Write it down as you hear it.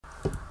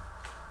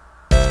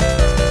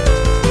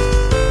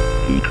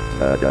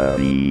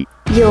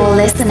You're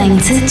listening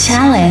to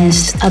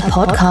Challenged, a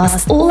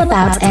podcast all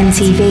about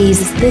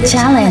MTV's The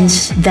Challenge,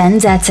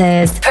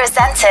 Vendettas,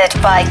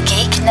 presented by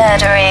Geek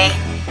Nerdery.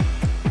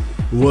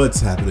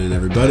 What's happening,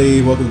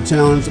 everybody? Welcome to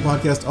Challenge, the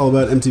podcast all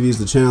about MTV's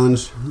The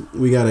Challenge.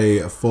 We got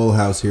a full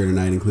house here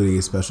tonight, including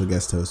a special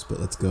guest host, but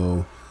let's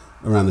go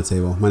around the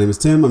table. My name is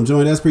Tim. I'm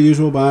joined, as per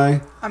usual,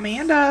 by...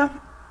 Amanda.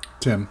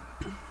 Tim.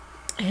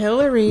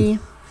 Hillary.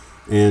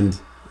 And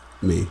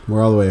me.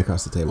 We're all the way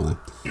across the table now.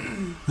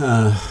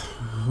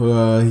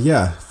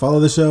 Follow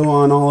the show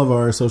on all of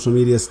our social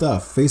media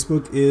stuff.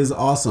 Facebook is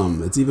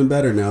awesome. It's even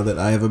better now that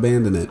I have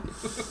abandoned it.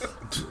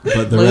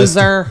 But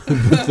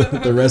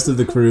the rest of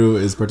the crew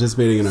is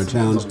participating in our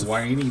challenge.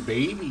 Whiny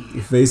baby.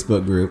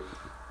 Facebook group.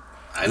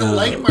 I don't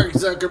like Mark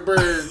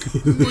Zuckerberg.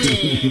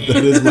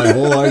 That is my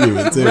whole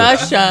argument too.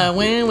 Russia.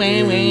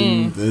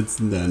 Win. It's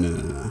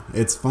no.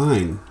 It's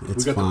fine.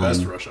 It's we got fine. the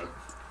best Russia.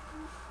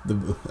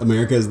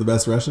 America is the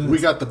best Russia? We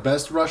got the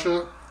best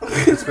Russia.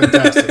 It's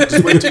fantastic.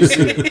 Just wait till you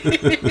see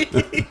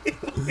it.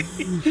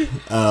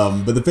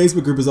 But the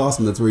Facebook group is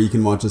awesome. That's where you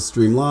can watch us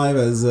stream live,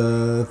 as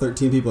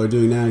 13 people are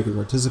doing now. You can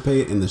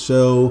participate in the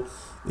show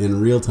in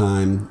real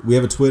time. We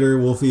have a Twitter.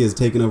 Wolfie has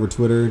taken over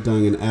Twitter,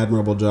 doing an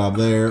admirable job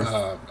there.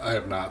 I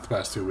have not the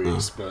past 2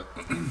 weeks, but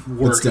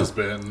work has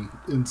been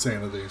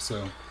insanity.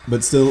 So,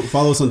 but still,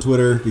 follow us on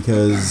Twitter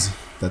because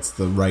that's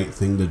the right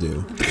thing to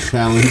do.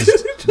 Challenged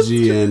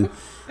GN.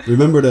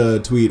 Remember to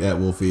tweet at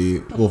Wolfie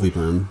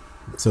Perm,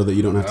 so that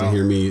you don't have to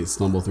hear me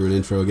stumble through an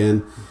intro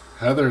again.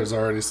 Heather has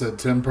already said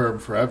Tim Perm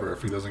forever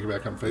if he doesn't get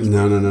back on Facebook.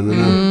 No.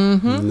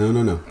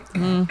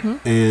 No.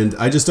 And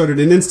I just started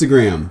an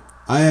Instagram.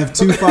 I have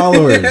 2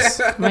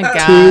 followers. My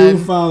God.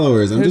 2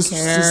 followers. I'm Who just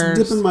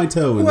dipping my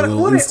toe in the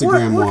little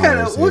Instagram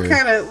waters here.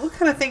 What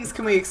kind of things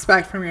can we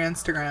expect from your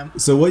Instagram?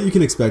 So what you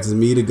can expect is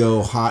me to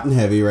go hot and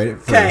heavy right at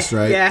first,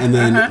 right? Yeah, and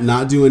then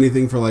not do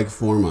anything for like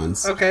 4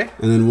 months. Okay.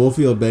 And then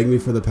Wolfie will beg me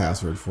for the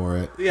password for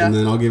it. Yeah. And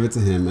then I'll give it to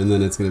him, and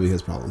then it's going to be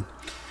his problem.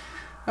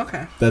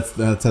 Okay. That's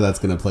how that's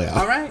going to play out.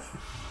 All right.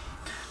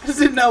 I just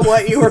didn't know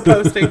what you were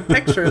posting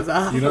pictures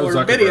of You know or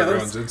Zuckerberg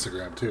videos. owns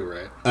Instagram too,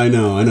 right? I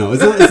know.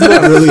 It's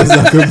not really a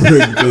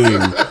Zuckerberg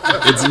thing.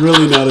 It's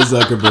really not a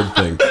Zuckerberg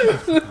thing.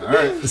 All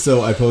right.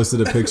 So I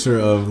posted a picture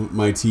of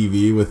my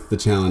TV with the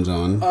challenge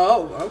on.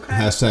 Oh, okay.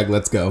 Hashtag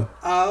let's go.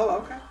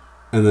 Oh, okay.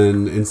 And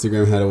then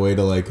Instagram had a way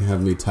to like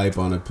have me type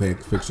on a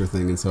picture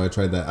thing, and so I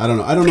tried that. I don't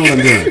know what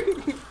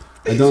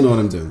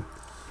I'm doing.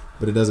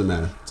 But it doesn't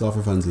matter. It's all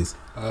for funsies.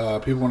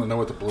 People want to know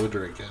what the blue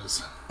drink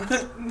is.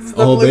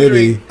 Oh,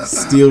 baby.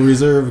 Steel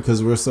Reserve,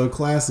 because we're so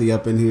classy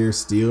up in here.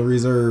 Steel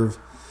Reserve.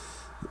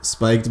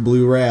 Spiked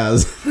Blue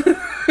Raz.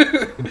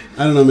 I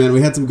don't know, man.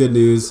 We had some good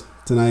news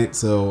tonight,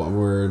 so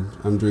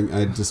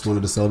I just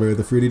wanted to celebrate with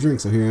a fruity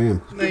drink, so here I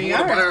am. There you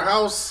Want to buy are. our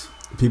house?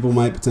 People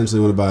might potentially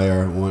want to buy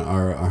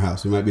our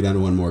house. We might be down to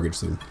 1 mortgage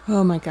soon.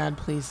 Oh my God,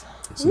 please.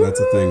 So that's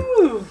a thing.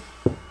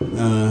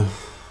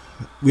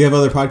 We have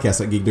other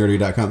podcasts at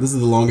geeknerdery.com. This is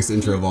the longest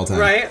intro of all time.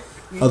 Right?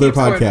 Other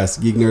podcasts,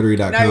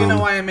 geeknerdery.com. Now you know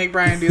why I make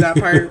Brian do that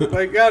part.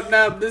 Like, oh,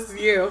 no, this is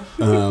you.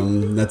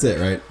 That's it,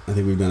 right? I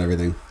think we've done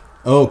everything.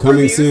 Oh,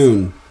 coming Reviews?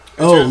 soon.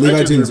 Oh, leave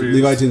iTunes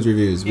iTunes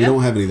reviews. We Yep.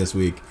 don't have any this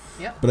week.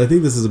 Yep. But I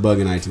think this is a bug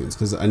in iTunes,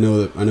 because I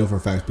know for a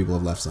fact people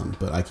have left some,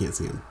 but I can't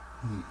see them.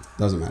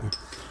 Doesn't matter.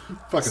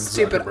 Fucking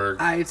Stupid Zuckerberg.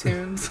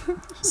 iTunes.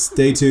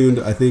 Stay tuned.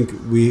 I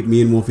think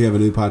me and Wolfie have a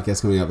new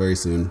podcast coming out very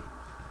soon,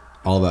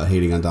 all about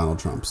hating on Donald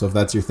Trump. So if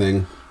that's your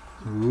thing,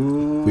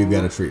 we've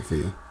got a treat for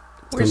you.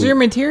 Where's your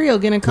material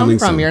going to come coming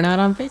from? soon. You're not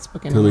on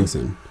Facebook anymore. Coming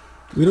soon.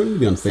 We don't need to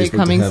be on Say Facebook.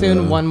 coming to have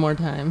soon one more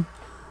time.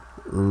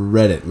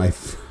 Reddit. My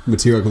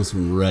material comes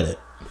from Reddit.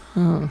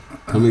 Oh.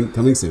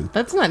 Coming soon.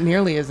 That's not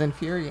nearly as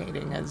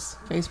infuriating as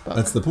Facebook.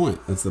 That's the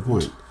point.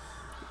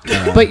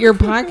 But your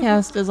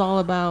podcast is all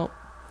about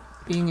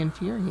being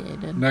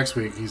infuriated. Next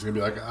week, he's going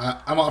to be like,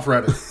 I'm off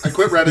Reddit. I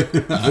quit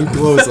Reddit. I'm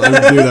close.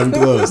 I'm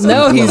close.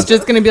 No, I'm he's close.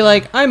 just going to be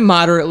like, I'm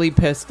moderately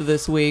pissed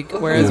this week.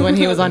 Whereas when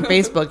he was on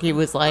Facebook, he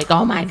was like,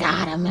 oh my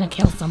God, I'm going to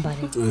kill somebody.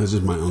 It's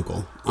just my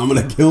uncle. I'm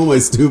going to kill my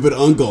stupid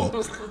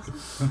uncle.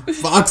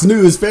 Fox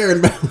News, fair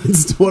and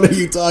balanced. What are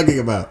you talking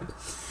about?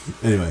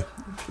 Anyway,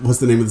 what's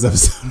the name of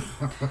this episode?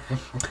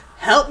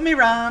 Help me,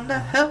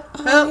 Rhonda. Help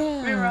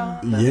me,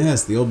 Rhonda.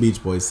 Yes, the old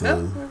Beach Boys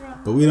song.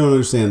 But we don't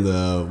understand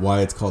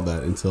why it's called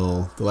that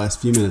until the last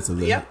few minutes of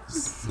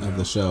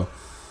the show.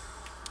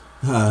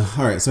 All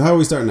right, so how are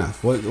we starting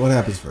off? What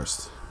happens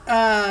first?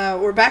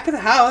 We're back at the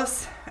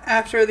house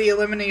after the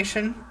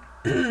elimination.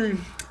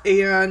 And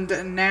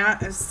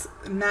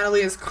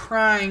Natalie is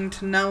crying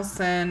to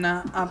Nelson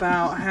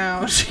about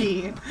how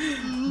she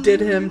did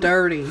him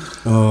dirty.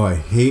 Oh, I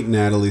hate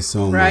Natalie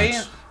so Right?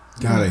 much.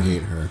 God, I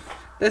hate her.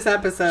 This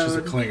episode, She's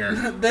a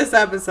clinger. This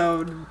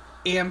episode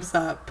amps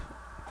up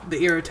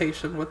the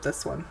irritation with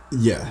this one.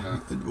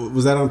 Yeah.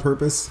 Was that on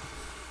purpose?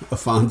 A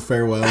fond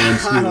farewell when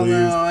she I don't leaves?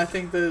 know. I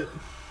think that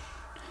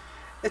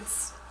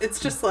it's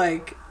just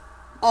like,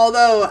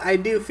 although I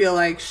do feel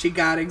like she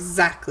got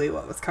exactly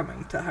what was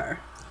coming to her.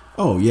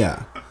 Oh,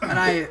 yeah. And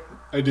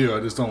I do. I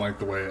just don't like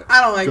the way it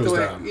I don't like goes the way.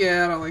 down.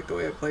 Yeah, I don't like the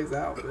way it plays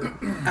out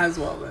as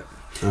well.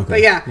 Okay.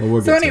 But yeah. Well,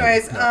 we'll so, get to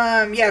anyways,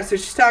 it. so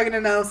she's talking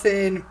to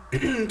Nelson.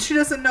 She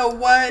doesn't know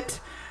what.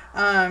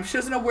 She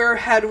doesn't know where her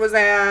head was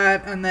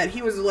at, and that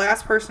he was the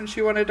last person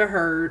she wanted to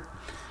hurt.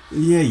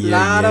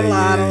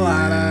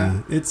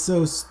 Yeah. It's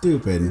so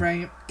stupid.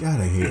 Right.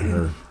 God, I hate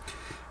her.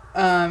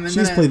 And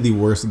She's then played the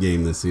worst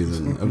game this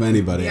season of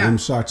anybody. Yeah. I'm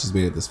shocked she's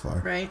made it this far.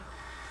 Right.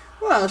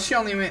 Well, she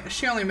only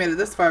made it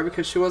this far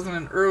because she wasn't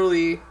an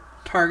early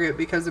target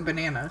because of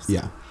bananas.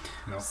 Yeah.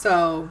 No.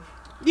 So,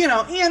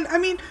 and I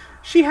mean,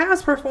 she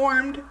has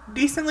performed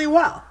decently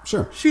well.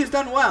 Sure. She's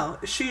done well.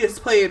 She has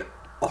played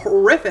a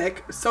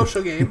horrific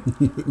social game.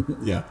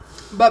 Yeah.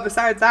 But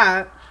besides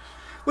that,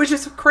 which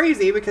is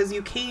crazy because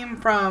you came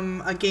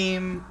from a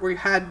game where you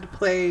had to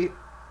play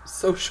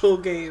social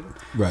game.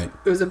 Right.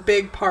 It was a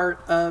big part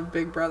of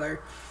Big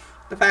Brother.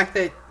 The fact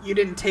that you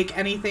didn't take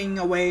anything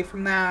away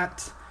from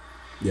that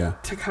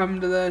to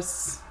come to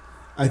this.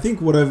 I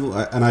think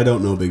and I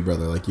don't know Big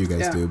Brother like you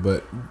guys do,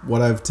 but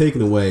what I've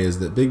taken away is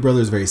that Big Brother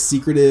is very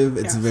secretive.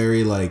 It's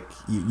very like,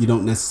 you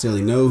don't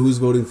necessarily know who's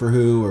voting for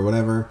who or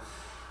whatever.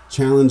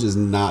 Challenge is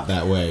not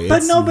that way.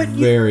 It's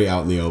very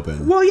out in the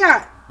open. Well,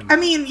 yeah. I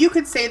mean, you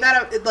could say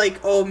that, like,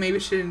 oh, maybe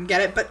she didn't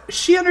get it, but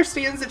she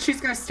understands that she's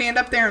going to stand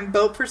up there and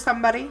vote for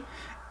somebody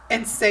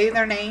and say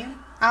their name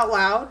out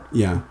loud.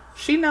 Yeah.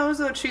 She knows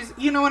that she's,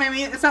 you know what I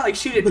mean? It's not like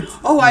she did,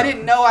 I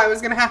didn't know I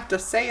was going to have to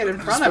say it in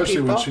front of people.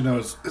 Especially when she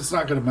knows it's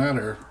not going to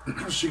matter.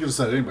 She could have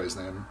said anybody's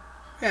name.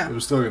 Yeah. It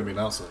was still going to be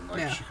Nelson.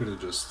 Like, she could have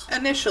just...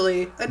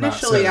 Initially,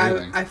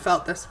 I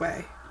felt this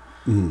way.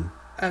 Mm-hmm.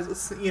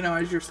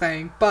 As you're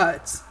saying.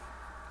 But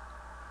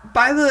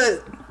by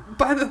the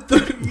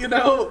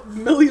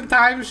million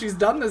times she's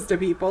done this to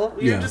people,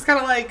 you're just kind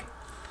of like...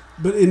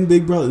 But in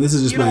Big Brother, and this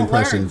is just my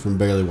impression from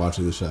barely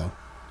watching the show,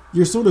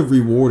 you're sort of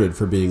rewarded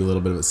for being a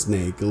little bit of a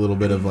snake, a little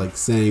bit of like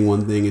saying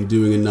one thing and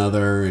doing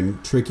another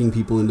and tricking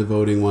people into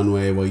voting one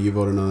way while you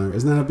vote another.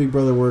 Isn't that how Big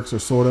Brother works, or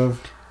sort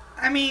of?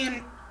 I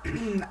mean,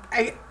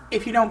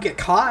 if you don't get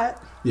caught,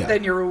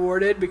 then you're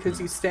rewarded because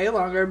you stay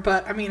longer.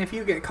 But, I mean, if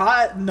you get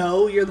caught,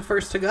 you're the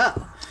first to go.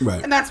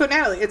 Right. And that's what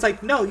Natalie, it's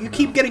like, no, you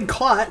keep getting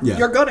caught,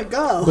 you're going to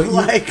go.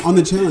 But on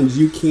the challenge,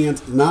 you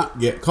can't not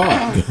get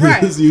caught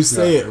because you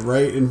say it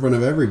right in front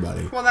of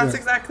everybody. Well, that's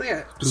exactly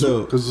it.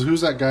 Because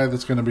who's that guy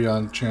that's going to be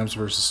on Champs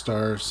vs.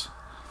 Stars?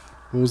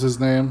 What was his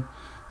name?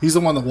 He's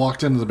the one that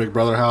walked into the Big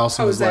Brother house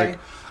and was like,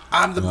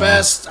 I'm the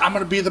best. I'm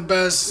going to be the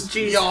best.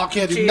 Y'all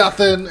can't do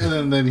nothing.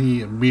 And then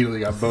he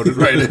immediately got voted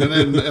right in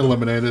and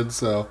eliminated.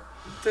 So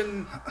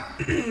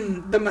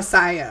the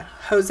Messiah,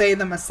 Jose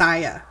the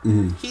Messiah.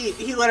 Mm-hmm.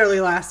 He literally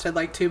lasted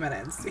like 2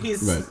 minutes.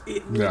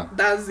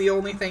 That was the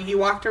only thing. He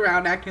walked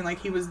around acting like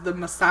he was the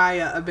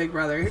Messiah of Big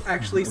Brother.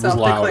 Actually,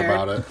 self-declared.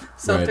 Loud about it.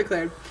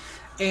 Self-declared,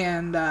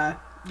 and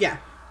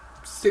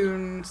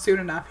soon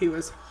enough he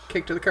was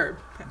kicked to the curb.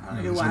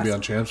 He's going to be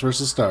on Champs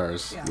vs.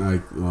 Stars. Yeah.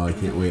 I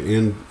can't wait.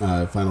 And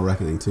Final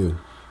Reckoning too.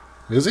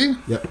 Is he?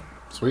 Yep.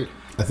 Sweet.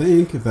 I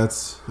think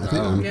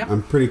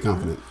I'm pretty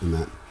confident in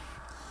that.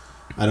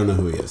 I don't know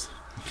who he is.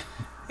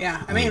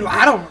 Yeah, I mean,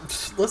 I don't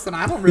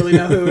really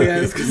know who he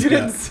is because he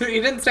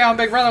didn't stay on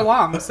Big Brother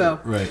long. So,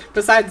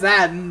 besides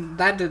that, and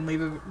that didn't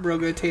leave a real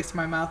good taste in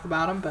my mouth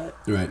about him. But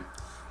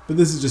but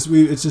this is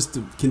it's just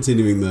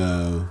continuing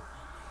the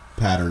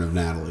pattern of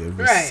Natalie of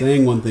just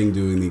saying one thing,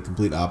 doing the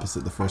complete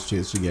opposite the first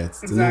chance she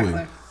gets. It's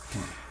annoying.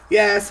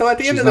 Yeah. So at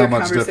the end of their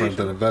conversation, she's not much different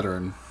than a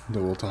veteran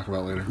that we'll talk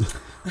about later.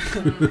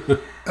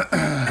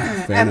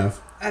 Fair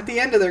enough. At the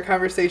end of their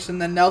conversation,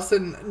 then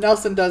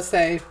Nelson does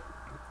say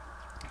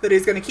that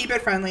he's going to keep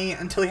it friendly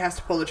until he has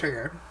to pull the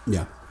trigger.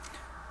 Yeah.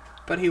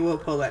 But he will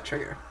pull that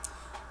trigger.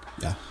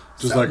 Yeah.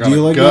 Just like on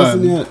a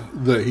gun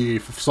that he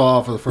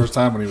saw for the first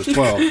time when he was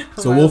 12.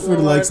 So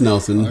Wolford likes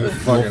Nelson.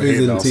 Wolf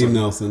is in Team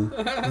Nelson.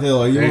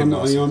 Hill, are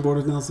you on board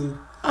with Nelson?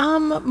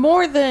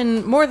 More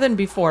than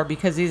before,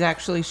 because he's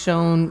actually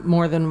shown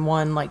more than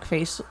one like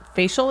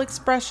facial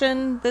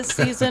expression this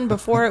season.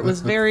 Before it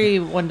was very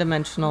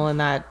one-dimensional, and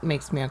that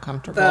makes me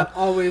uncomfortable. That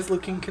always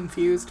looking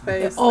confused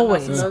face.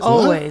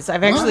 Always.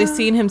 I've actually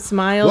seen him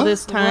smile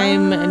this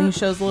time, and he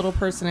shows a little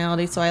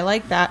personality, so I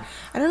like that.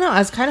 I don't know. I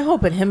was kind of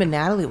hoping him and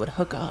Natalie would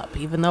hook up,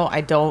 even though I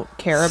don't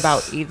care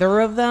about either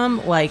of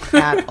them like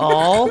at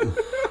all.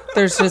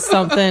 There's just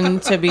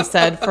something to be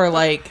said for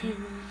like.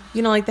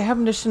 You know, like they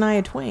happened to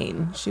Shania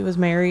Twain. She was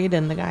married,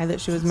 and the guy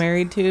that she was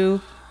married to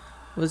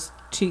was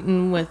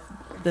cheating with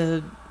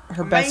her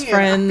best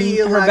friend.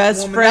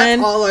 That's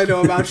all I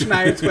know about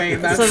Shania Twain.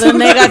 So then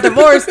they got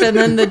divorced, and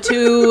then the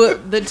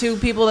two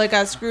people that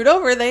got screwed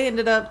over, they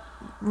ended up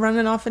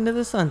running off into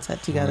the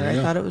sunset together.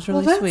 I thought it was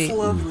really sweet. That's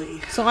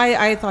lovely. So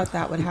I thought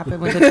that would happen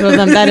with the two of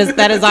them.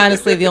 That is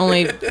honestly the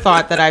only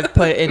thought that I've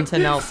put into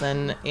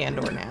Nelson and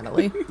or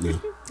Natalie. Yeah.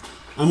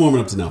 I'm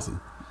warming up to Nelson.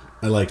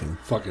 I like him.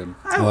 Fuck him.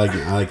 I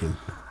like him.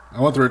 I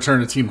want the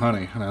return to Team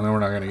Honey, and I know we're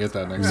not going to get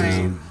that next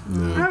season.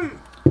 No.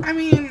 I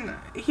mean,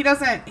 he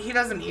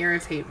doesn't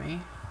irritate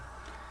me.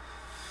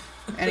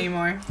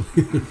 anymore.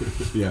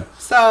 Yeah.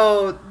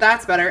 So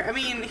that's better. I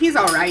mean, he's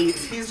all right.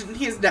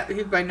 He's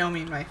by no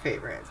means my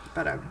favorite,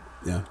 but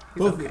yeah.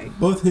 He's okay.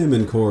 Both him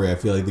and Corey, I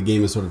feel like the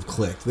game has sort of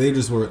clicked. They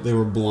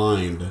were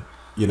blind,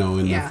 in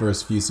the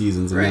first few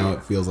seasons, and now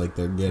it feels like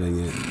they're getting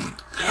it.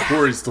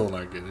 Corey's still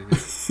not getting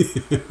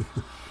it.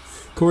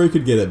 Corey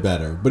could get it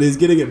better, but he's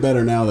getting it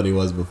better now than he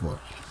was before.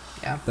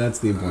 Yeah. That's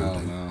the important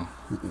thing. No.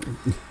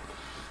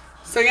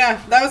 So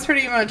yeah, that was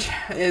pretty much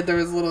it. There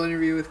was a little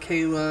interview with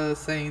Kayla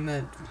saying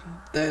that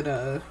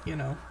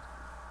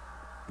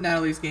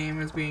Natalie's game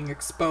is being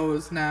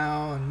exposed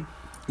now,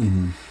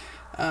 and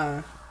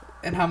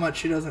and how much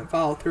she doesn't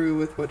follow through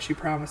with what she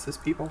promises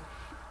people.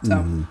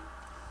 So,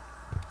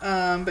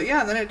 but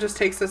yeah, then it just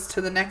takes us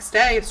to the next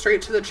day,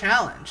 straight to the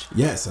challenge.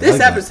 Yes,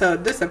 this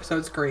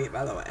episode's great,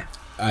 by the way.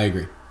 I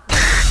agree.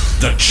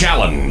 The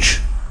challenge.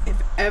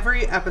 If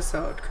every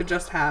episode could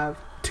just have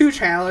 2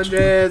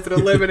 challenges, an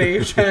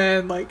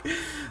elimination, like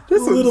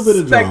this was bit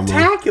of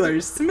spectacular,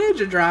 smidge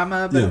of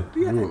drama, but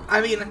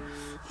I mean,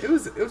 it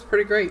was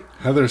pretty great.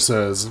 Heather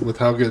says, with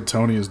how good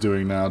Tony is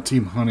doing now,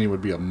 Team Honey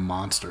would be a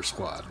monster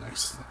squad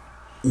next.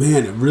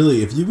 Man,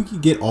 really, if you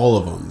could get all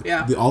of them,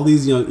 all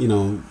these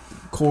young,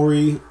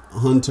 Corey,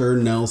 Hunter,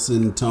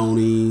 Nelson,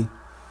 Tony,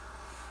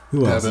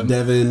 who else?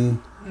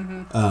 Devin.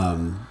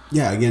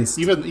 Against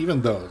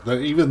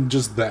even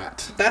just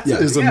that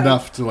is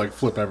enough to like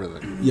flip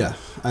everything. Yeah,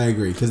 I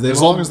agree because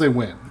as long as they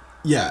win.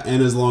 Yeah,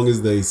 and as long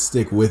as they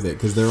stick with it,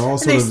 because they're all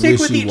sort of stick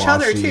with each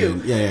other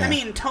too. Yeah. I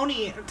mean,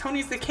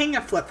 Tony's the king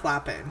of flip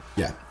flopping.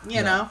 Yeah,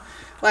 you know,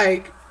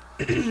 like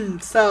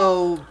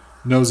so.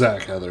 No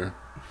Zach, Heather.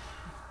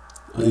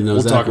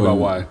 We'll talk about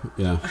why.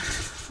 Yeah.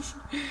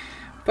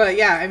 But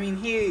yeah, I mean,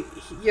 he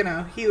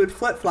would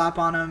flip flop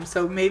on them.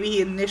 So maybe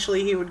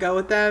initially he would go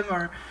with them,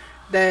 or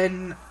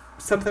then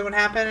something would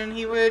happen and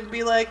he would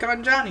be like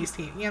on Johnny's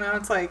team.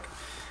 It's like,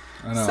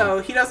 so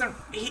he doesn't.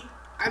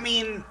 I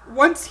mean,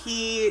 once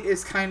he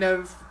is kind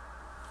of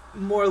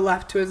more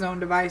left to his own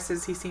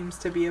devices, he seems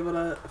to be able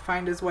to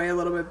find his way a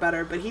little bit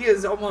better. But he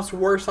is almost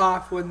worse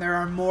off when there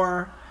are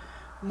more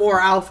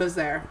alphas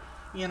there,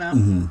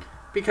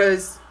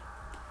 because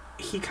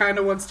he kind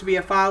of wants to be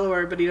a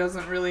follower, but he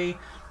doesn't really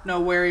know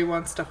where he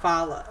wants to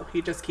follow.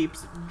 He just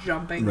keeps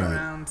jumping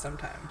around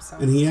sometimes. So.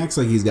 And he acts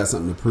like he's got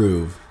something to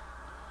prove.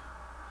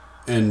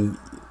 And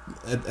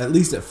at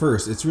least at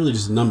first, it's really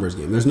just a numbers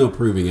game. There's no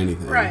proving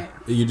anything. Right.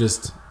 You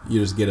just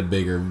get a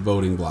bigger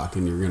voting block,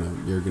 and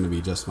you're gonna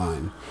be just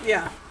fine.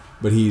 Yeah.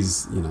 But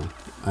he's,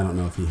 I don't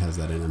know if he has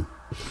that in him.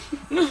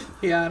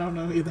 Yeah, I don't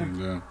know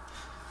either.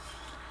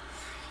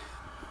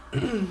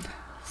 Yeah.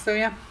 So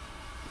yeah.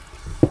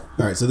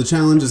 All right. So the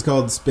challenge is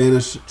called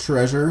Spanish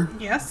Treasure.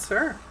 Yes,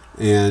 sir.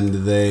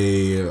 And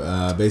they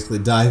basically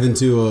dive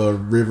into a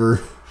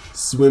river,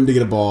 swim to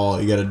get a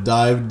ball. You got to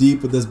dive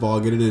deep with this ball,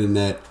 get it in a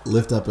net,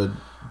 lift up a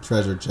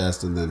treasure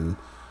chest, and then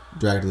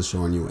drag it to the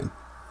shore, and you win.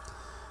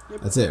 Yep.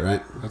 That's it,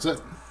 right? That's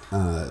it.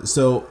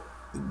 So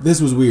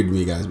this was weird to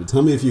me, guys, but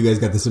tell me if you guys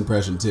got this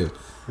impression too.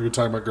 We're going to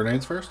talk about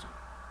grenades first?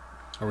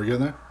 Are we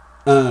getting there?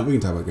 We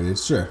can talk about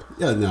grenades, sure.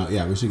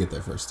 Yeah, we should get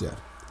there first, yeah.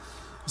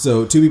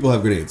 So 2 people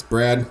have grenades,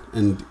 Brad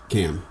and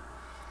Cam.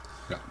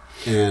 Yeah.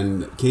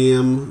 And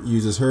Cam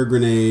uses her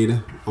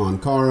grenade on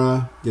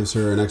Kara, gives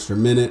her an extra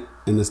minute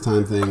in this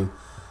time thing.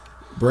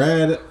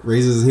 Brad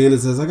raises his hand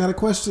and says, "I got a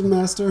question,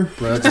 Master."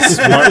 Brad's a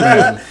smart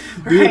man.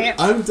 Dude, right.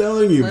 I'm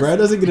telling you, Brad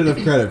doesn't get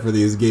enough credit for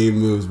these game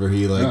moves where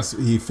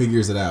he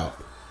figures it out.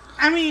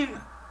 I mean,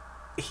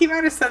 he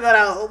might have said that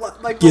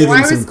out. Like, Give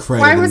him some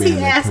credit, why was he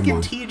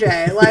asking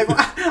TJ? Like,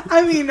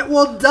 I mean,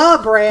 well,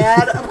 duh,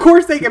 Brad. Of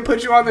course they can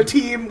put you on the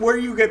team where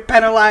you get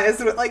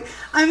penalized. Like,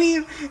 I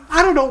mean,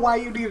 I don't know why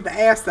you needed to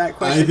ask that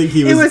question. I think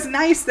it was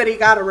nice that he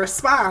got a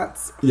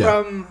response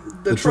from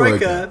the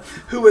Troika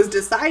who was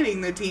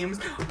deciding the teams.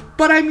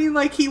 But I mean,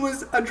 like, he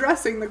was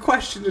addressing the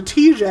question to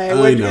TJ.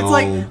 When it's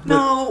like,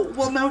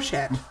 no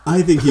shit.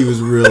 I think he was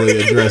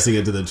really addressing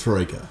it to the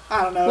Troika.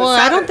 I don't know. Well,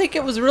 I don't think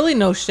it was really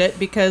no shit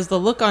because the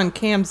look on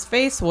Cam's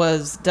face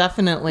was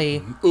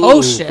definitely,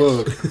 shit.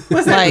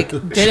 Like,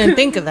 didn't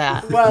think of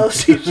that. Well,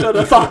 she should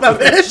have thought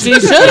of it. She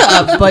should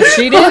have, but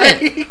she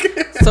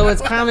didn't. So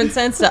it's common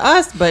sense to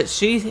us, but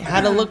she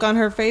had a look on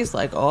her face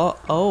like, yeah,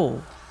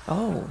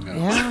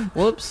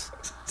 whoops.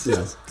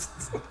 Yes.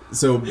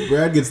 So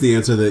Brad gets the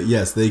answer that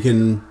yes, you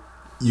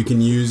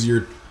can use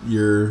your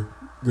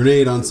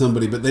grenade on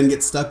somebody, but then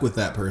get stuck with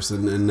that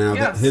person, and now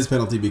that his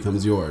penalty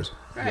becomes yours.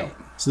 Right.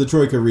 So the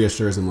Troika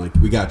reassures him, like,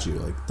 we got you,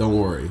 like, don't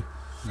worry.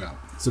 Yeah.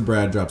 So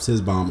Brad drops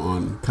his bomb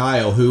on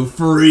Kyle, who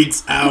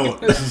freaks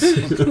out. I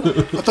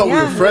thought we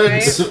were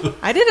friends. Right?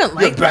 I didn't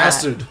like that.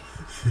 Bastard.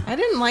 I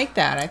didn't like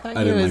that. I thought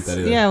I didn't like that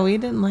either. Yeah, we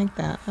didn't like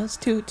that. That was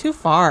too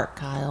far,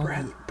 Kyle.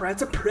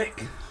 Brad's a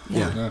prick.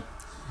 Yeah.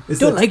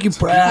 Don't like you,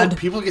 Brad.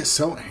 People get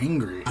so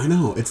angry. I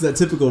know. It's that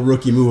typical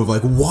rookie move of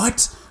like,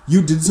 what?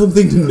 You did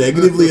something to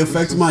negatively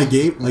affect my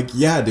game? Like,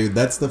 yeah, dude,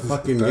 that's the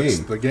fucking game. That's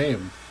the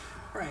game.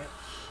 Right.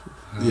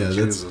 Yeah,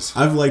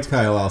 I've liked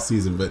Kyle all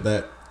season, but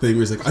that thing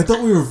where he's like, I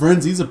thought we were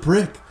friends. He's a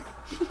prick.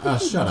 Oh,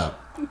 shut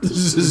up.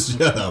 Just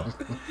shut up.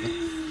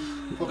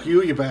 Fuck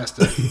you, you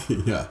bastard.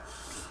 Yeah.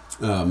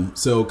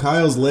 So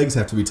Kyle's legs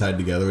have to be tied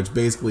together, which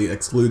basically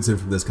excludes him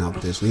from this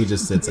competition. He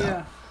just sits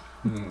out.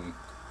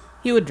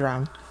 He would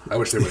drown. I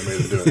wish they would have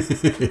made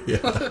him do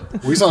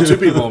it. We saw 2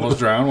 people almost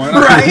drown. Why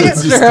not? Right?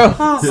 It's true.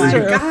 Oh my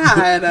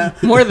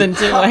God. More than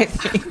 2, I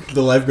think.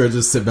 The lifeguards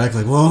just sit back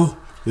like, well,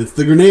 it's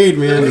the grenade,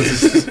 man.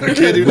 I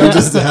can't do We'll that.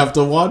 just have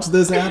to watch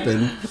this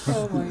happen.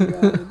 Oh my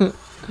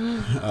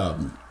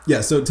God.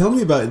 Yeah, so tell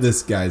me about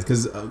this, guys,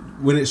 because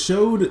when it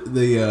showed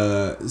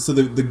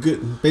the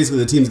good, basically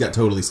the teams got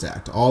totally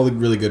stacked. All the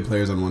really good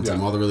players on one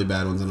team, all the really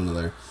bad ones on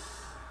another.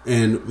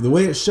 And the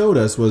way it showed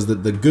us was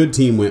that the good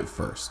team went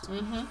first.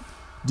 Mm-hmm.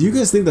 Do you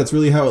guys think that's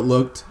really how it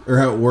looked or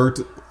how it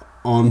worked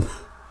on?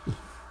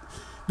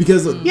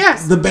 Because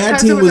the bad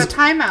team was a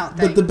timeout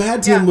thing. But the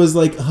bad team was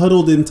like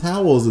huddled in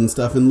towels and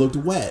stuff and looked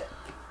wet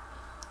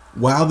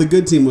while the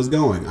good team was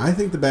going. I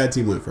think the bad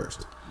team went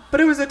first. But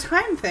it was a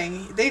time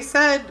thing. They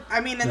said,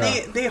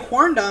 they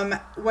horned them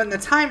when the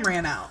time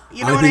ran out.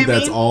 You know what I mean? I think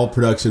that's all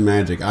production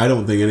magic. I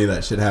don't think any of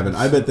that shit happened.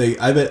 I bet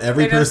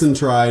every person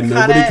tried.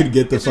 Nobody could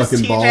get the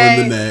fucking ball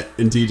in the net.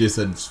 And TJ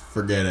said,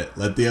 forget it.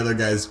 Let the other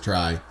guys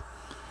try.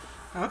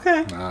 Okay.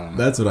 I don't know.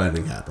 That's what I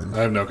think happened.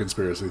 I have no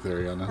conspiracy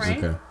theory on this.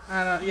 Right? Okay.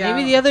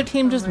 Maybe the other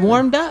team just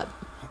warmed up.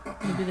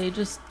 Maybe they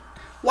just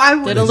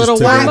did a little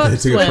warm-up They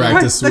took a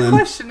practice swim. The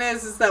question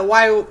is that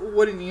why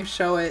wouldn't you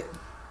show it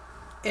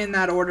in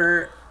that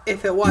order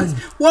if it was?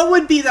 What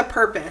would be the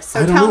purpose?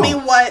 So tell me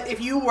what, if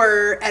you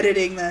were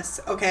editing this,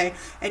 okay,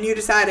 and you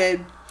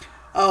decided,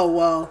 oh,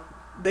 well,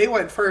 they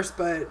went first,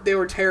 but they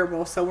were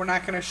terrible, so we're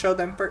not going to show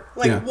them first.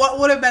 What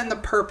would have been the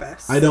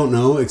purpose? I don't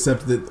know,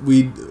 except that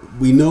we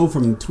know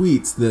from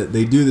tweets that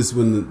they do this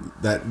when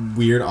that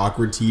weird,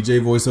 awkward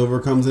TJ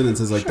voiceover comes in and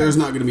says, like, there's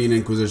not going to be an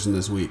Inquisition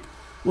this week.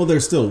 Well,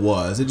 there still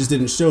was. It just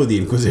didn't show the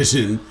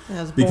Inquisition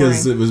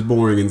because it was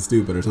boring and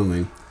stupid or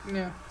something.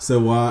 Yeah. So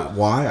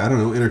why? I don't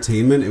know.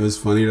 Entertainment. It was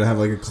funny to have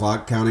like a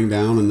clock counting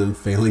down and then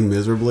failing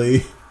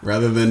miserably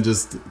rather than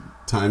just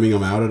timing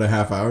them out at a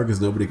half hour because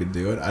nobody could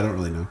do it. I don't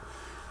really know.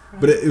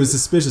 But it was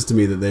suspicious to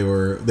me that they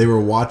were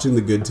watching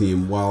the good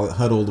team while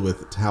huddled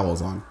with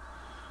towels on.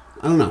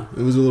 I don't know.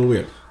 It was a little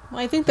weird. Well,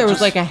 I think there was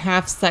like a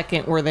half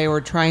second where they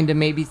were trying to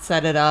maybe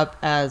set it up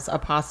as a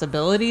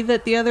possibility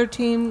that the other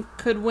team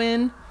could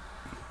win.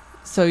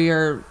 So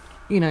you're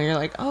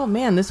like, oh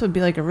man, this would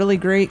be like a really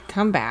great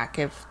comeback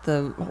if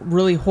the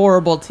really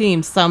horrible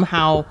team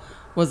somehow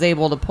was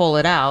able to pull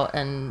it out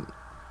and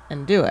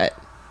do it.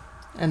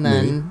 And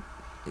then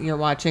you're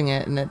watching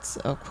it and it's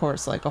of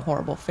course like a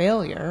horrible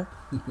failure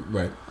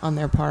right on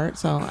their part.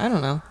 So I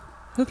don't know.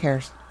 Who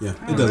cares? Yeah,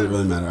 it doesn't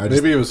really matter.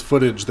 Maybe it was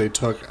footage they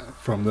took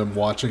from them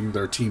watching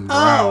their team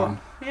drown.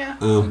 Yeah.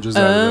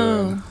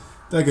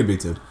 That could be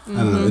too. I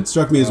don't know. It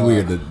struck me as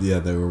weird that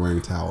they were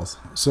wearing towels.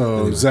 So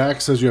anyway.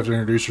 Zach says you have to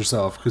introduce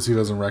yourself because he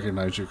doesn't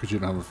recognize you because you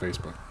don't have a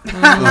Facebook.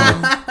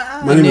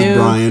 My name is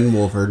Brian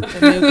Wolford,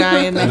 the new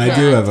guy in the and I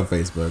do have a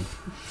Facebook.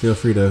 Feel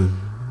free to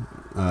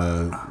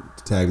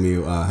tag me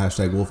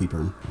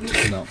 #WolfiePerm.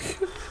 No.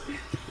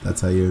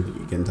 That's how you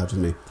get in touch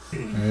with me.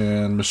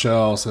 And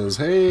Michelle says,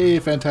 "Hey,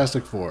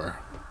 Fantastic Four."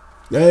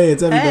 Hey,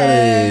 it's everybody.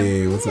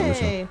 Hey. What's up,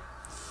 Michelle?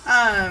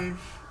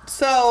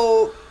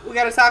 So we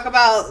got to talk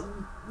about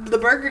the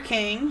Burger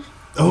King.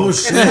 Oh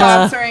shit!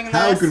 Sponsoring this.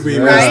 How could we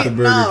miss the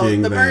Burger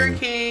King? The Burger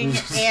King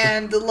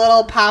and the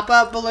little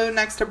pop-up balloon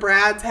next to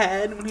Brad's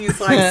head when he's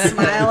like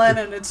smiling,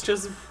 and it's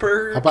just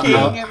Burger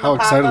King. How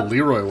excited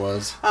Leroy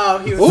was! Oh,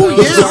 he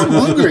was. I'm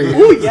hungry.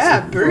 Oh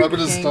yeah, Burger Rubbing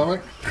King. his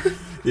stomach.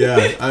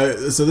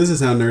 Yeah. So this is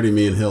how nerdy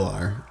me and Hill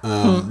are.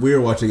 We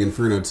were watching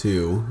Inferno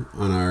 2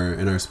 in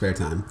our spare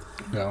time.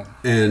 Yeah.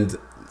 And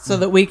so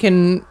that we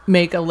can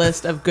make a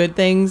list of good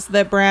things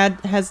that Brad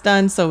has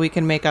done so we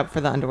can make up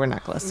for the underwear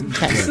necklace.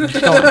 Okay,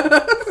 go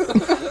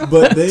on.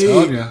 But they...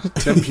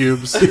 Tim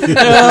Pubes.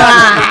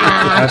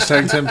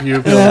 Hashtag Tim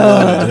Pubes.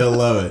 He'll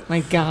love it. My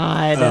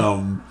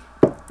God.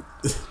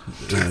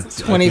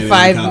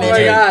 25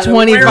 minutes.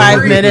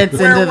 25 minutes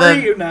into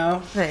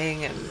the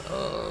thing.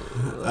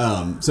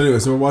 And, so anyway,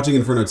 so we're watching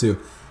Inferno 2.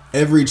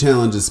 Every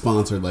challenge is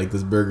sponsored like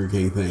this Burger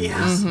King thing.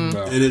 Yeah.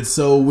 And it's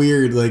so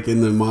weird, like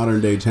in the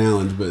modern day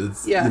challenge, but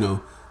it's,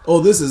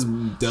 this is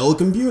Dell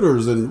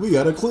Computers and we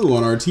got a clue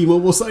on our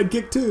T-Mobile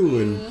Sidekick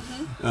too.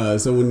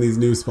 And so when these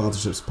new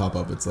sponsorships pop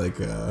up, it's like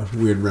a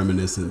weird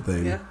reminiscent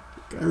thing. Yeah.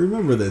 I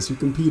remember this. You're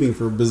competing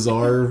for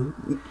bizarre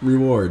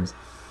rewards.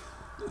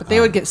 But they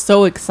would get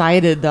so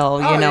excited though,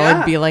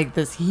 it'd be like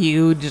this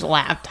huge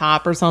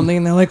laptop or something.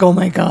 And they're like, oh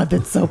my God,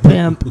 that's so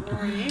pimp.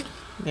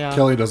 Yeah.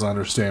 Kelly doesn't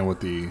understand what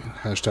the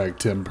hashtag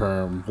Tim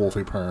Perm,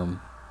 Wolfie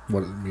Perm,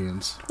 what it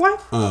means.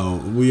 What? Oh,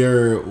 we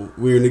are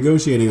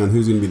negotiating on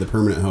who's going to be the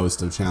permanent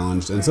host of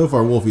Challenged, and so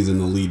far Wolfie's in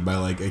the lead by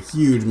like a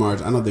huge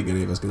margin. I don't think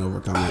any of us can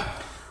overcome it.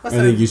 Listen,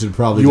 I think you should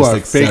probably just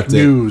accept fake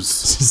news.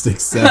 Just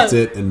accept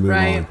it and move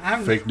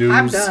on. Fake news.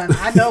 I'm done.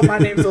 I know my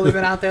name's only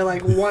been out there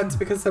like once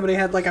because somebody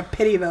had like a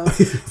pity vote,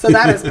 so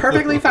that is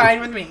perfectly fine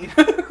with me.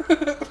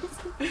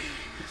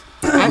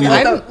 I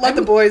let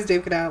the boys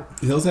duke it out.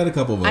 Hill's had a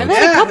couple votes. I've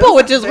had a couple,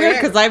 which is weird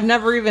because I've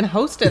never even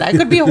hosted. I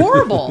could be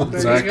horrible.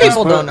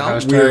 People don't know.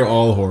 We're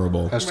all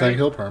horrible. Hashtag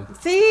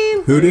Hillperm.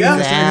 See? Who did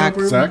Zach.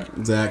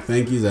 Zach,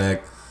 thank you,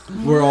 Zach.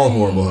 We're all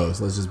horrible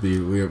hosts. Let's just be,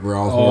 we're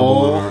all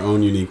horrible in our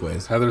own unique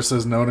ways. Heather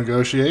says no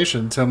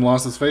negotiation. Tim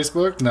lost his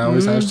Facebook. Now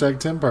he's hashtag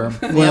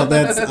TimPerm. Well,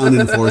 that's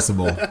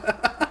unenforceable.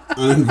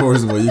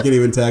 Unenforceable. You can't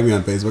even tag me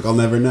on Facebook. I'll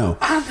never know.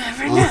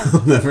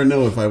 I'll never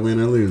know if I win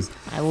or lose.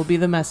 I will be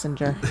the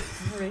messenger.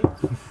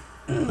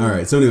 All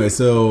right. So anyway,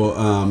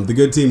 the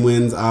good team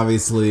wins,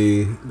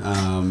 obviously.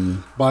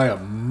 By a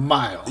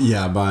mile.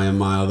 Yeah, by a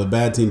mile. The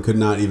bad team could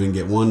not even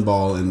get one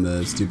ball in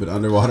the stupid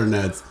underwater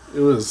nets. It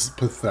was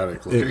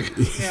pathetic.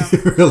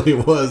 It really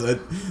was.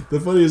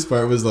 The funniest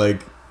part was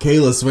like,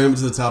 Kayla swam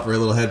to the top, her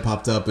little head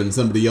popped up, and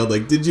somebody yelled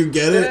like, "Did you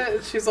get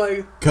it?" She's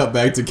like, cut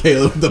back to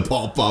Kayla with the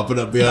ball popping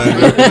up behind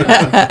her.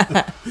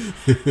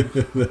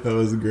 That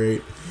was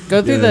great.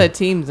 Go through the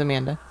teams,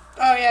 Amanda.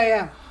 Oh,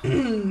 yeah.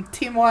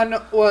 Team 1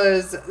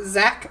 was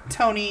Zach,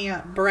 Tony,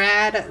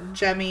 Brad,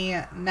 Jemmy,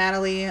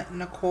 Natalie,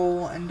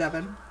 Nicole, and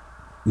Devin.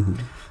 Mm-hmm.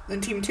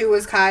 Then Team 2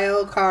 was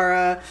Kyle,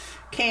 Cara,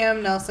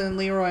 Cam, Nelson,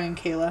 Leroy, and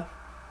Kayla.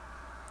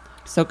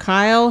 So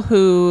Kyle,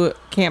 who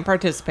can't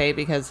participate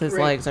because his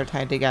legs are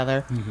tied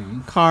together.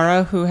 Mm-hmm.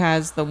 Cara, who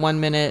has the 1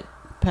 minute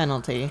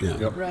penalty. Yeah.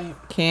 Yep. Right.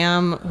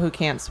 Cam, who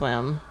can't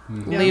swim.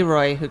 Mm-hmm.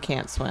 Leroy, who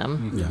can't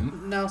swim. Mm-hmm. Yeah.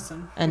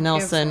 Nelson. And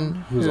Nelson,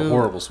 who's a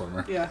horrible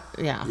swimmer. Yeah.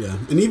 Yeah.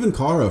 And even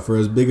Cara, for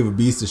as big of a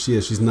beast as she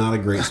is, she's not a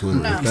great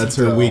swimmer. No. That's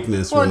her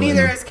weakness. Well, really.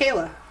 neither is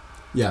Kayla.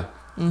 Yeah.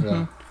 Mm-hmm.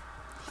 Yeah.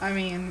 I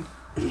mean,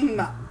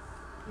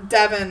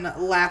 Devin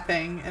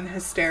laughing in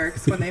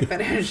hysterics when they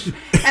finished,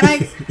 and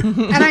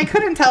I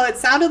couldn't tell. It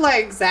sounded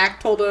like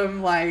Zach told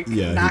him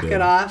knock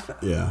it off.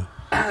 Yeah.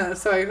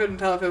 So I couldn't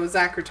tell if it was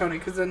Zach or Tony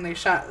because then they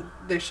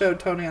showed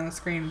Tony on the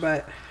screen,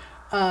 but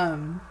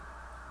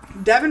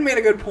Devin made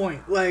a good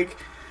point. Like,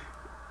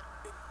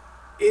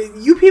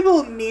 you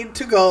people need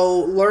to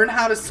go learn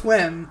how to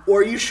swim,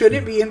 or you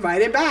shouldn't be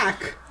invited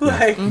back.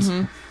 Like,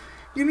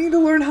 you need to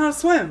learn how to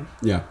swim.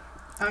 Yeah.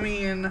 I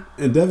mean...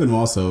 And Devin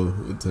also,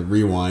 to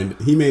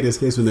rewind, he made his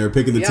case when they were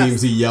picking the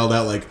teams. He yelled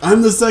out, like,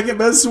 "I'm the second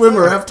best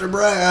swimmer after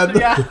Brad."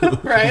 Yeah,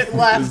 right,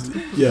 left.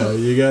 Yeah,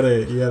 you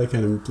gotta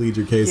kind of plead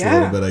your case a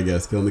little bit, I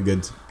guess. Get on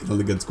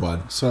the good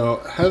squad.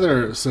 So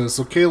Heather says,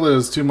 Kayla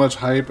is too much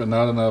hype and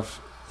not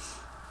enough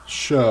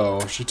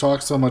show. She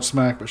talks so much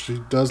smack, but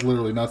she does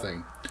literally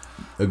nothing.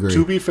 Agreed.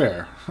 To be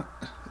fair,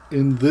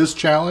 in this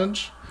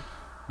challenge,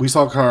 we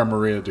saw Cara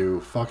Maria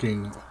do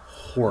fucking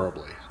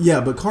horribly. Yeah,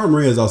 but Cara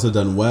Maria has also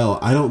done well.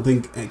 I don't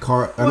think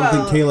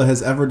Kayla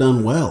has ever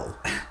done well.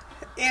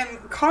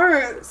 And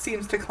Cara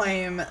seems to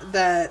claim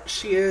that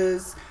she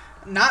is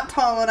not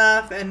tall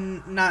enough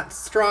and not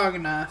strong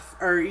enough,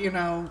 or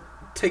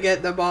to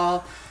get the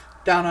ball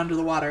down under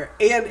the water.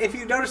 And if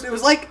you notice, it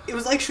was like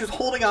she was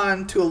holding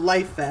on to a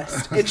life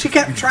vest, and she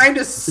kept trying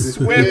to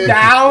swim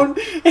down,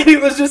 and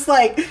it was just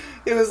like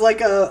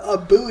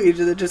a buoy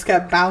that just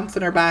kept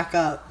bouncing her back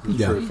up. It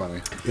was pretty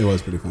funny. It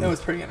was pretty funny. It was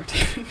pretty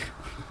entertaining.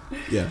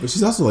 Yeah, but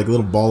she's also like a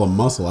little ball of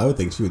muscle. I would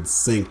think she would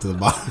sink to the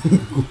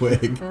bottom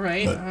quick.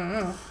 Right? I don't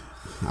know.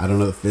 I don't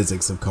know the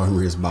physics of Cara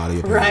Maria's body.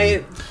 Apparently.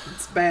 Right?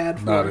 It's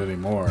bad. Not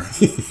anymore.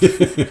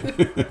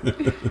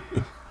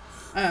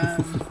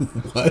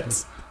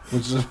 What?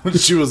 When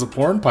she was a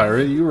porn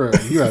pirate, you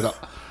had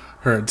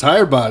her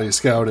entire body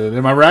scouted.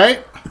 Am I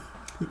right?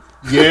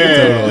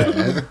 Yeah.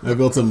 Totally. I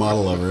built a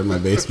model of her in my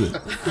basement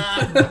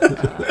out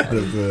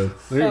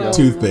of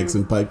toothpicks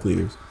and pipe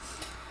cleaners.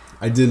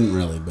 I didn't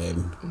really, babe.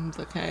 It's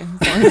okay.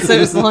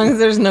 As long as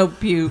there's no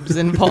pubes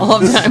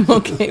involved, I'm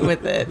okay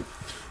with it.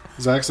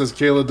 Zach says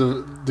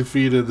Kayla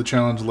defeated the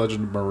challenge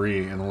legend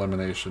Marie in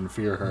elimination.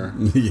 Fear her.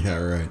 Yeah,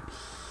 right.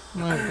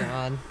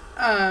 Oh,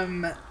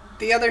 God.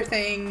 The other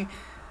thing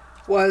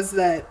was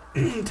that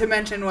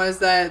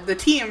the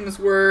teams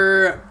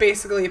were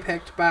basically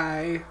picked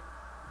by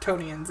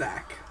Tony and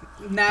Zach.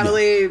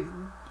 Natalie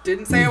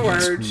didn't say a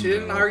word. She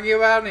didn't argue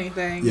about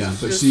anything. Yeah,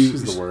 but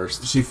she's the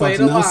worst. She fucked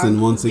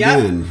Nelson once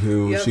again,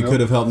 who she could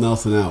have helped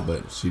Nelson out,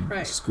 but she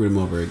screwed him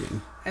over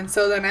again. And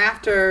so then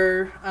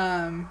after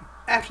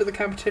the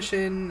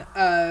competition,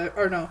 it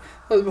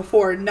was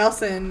before,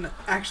 Nelson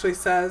actually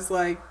says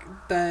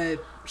that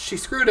she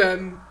screwed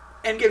him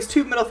and gives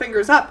 2 middle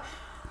fingers up.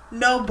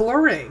 No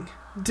blurring.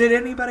 Did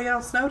anybody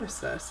else notice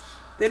this?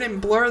 They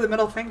didn't blur the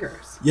middle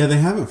fingers. Yeah, they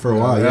haven't for a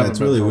while. Yeah,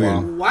 it's really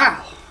weird.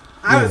 Wow.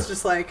 I was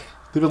just like...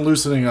 They've been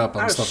loosening up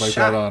on stuff like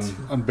that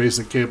on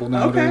basic cable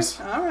nowadays.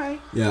 Okay, all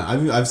right. Yeah,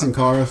 I've seen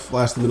Cara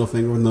flash the middle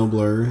finger with no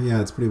blur. Yeah,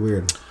 it's pretty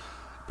weird.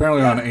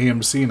 Apparently on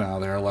AMC now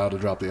they're allowed to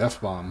drop the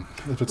F-bomb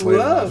if it's late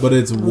enough. But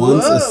it's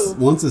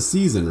once a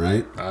season,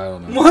 right? I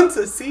don't know. Once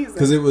a season.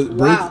 Because it was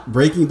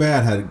Breaking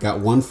Bad got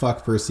 1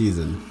 fuck per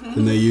season,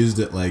 and they used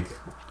it really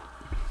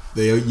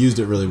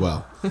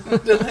well.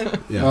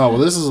 Yeah. Oh well,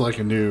 this is like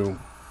a new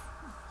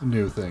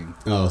thing.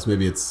 Oh, so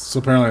maybe it's so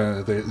apparently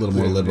a little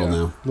more liberal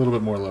now. A little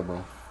bit more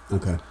liberal.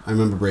 Okay, I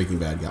remember Breaking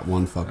Bad got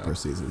 1 fuck per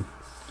season.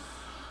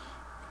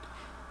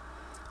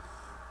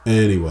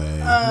 Anyway,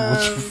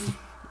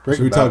 Should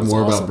we talk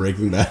more about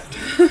Breaking Bad?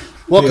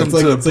 Welcome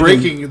to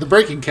the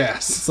Breaking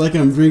Cast. It's like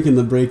I'm drinking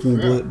the Breaking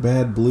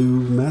Bad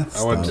blue meth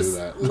stuff. I wouldn't do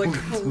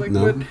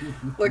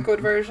that. Liquid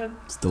version.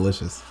 It's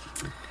delicious.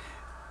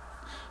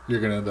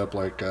 You're going to end up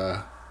like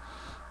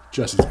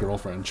Jesse's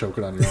girlfriend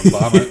choking on your own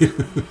vomit.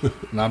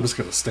 And I'm just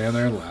going to stand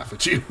there and laugh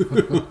at you.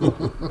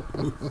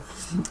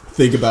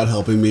 Think about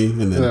helping me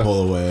and then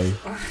pull away.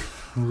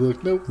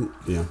 Look, nope.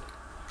 Yeah.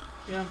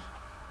 Yeah.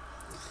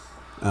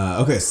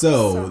 Okay,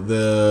 so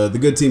the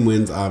good team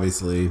wins,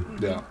 obviously.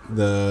 Yeah.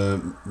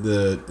 So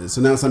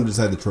now it's time to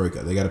decide the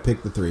troika. They got to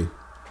pick the three.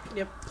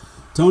 Yep.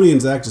 Tony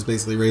and Zach just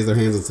basically raise their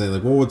hands and say,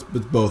 like, well, it's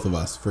both of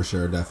us for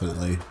sure,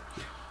 definitely.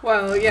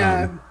 Well,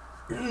 yeah.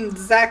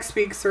 Zach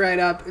speaks right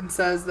up and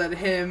says that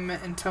him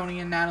and Tony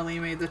and Natalie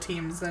made the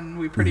teams, and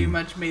we pretty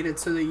much made it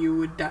so that you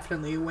would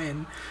definitely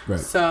win. Right.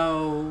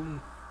 So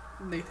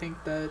they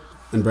think that.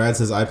 And Brad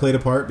says, I played a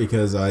part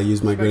because I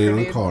used my grenade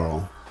on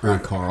Carl.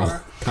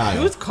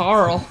 Kyle. Who's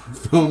Carl?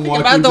 From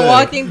Walking about Dead. The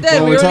Walking Dead.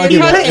 Well, we were talking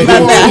about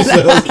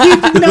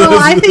that. No,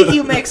 I think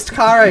you mixed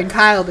Cara and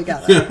Kyle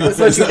together. That's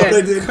what you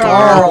did.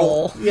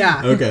 Carl.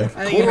 Yeah. Okay.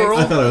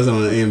 I thought I was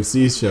on an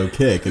AMC show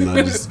Kick, and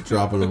I'm just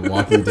dropping a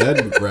Walking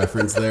Dead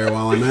reference there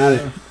while I'm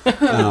at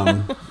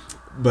it.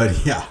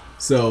 But yeah,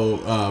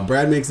 so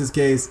Brad makes his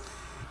case,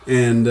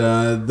 and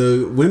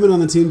the women on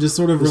the team just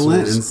sort of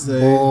relent and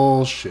say,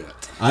 bullshit.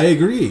 I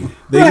agree.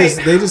 They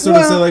just sort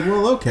of say like,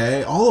 well,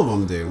 okay, all of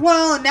them do.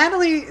 Well,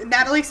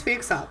 Natalie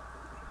speaks up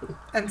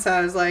and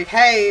says like,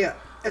 hey,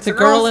 it's a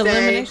girl girls'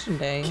 elimination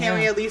day. Can't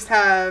we at least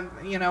have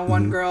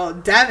one girl?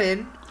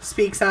 Devin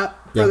speaks up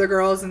for the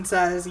girls and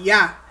says,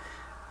 yeah,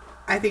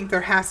 I think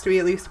there has to be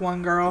at least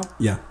one girl.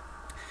 Yeah.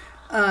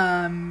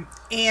 And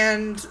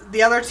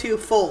the other two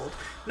fold.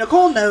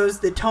 Nicole knows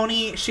that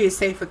she is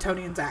safe with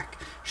Tony and Zach.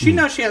 She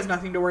knows she has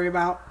nothing to worry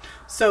about,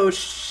 so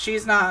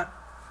she's not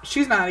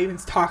even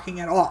talking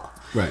at all.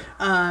 Right.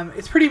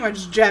 It's pretty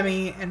much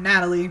Jemmy and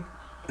Natalie.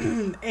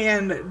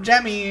 And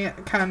Jemmy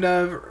kind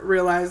of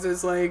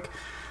realizes like,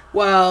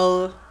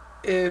 well,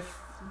 if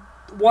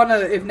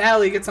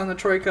Natalie gets on the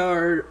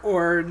troika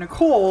or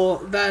Nicole,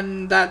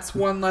 then that's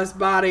one less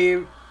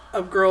body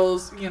of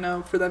girls,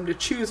 for them to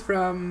choose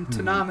from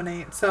to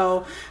nominate.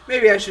 So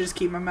maybe I should just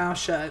keep my mouth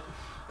shut.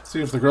 See,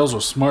 if the girls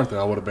were smart, they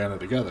all would have banded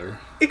together.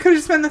 It could have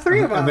just been the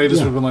three of them. And they just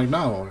would have been like,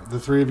 no, the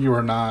three of you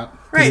are not.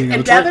 Right,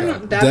 and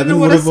Devin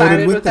would have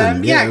sided with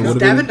them. Yeah, because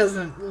Devin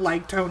doesn't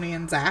like Tony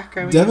and Zach.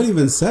 I mean, Devin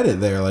even said it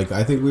there. Like,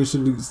 I think we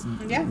should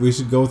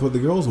go with what the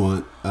girls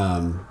want.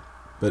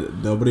 But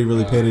nobody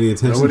really paid any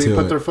attention to it. Nobody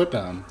put their foot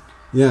down.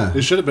 Yeah.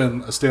 It should have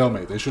been a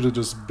stalemate. They should have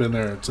just been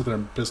there and sit there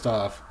and pissed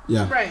off.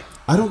 Yeah. Right.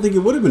 I don't think it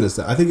would have been a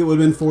stalemate. I think it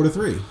would have been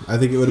 4-3. I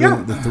think it would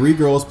have been the three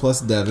girls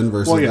plus Devin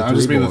versus the 3 boys. I'm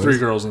just being the 3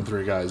 girls and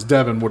 3 guys.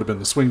 Devin would have been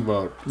the swing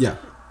vote. Yeah.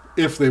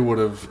 If they would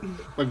have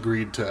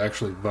agreed to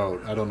actually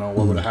vote. I don't know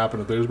what would have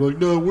happened if they were like,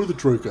 no, we're the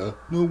troika.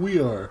 No, we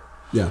are.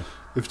 Yeah.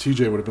 If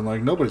TJ would have been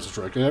like, nobody's a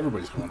troika,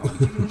 everybody's going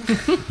home.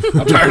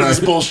 I'm tired of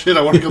this bullshit.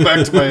 I want to go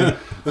back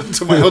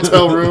to my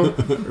hotel room.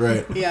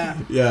 Right. Yeah.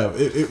 Yeah.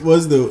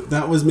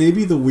 That was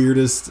maybe the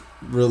weirdest,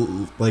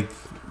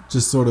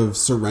 just sort of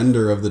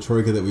surrender of the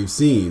troika that we've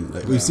seen.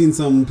 We've seen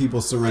some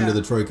people surrender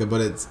the troika,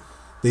 but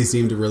they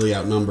seemed really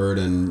outnumbered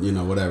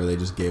and whatever, they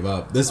just gave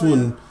up. This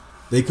one.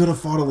 They could have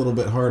fought a little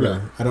bit harder.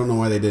 Yeah. I don't know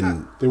why they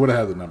didn't. They would have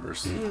had the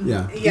numbers.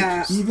 Yeah.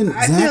 Yeah. Even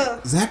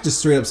Zach just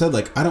straight up said,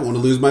 like, I don't want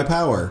to lose my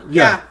power.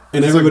 Yeah.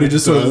 And everybody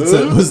just sort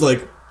of was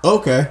like,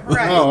 okay.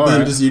 Right.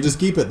 Then you just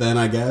keep it then,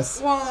 I guess.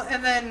 Well,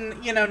 and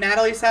then,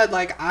 Natalie said,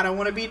 like, I don't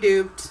want to be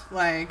duped.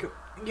 Like,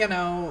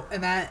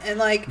 and that. And,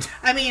 like,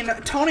 I mean,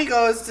 Tony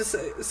goes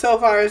to so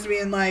far as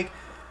being like,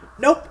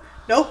 nope,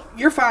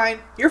 you're fine.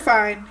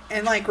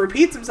 And, like,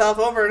 repeats himself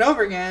over and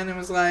over again and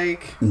was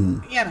like,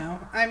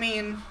 I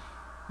mean...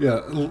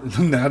 Yeah,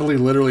 Natalie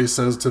literally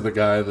says to the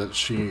guy that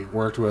she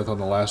worked with on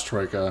the last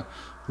troika,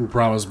 who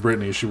promised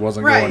Brittany she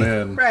wasn't going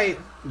in,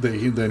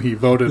 that he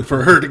voted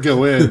for her to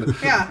go in.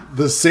 Yeah.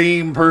 The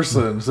same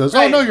person says,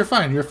 "Oh no, you're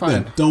fine. Yeah,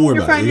 don't worry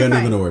about it. You got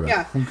nothing to worry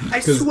about." Yeah,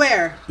 I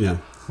swear. Yeah,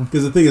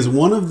 because the thing is,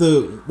 one of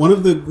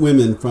the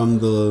women from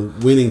the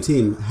winning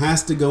team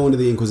has to go into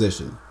the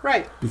Inquisition,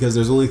 right? Because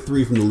there's only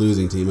 3 from the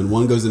losing team, and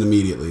one goes in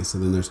immediately. So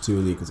then there's 2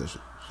 in the Inquisition.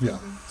 Yeah.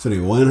 So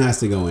anyway, one has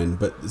to go in.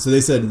 But so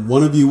they said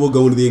one of you will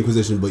go into the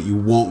Inquisition, but you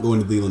won't go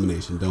into the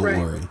elimination. Don't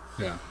worry.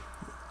 Yeah.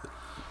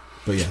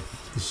 But yeah,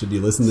 should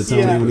you listen to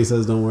Tony when he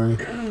says don't worry?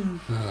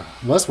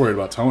 Less worried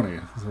about Tony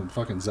than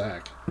fucking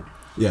Zach.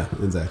 Yeah,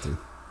 exactly.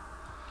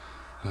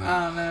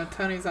 I don't know.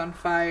 Tony's on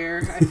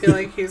fire. I feel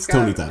like he's got...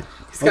 Tony time.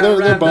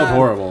 They're both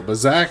horrible. But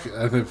Zach,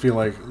 I feel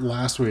like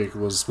last week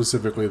was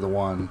specifically the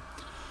one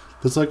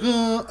that's like,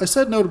 I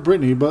said no to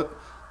Brittany, but...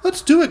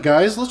 Let's do it,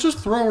 guys. Let's just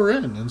throw her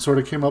in, and sort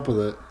of came up with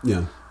it.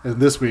 Yeah.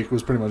 And this week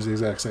was pretty much the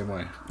exact same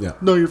way. Yeah.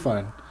 No, you're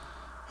fine.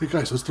 Hey,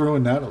 guys, let's throw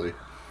in Natalie.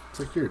 It's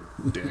like, you're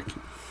a dick.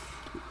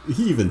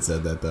 He even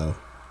said that, though.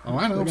 Oh,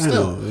 I know. Like,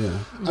 still. I know, yeah.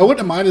 I wouldn't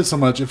have minded so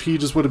much if he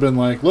just would have been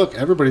like, look,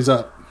 everybody's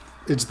up.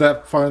 It's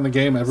that far in the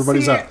game.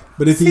 Everybody's up.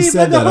 But if he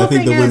said that, I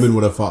think the women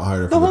would have fought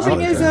harder. The whole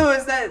thing is, though,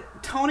 is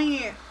that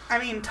Tony... I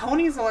mean,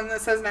 Tony's the one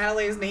that says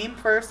Natalie's name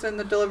first in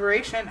the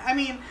deliberation. I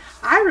mean,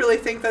 I really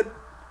think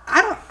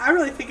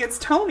it's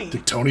Tony.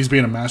 Think Tony's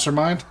being a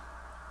mastermind?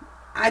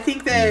 I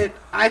think that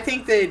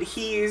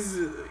he's,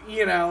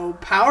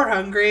 power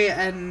hungry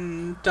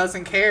and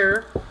doesn't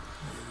care.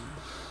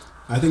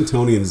 I think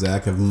Tony and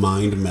Zach have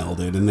mind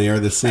melded, and they are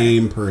the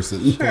same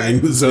person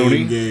playing the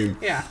same game.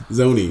 Yeah.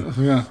 Zony.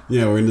 Yeah.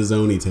 Yeah, we're into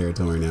Zony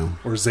territory now.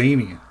 Or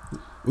Zany.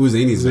 Ooh,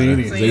 Zany's better.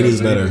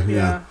 Zany's better.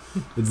 Yeah.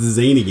 It's the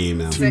Zany game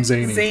now. Team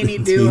Zany. Zany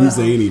duo. Team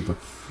Zany.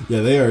 Yeah,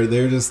 they are.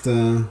 They're just.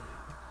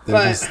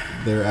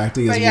 They're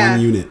acting as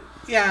one unit.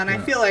 Yeah, and I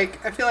feel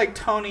like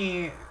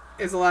Tony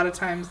is a lot of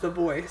times the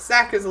voice.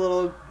 Zach is a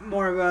little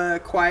more of a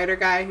quieter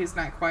guy. He's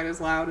not quite as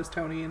loud as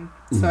Tony, and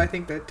so I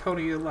think that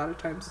Tony a lot of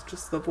times is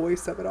just the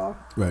voice of it all.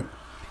 Right.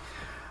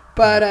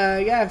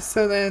 But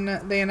so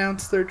then they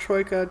announced their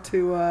troika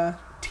to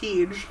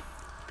Tej,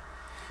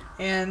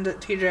 and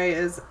TJ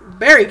is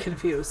very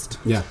confused.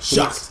 Yeah,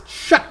 shocked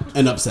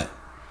and upset.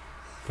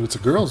 But it's a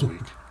girls'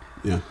 week.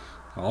 Yeah.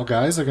 All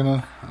guys are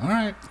gonna. All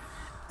right.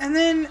 And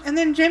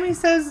then Jimmy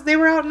says they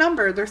were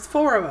outnumbered. There's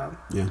 4 of them.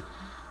 Yeah.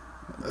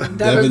 And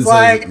Devin's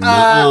like,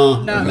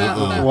 no.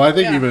 Well, I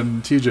think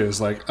even TJ is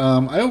like,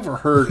 I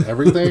overheard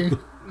everything.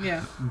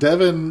 Yeah.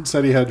 Devin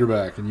said he had your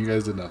back, and you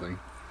guys did nothing.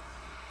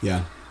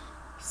 Yeah.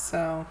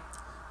 So.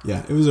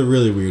 Yeah, it was a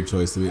really weird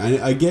choice to me.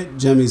 I get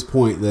Jemmy's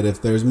point that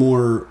if there's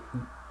more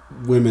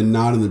women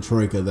not in the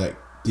troika, that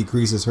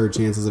decreases her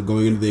chances of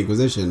going into the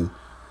Inquisition.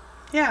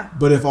 Yeah.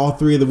 But if all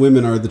 3 of the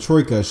women are the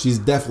troika, she's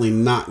definitely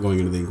not going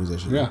into the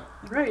Inquisition. Yeah.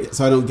 Right.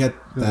 So I don't get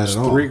that There's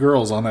at all. 3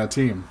 girls on that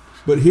team.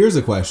 But here's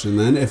a question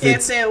then: if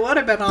it would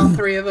have been all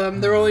 3 of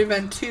them, there would only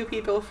been 2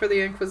 people for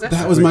the Inquisition.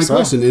 That was my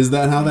question. Is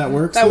that how that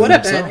works? That would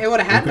have been. So. It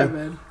would have had to Okay. have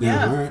been.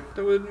 Yeah. All right.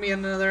 There wouldn't be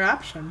another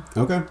option.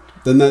 Okay.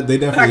 Then they They're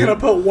definitely not going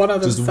to put one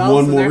of just themselves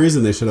one in more there.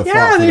 reason they should have fought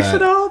Yeah, for they that.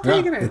 should have all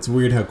taken it. It's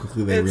weird how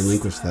quickly they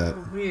relinquished that.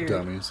 Weird.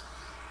 Dummies.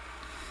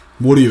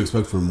 What do you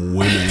expect from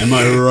women? Am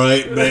I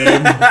right,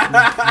 babe?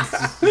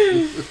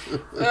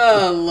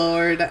 Oh,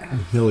 Lord.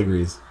 Hill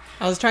agrees.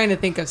 I was trying to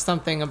think of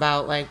something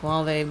about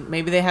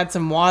maybe they had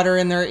some water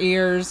in their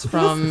ears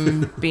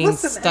from being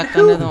stuck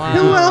under the water.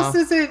 Who else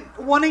isn't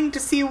wanting to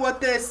see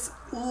what this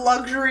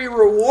luxury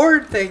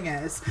reward thing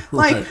is?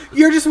 Like, Right.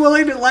 you're just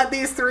willing to let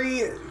these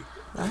 3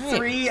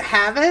 Right.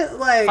 have it?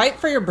 Like, Fight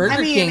for your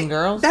Burger King,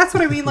 girls. That's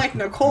what I mean. Like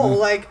Nicole,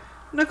 like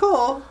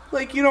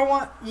you don't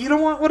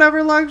want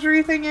whatever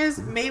luxury thing is.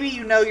 Maybe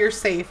you're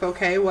safe.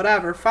 Okay,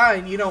 whatever,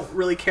 fine. You don't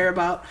really care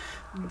about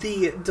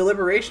the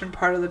deliberation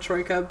part of the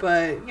troika,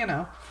 but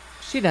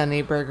She doesn't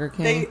eat Burger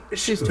King.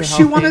 She's too she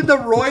healthy. wanted the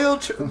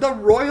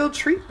royal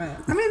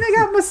treatment. I mean, they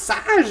got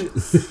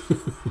massages.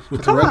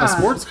 Come Rent on, a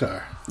sports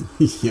car.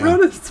 Yeah.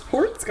 rode in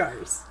sports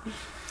cars.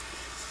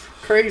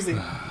 Crazy.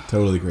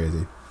 Totally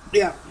crazy.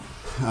 Yeah.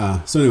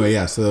 So anyway,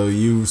 yeah. So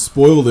you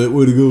spoiled it.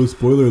 Way to go!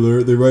 Spoiler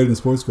alert. They ride in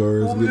sports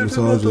cars. Well, Get we got to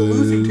talk about the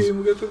massages. losing team.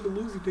 We got to talk about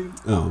the losing team.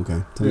 Oh,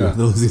 okay. Tell me Yeah. about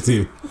the losing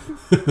team.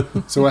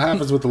 So what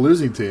happens with the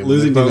losing team?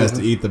 Losing They team both- has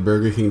to eat the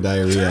Burger King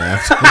diarrhea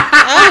after.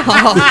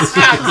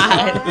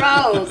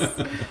 Gross.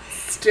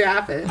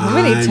 Stop it. How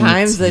many I'm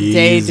times a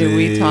day do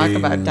we talk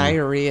teasing. about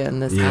diarrhea in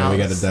this Yeah, house? we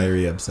got a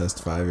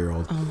diarrhea-obsessed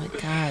 5-year-old. Oh my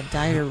god,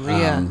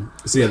 diarrhea.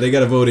 So yeah, they got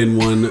to vote in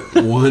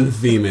one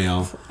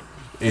female,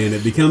 and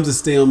it becomes a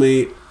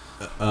stalemate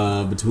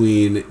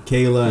between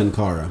Kayla and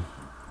Cara.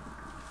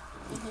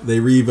 They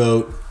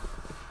re-vote,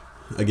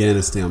 again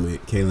a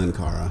stalemate, Kayla and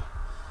Cara.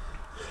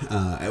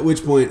 At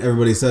which point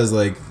everybody says,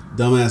 like,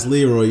 dumbass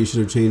Leroy, you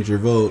should have changed your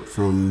vote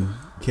from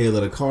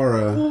Kayla to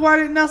Cara. Well, why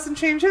didn't Nelson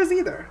change his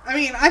either? I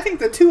mean, I think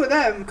the 2 of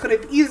them could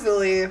have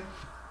easily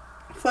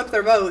flipped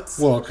their votes.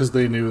 Well, because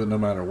they knew that no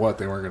matter what,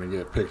 they weren't going to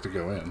get picked to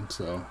go in.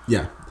 So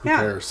Yeah. who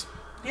cares?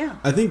 Yeah.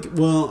 I think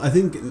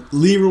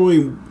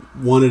Leroy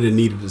wanted and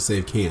needed to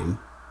save Cam.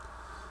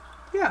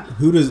 Yeah.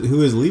 Who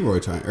is Leroy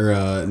trying,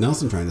 or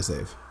Nelson trying to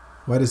save?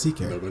 Why does he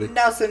care? Nobody.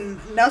 Nelson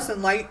I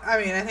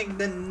think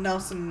that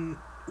Nelson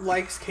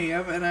likes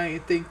Cam, and I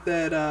think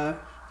that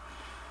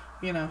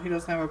he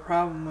doesn't have a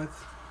problem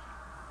with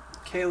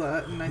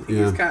Kayla, and I think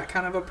he's got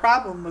kind of a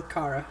problem with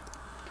Cara.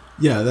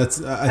 Yeah,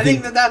 that's. I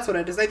think that's what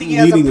it is. I think he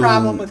has a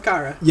problem with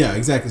Cara. Yeah,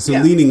 exactly. So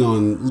leaning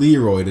on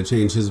Leroy to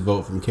change his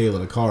vote from Kayla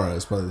to Cara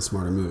is probably the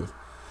smarter move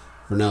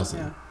for Nelson.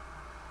 Yeah.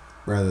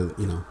 Rather,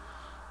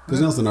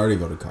 because Nelson already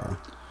voted Cara.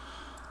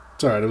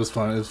 It's all right. It was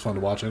fun. It was fun to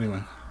watch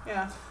anyway.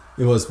 Yeah.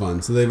 It was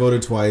fun. So they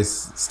voted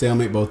twice,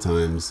 stalemate both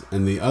times,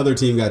 and the other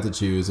team got to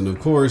choose. And of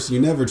course,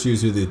 you never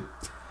choose who the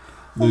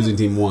losing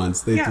team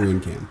wants. They threw in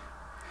Cam.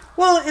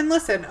 Well, and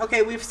listen,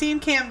 okay, we've seen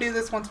Cam do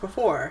this once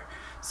before.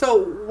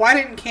 So why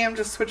didn't Cam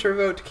just switch her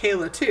vote to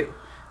Kayla too?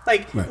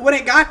 Like, when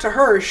it got to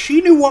her,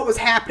 she knew what was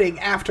happening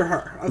after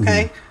her,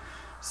 okay? Mm-hmm.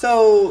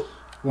 So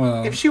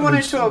if she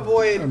wanted to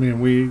avoid... I mean,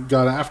 we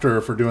got after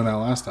her for doing that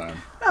last time.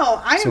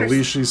 No, I understand. So at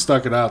least she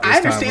stuck it out this I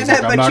understand time.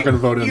 that, I'm but not going to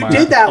vote in my You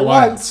did that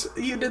alliance.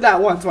 once. You did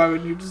that once. Why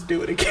wouldn't you just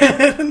do it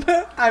again?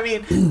 I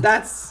mean,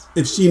 that's...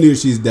 If she knew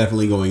she's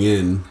definitely going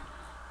in,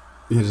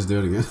 yeah, just do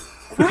it again.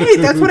 Right,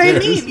 that's what I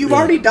mean. You've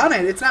already done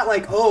it. It's not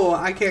like, oh,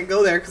 I can't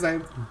go there because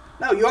I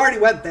No, you already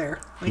went there.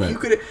 Like, you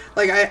could,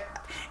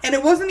 and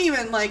it wasn't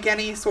even like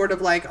any sort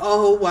of like,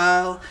 oh,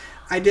 well,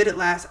 I did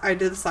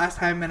this last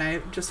time and I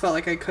just felt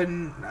like I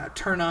couldn't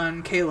turn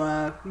on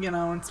Kayla,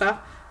 and stuff.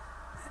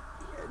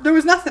 There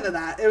was nothing to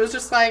that. It was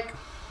just like,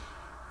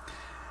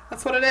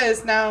 that's what it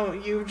is. Now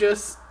you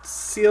just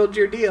sealed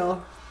your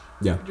deal.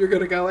 Yeah. You're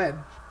going to go in.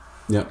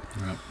 Yep.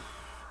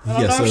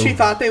 I don't know if she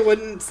thought they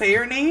wouldn't say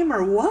her name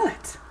or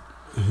what.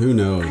 Who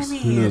knows?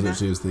 Who knows what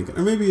she was thinking?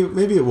 Or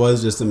maybe it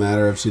was just a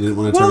matter of she didn't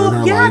want to turn on her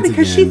lines again.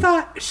 Because she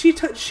thought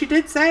she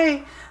did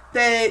say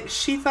that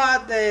she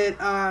thought that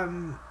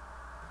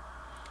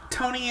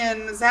Tony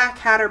and Zach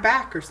had her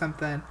back or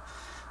something.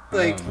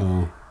 Like,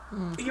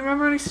 you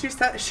remember when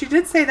she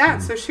did say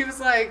that? So she was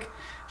like,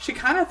 she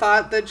kind of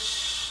thought that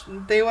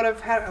they would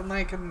have had. I'm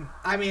like,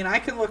 I mean, I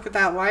can look at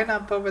that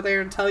lineup over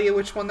there and tell you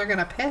which one they're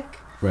gonna pick.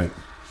 Right.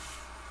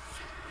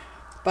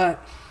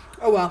 But,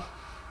 oh well.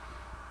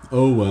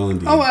 Oh well,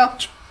 indeed. Oh well.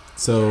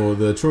 So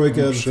the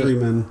Troika, the 3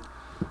 men.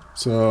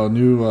 So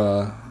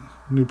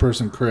new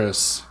person,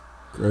 Chris.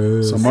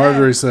 So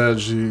Marjorie said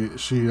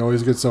she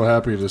always gets so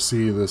happy to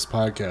see this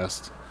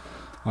podcast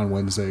on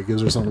Wednesday. It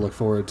gives her something to look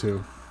forward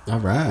to. All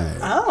right.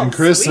 Oh, and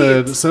Chris sweet.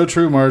 said, so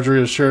true,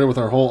 Marjorie has shared it with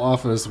our whole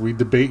office. We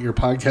debate your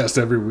podcast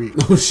every week.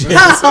 Oh, shit.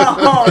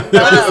 Oh, no.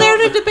 What is there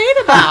to debate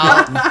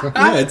about?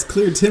 Yeah, it's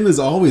clear Tim is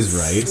always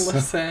right.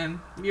 Listen,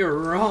 you're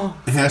wrong.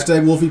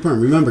 Hashtag Wolfie Perm.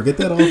 Remember, get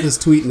that office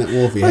tweeting at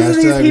Wolfie. Listen,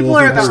 these Hashtag people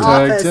Wolfie are at the Perm.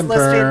 office Tim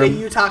listening Perm. to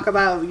you talk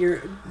about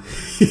your...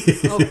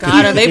 Oh,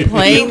 God, are they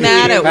playing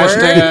that at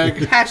work?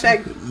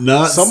 Hashtag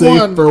Not Someone-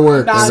 safe for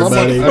work, Not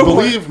everybody. safe I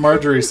believe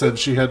Marjorie said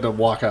she had to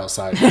walk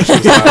outside.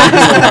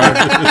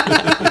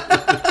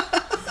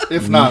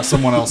 If not,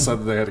 someone else said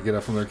that they had to get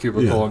up from their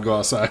cubicle and go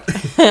outside.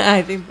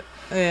 I think,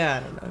 I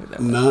don't know who that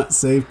was. Not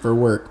safe for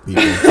work,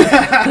 people.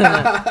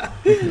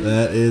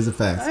 That is a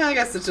fact. I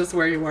guess it's just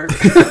where you work.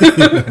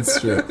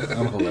 That's true.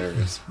 I'm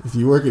hilarious. If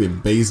you work in a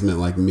basement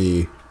like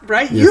me,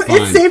 Right? You're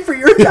fine. It's safe for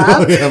your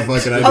job. yeah,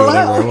 fucking I do whatever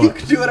I Hello, you want.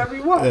 can do whatever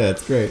you want. Yeah,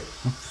 it's great.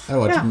 I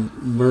watch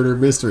murder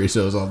mystery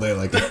shows all day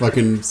like a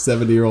fucking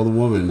 70-year-old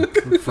woman.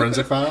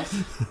 Forensic Files?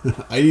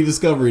 ID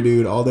Discovery,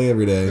 dude, all day,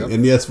 every day. Yep.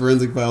 And yes,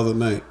 Forensic Files at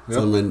night. It's,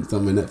 Yep.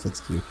 on my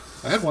Netflix queue.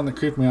 I had one that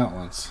creeped me out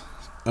once.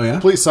 Oh, yeah?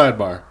 Complete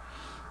sidebar.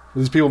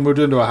 These people moved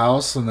into a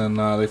house and then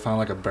they found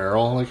like a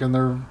barrel like in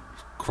their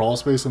crawl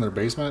space in their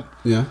basement.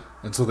 Yeah.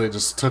 And so they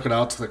just took it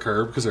out to the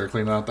curb because they were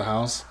cleaning out the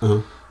house.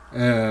 Uh-huh.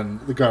 And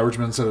the garbage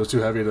man said it was too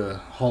heavy to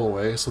haul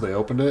away, so they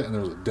opened it and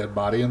there was a dead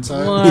body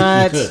inside.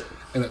 What?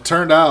 And it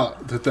turned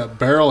out that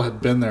barrel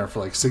had been there for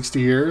like 60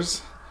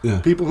 years. Yeah.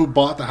 People who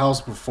bought the house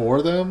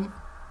before them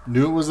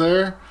knew it was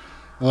there.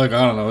 They're like,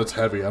 I don't know, it's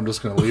heavy. I'm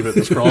just going to leave it in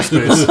this crawl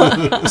space.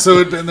 So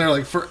it had been there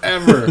like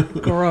forever.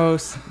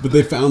 Gross. But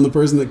they found the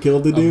person that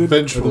killed the dude?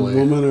 Eventually. Or the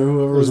woman or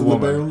whoever It was was in a the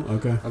woman. barrel?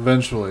 Okay.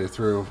 Eventually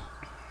through,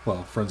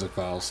 Forensic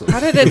Files. So How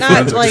did it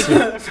not,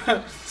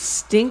 like,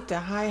 stink to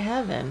high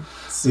heaven?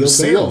 Sealed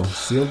barrel. sealed.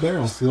 Sealed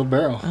barrel. Sealed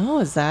barrel. Oh,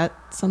 is that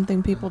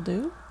something people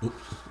do?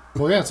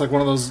 Well, yeah, it's like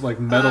one of those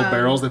like metal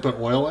barrels they put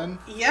oil in.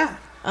 Yeah.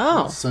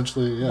 Oh.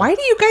 Essentially, yeah. Why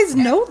do you guys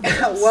know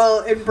this?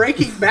 Well, in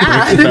Breaking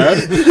Bad,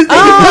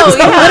 Oh,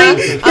 yeah.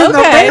 in the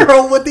Okay.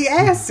 barrel with the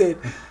acid.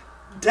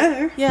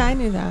 Duh. Yeah, I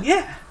knew that.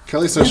 Yeah.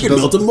 Kelly says You she can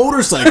build doesn't. a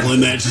motorcycle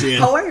in that shit.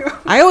 How are you?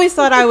 I always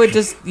thought I would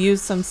just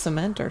use some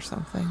cement or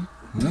something.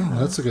 No,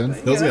 that's a good.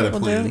 Those got a Well,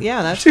 plan.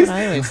 yeah, that's what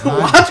I always thought.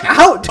 Watch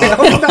out, Tim.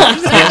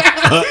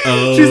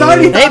 Uh-oh. She's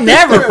already They thought this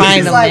never through. find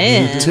She's them like,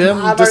 in. Tim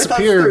I've already thought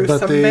disappeared, through but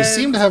some they men.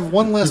 seem to have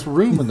one less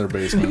room in their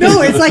basement.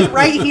 No, it's like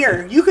right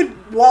here. You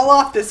could wall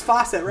off this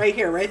faucet right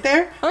here, right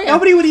there. Oh, yeah.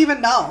 Nobody would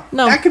even know.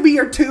 No. That could be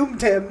your tomb,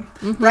 Tim.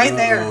 Right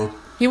there. Uh-oh.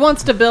 He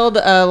wants to build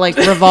a like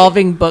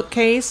revolving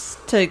bookcase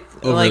to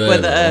Over like there,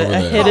 with over a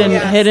there. hidden Oh,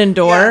 yes. hidden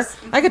door. Yes.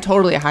 I could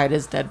totally hide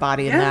his dead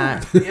body in Yeah.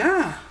 that.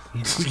 Yeah.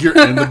 You're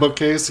in the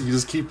bookcase. You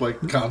just keep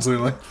like constantly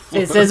like.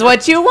 This is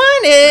what you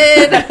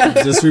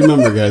wanted. Just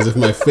remember, guys, if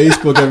my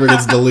Facebook ever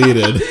gets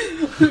deleted,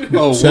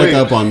 Oh check wait.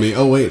 up on me.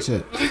 Oh, wait,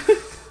 shit.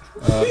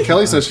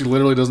 Kelly says she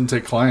literally doesn't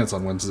take clients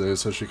on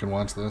Wednesdays, so she can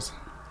watch this.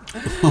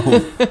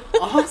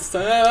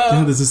 Awesome.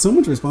 God, this is so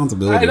much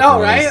responsibility. I know,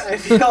 for right? us. I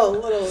feel a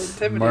little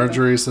intimidated.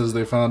 Marjorie says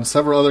they found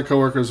several other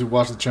coworkers who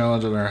watched the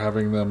challenge and are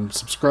having them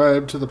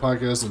subscribe to the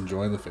podcast and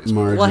join the Facebook.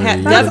 Marjorie, Well,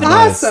 you're That's the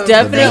best. awesome.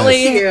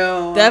 Definitely- Thank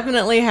you.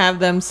 Definitely have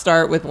them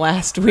start with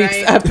last week's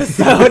Right.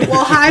 episode.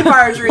 Well, hi,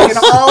 Marjorie, and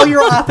all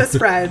your office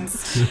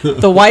friends.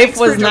 The wife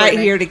was for not joining.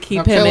 here to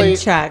keep Now, him Kelly- in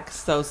check,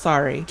 so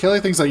sorry. Kelly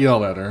thinks I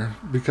yelled at her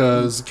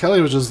because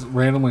Kelly was just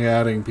randomly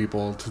adding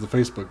people to the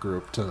Facebook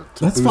group to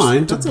That's boost,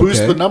 fine. to That's boost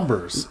okay. the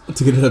numbers.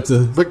 To get it up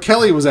to... But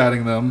Kelly was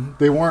adding them.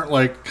 They weren't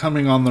like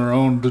coming on their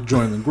own to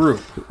join the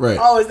group. Right.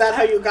 Oh, is that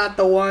how you got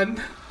the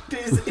one?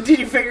 Did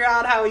you figure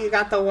out how you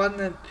got the one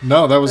that...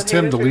 No, that was The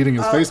Tim haters are- deleting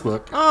his oh.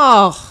 Facebook.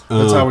 Oh,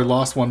 That's how we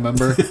lost one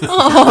member.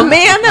 oh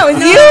man, that was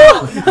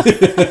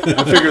you.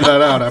 I figured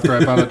that out after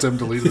I found out Tim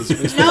deleted his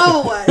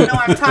Facebook. No,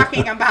 I'm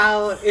talking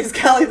about, is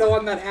Kelly the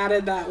one that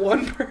added that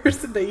one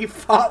person that you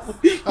fought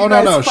with? Oh,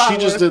 no. She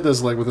just did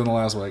this like within the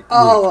last like week.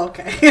 Oh,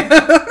 okay.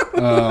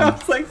 I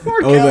was like,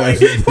 poor Kelly.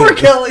 Poor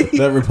Kelly.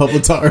 That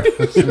Republitar.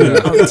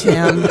 Oh,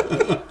 Tim.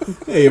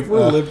 Hey, if we're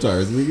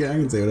libtards, I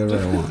can say whatever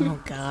I want. Oh,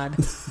 God.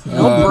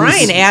 No,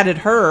 Brian added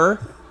her.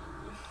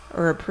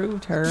 Or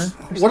approved her.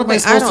 What am I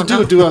supposed to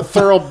do? Do a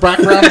thorough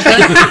background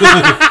check?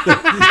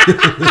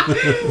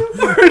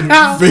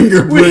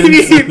 Fingerprints. We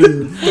need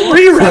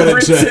 3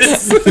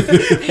 references.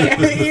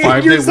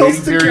 5-day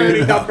waiting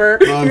period. Number.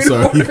 Oh, I'm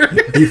sorry.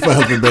 You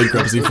filed for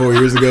bankruptcy 4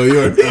 years ago. You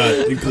are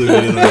not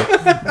included in a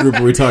group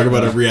where we talk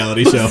about a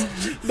reality show.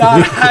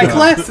 Not high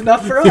class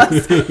enough for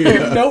us.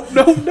 Nope.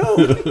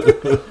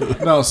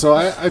 No, so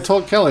I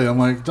told Kelly, I'm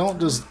like, don't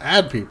just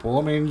add people.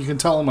 I mean, you can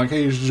tell them, like,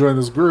 hey, you should join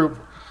this group.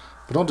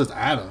 But don't just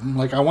add them.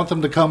 Like, I want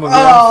them to come of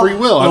their own free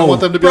will. I don't want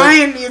them to be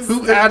Brian like,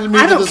 who added me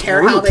I to don't this care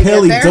group? how they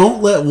Kelly, get there.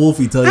 don't let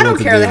Wolfie tell you I don't what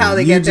to care do. how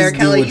they You get there,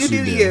 just Kelly. do You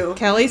what do you.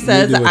 Kelly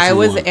says do what I you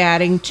was want.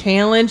 adding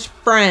challenge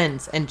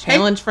friends, and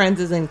challenge friends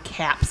is in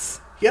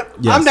caps. Yep.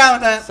 Yes. I'm down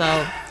with that.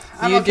 So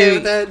I'm you okay do.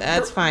 with that.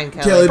 That's fine,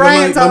 Kelly, Kelly.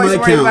 Brian's by my always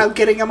worried count- about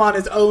getting him on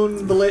his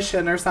own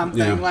volition or something.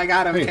 Yeah. Like,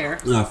 I don't care.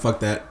 Ah, fuck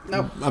that.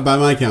 Nope. By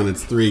my count,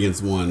 it's 3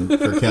 against 1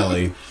 for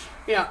Kelly.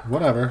 Yeah.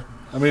 Whatever.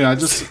 I mean,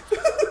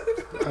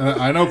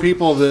 I know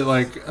people that,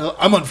 like,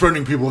 I'm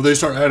unfriending people if they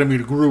start adding me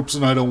to groups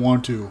and I don't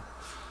want to.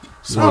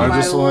 So I my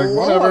just like,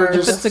 whatever. Lord.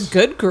 If Just it's a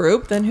good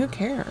group, then who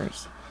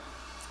cares?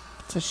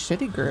 It's a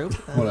shitty group.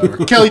 whatever.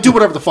 Kelly, do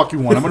whatever the fuck you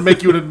want. I'm going to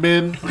make you an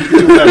admin.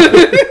 Do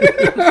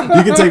whatever.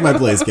 You can take my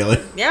place, Kelly.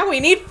 Yeah, we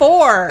need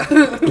 4. In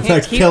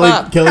fact, keep Kelly,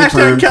 up. Kelly Hashtag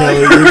Perm, Kelly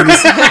Kelly, you can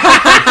just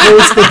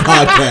host the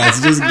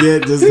podcast.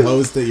 Just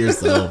host it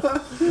yourself.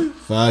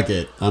 Fuck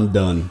it. I'm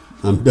done.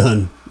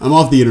 I'm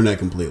off the internet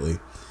completely.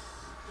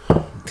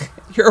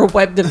 You're a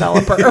web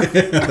developer.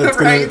 It's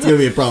gonna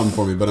be a problem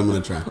for me, but I'm gonna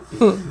try.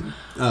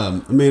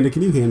 Amanda,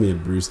 can you hand me a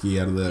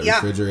brewski out of the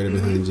refrigerator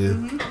behind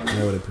you?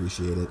 I would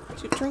appreciate it.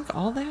 Did you drink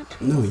all that?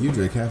 No, you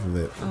drank half of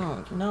it.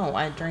 Oh, no,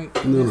 I drank.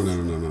 No. I'm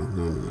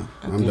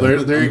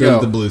done. There you I'm done go.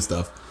 with the blue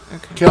stuff.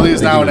 Okay. Kelly is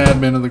Thank now you. an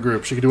admin of the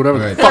group. She can do whatever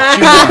Right. the fuck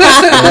she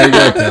wants. There you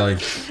go, Kelly.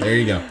 There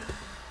you go.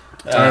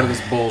 Tired of this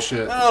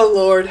bullshit. Oh,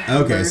 Lord.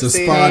 Okay, so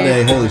mercy. spa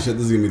day. Holy shit,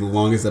 this is gonna be the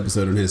longest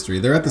episode in history.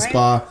 They're at the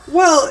spa.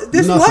 Well,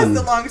 this Nothing. was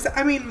the longest.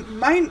 I mean,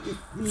 my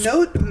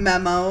note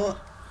memo,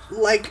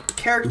 like,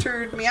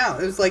 charactered me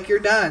out. It was like, you're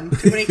done.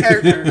 Too many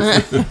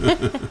characters.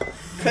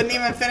 Couldn't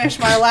even finish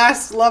my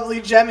last lovely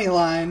Jemmy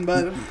line,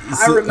 but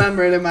I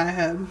remember it in my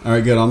head. All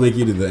right, good. I'll make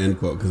you do the end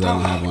quote because I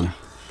don't have one.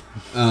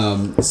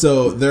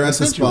 So they're at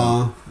the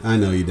spa. I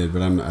know you did,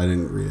 but I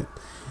didn't read it.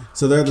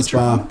 So they're at the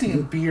spa.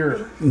 Damn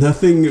beer.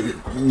 Nothing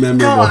memorable.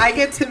 No, I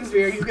get Tim's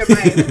beer. You get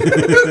mine.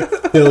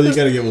 Hill, you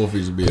gotta get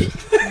Wolfie's beer.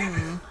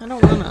 I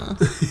don't wanna.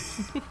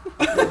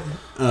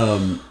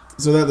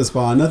 So they're at the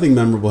spa. Nothing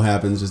memorable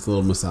happens. Just a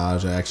little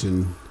massage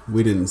action.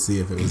 We didn't see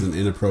if it was an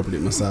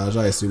inappropriate massage.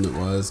 I assume it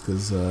was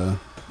because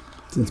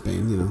it's in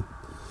Spain, you know.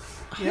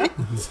 Yeah.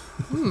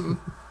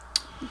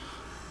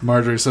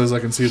 Marjorie says I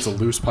can see it's a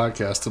loose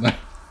podcast tonight.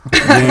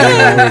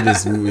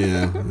 It's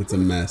a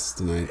mess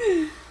tonight.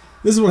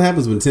 This is what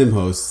happens when Tim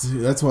hosts.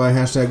 That's why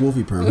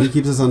 #WolfiePerm. He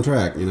keeps us on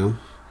track, you know.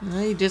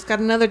 Well, you just got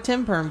another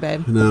Tim Perm,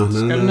 babe. No.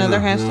 Got another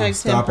hashtag Tim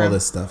Stop all Perm.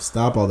 this stuff.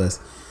 Stop all this.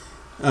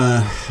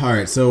 All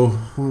right, so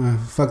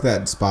fuck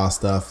that spa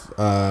stuff.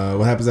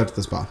 What happens after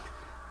the spa?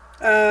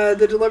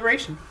 The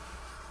deliberation.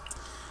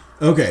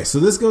 Okay, so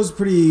this goes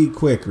pretty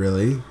quick,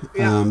 really,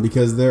 Yeah.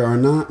 because there are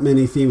not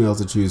many females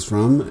to choose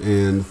from,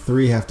 and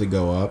 3 have to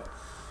go up.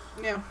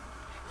 Yeah.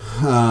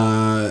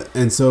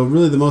 And so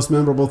really the most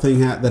memorable thing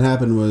that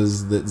happened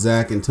was that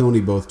Zach and Tony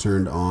both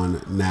turned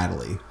on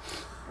Natalie,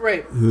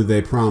 Right. who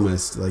they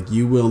promised, like,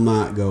 you will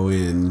not go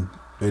in,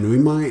 and we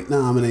might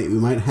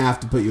have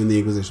to put you in the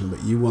Inquisition,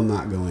 but you will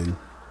not go in.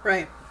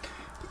 Right.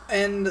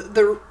 And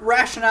the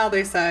rationale,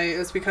 they say,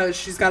 is because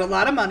she's got a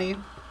lot of money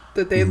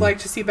that they'd like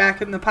to see back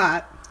in the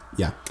pot.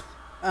 Yeah.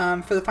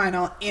 For the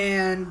final,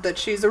 and that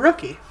she's a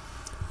rookie.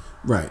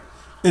 Right.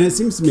 And it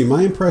seems to me,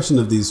 my impression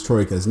of these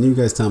troikas, and you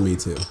guys tell me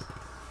too,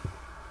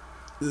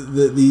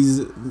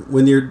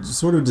 when you're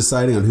sort of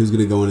deciding on who's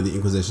going to go into the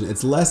Inquisition,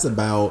 it's less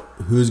about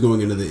who's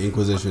going into the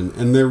Inquisition,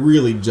 and they're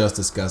really just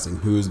discussing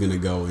who's going to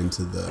go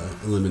into the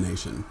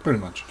elimination. Pretty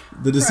much.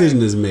 The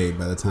decision is made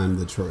by the time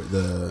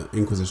the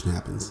Inquisition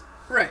happens.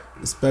 Right.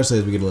 Especially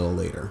as we get a little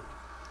later.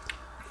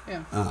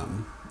 Yeah.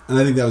 And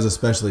I think that was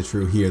especially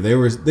true here. They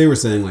were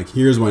saying, like,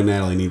 here's why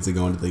Natalie needs to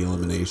go into the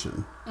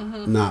elimination,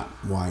 not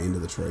why into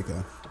the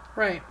Troika.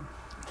 Right.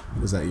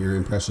 Was that your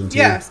impression too?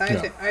 Yes,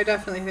 I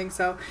definitely think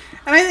so.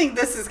 And I think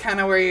this is kind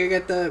of where you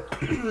get the,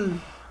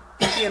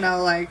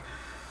 like,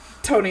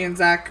 Tony and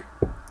Zach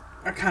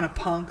are kind of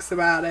punks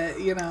about it.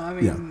 You know, I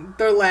mean,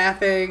 they're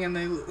laughing and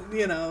they,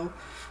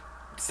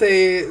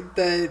 say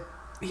that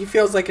he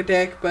feels like a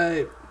dick,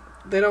 but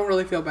they don't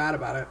really feel bad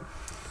about it.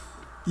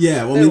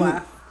 Yeah, well, They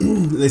laugh.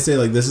 They say,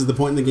 like, this is the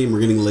point in the game. We're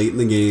getting late in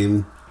the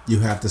game. You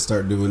have to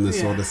start doing this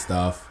sort of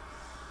stuff.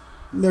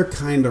 They're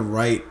kind of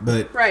right,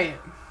 but Right.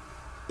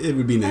 it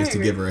would be nice to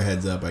agree. give her a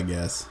heads up, I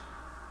guess.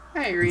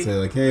 I agree. And say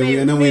like,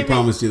 hey, I know we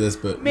promised you this,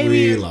 but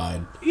we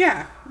lied.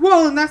 Yeah.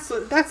 Well, and that's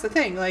the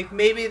thing. Like,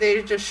 maybe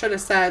they just should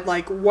have said,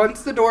 like,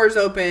 once the doors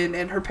opened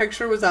and her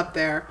picture was up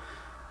there,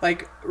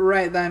 like,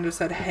 right then just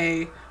said,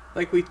 hey,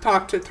 like, we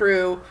talked it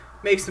through.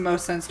 Makes the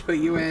most sense to put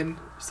you in.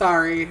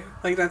 Sorry.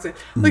 Like, that's it.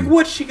 Like,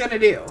 what's she gonna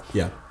do?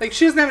 Yeah. Like,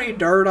 she doesn't have any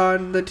dirt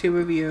on the two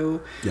of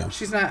you. Yeah.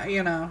 She's not,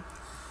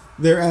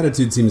 Their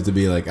attitude seems to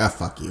be like,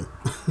 fuck you.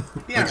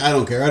 Yeah. Like, I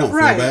don't care. I don't feel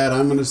bad.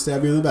 I'm gonna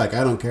stab you in the back.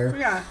 I don't care.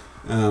 Yeah.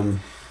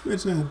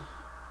 Which,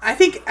 I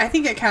think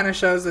it kind of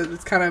shows that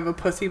it's kind of a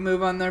pussy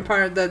move on their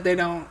part that they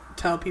don't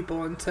tell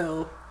people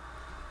until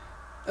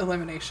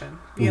elimination.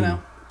 You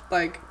know?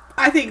 Like,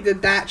 I think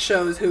that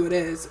shows who it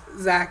is,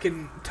 Zach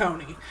and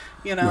Tony.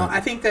 You know? Right. I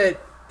think that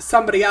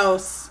somebody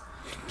else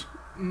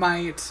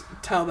might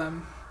tell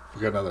them.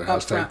 We got another Up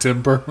hashtag front.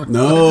 Timber.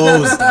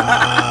 no,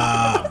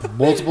 stop.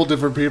 Multiple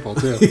different people,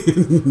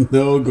 too.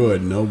 No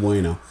good. No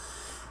bueno.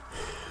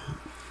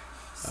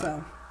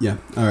 So. Yeah.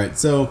 All right.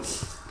 So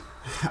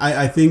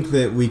I think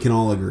that we can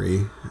all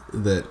agree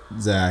that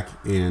Zach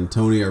and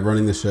Tony are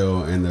running the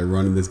show and they're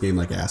running this game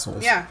like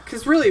assholes. Yeah,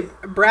 because really,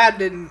 Brad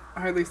didn't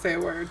hardly say a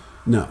word.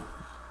 No.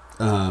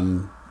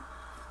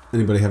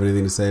 Anybody have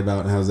anything to say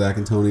about how Zach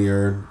and Tony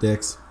are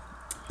dicks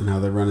and how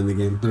they're running the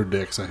game? They're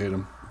dicks. I hate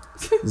them.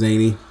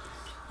 Zany.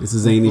 It's a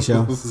zany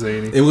show.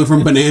 Zany. It went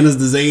from bananas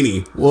to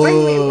zany.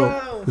 Whoa.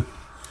 Whoa.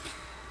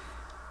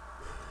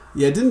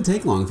 Yeah, it didn't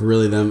take long for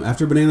really them.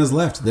 After Bananas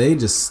left, they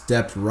just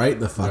stepped right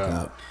the fuck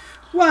up.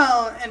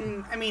 Well,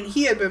 and I mean,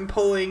 he had been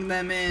pulling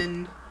them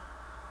in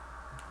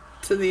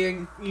to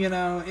the,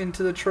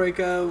 into the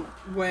Troika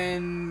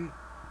when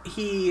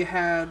he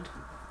had,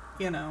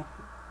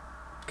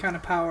 kind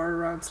of power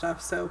around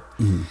stuff. So,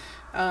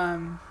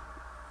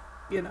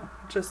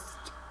 just,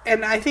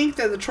 and I think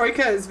that the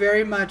Troika is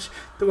very much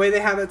the way they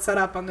have it set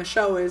up on the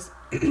show is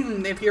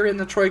if you're in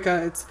the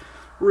Troika, it's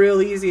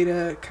real easy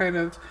to kind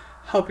of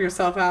help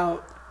yourself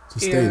out to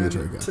stay in the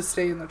Troika. To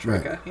stay in the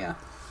Troika, right. Yeah.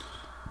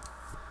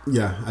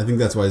 Yeah, I think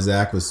that's why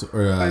Zach was,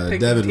 or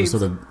Devin was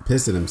sort of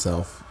pissed at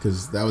himself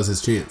because that was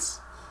his chance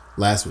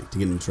last week to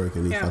get in the Troika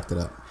and he fucked it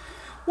up.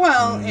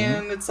 Well,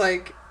 and it's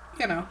like,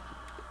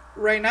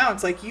 right now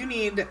it's like you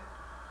need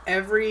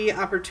every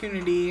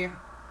opportunity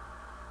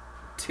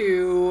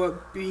to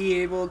be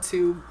able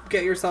to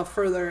get yourself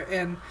further,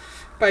 and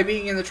by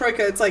being in the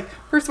Troika, it's like,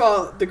 first of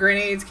all, the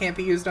grenades can't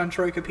be used on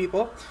Troika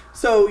people,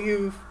 so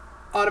you've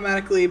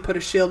automatically put a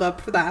shield up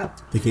for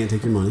that. They can't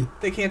take your money.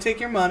 They can't take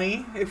your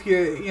money if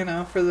you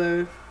for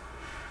the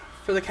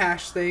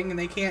cash thing, and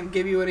they can't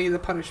give you any of the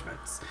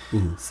punishments.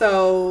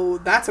 So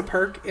that's a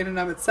perk in and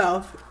of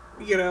itself.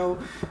 Even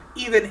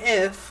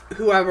if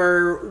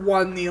whoever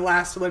won the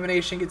last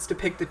elimination gets to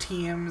pick the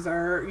teams,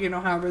 or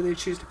however they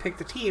choose to pick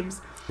the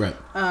teams, right?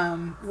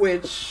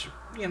 Which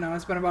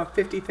has been about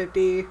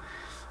 50-50.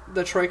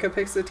 The Troika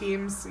picks the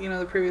teams,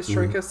 the previous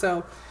Troika.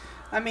 So,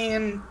 I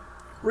mean,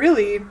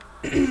 really,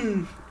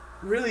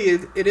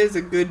 it is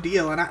a good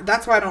deal, and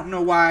that's why I don't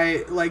know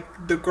why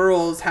the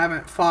girls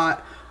haven't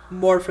fought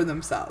more for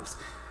themselves.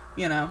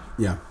 Yeah.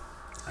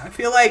 I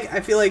feel like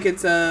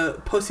it's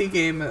a pussy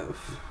game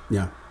move.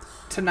 Yeah.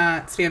 To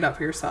not stand up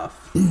for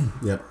yourself.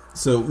 Yep.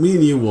 So me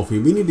and you, Wolfie,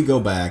 we need to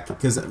go back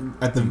because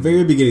at the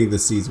very beginning of the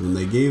season, when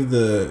they gave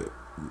the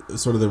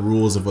sort of the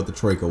rules of what the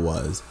Troika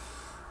was,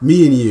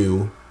 me and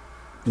you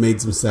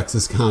made some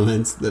sexist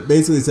comments that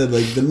basically said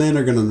the men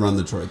are going to run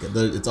the Troika.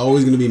 It's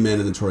always going to be men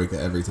in the Troika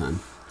every time.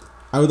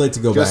 I would like to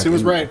go back. Guess he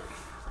was right.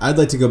 I'd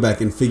like to go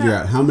back and figure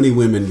out how many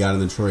women got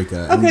in the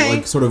Troika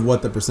and sort of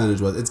what the percentage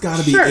was. It's got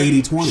to be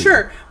 80-20.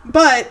 Sure,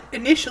 but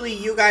initially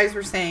you guys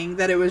were saying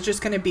that it was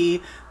just going to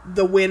be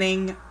the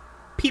winning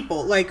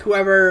people,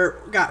 whoever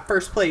got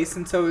first place,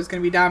 and so it was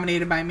going to be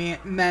dominated by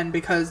men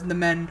because the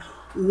men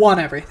won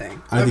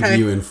everything. I think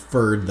you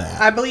inferred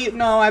that. I believe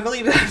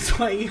that's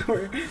what you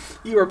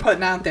were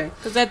putting out there.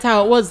 Because that's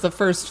how it was the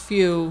first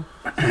few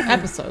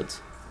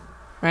episodes,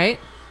 right?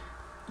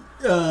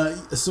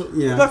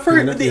 But for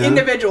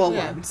individual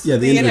ones. Yeah,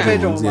 the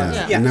individual ones.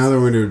 Yeah. Yes. And now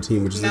they're into a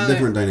team, which is a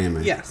different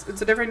dynamic. Yes,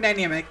 it's a different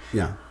dynamic.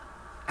 Yeah.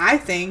 I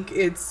think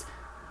it's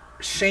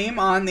shame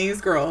on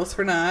these girls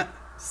for not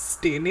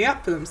standing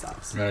up for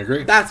themselves. I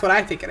agree. That's what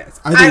I think it is.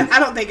 I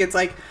don't think it's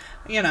I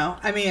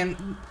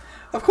mean,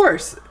 of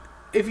course,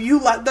 if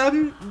you let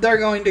them, they're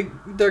going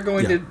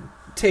to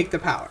take the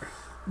power.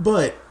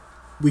 But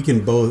we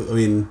can both, I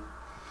mean,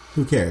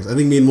 who cares? I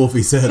think me and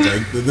Wolfie said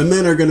the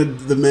men are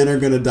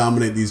gonna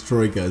dominate these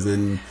Troikas,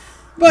 and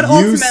but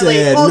you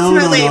said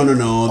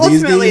no.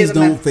 These games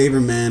don't favor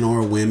men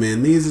or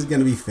women. These is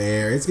gonna be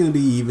fair. It's gonna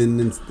be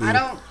even. I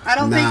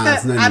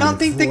don't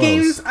think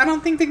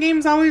the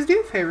games always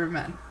do favor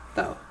men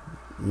though.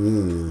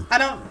 I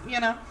don't.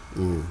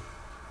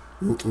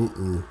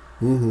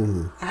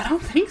 I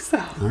don't think so.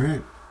 All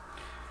right.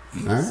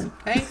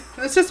 Hey,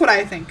 that's just what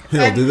I think.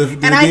 Hill, I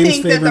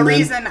think that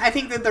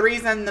the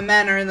reason the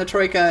men are in the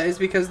Troika is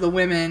because the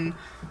women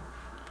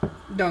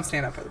don't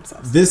stand up for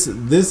themselves. This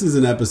is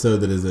an episode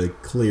that is a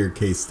clear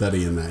case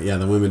study in that. Yeah,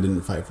 the women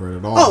didn't fight for it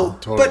at all. Oh,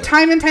 totally. But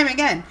time and time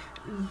again,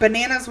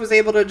 Bananas was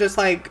able to just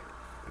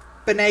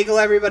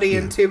finagle everybody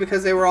into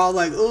because they were all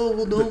like, oh,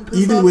 well, don't piss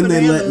even off when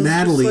they Bananas. let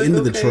Natalie Like,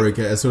 into the okay.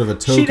 troika as sort of a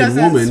token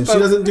woman, she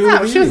doesn't do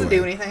anything. No, she doesn't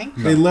anyway. do anything.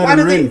 They let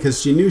her in because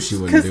she knew she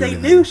wouldn't do anything.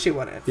 Because they knew she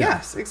wouldn't. Yeah.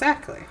 Yes,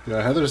 exactly.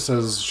 Yeah, Heather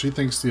says she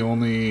thinks the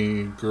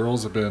only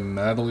girls have been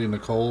Natalie,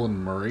 Nicole,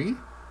 and Marie.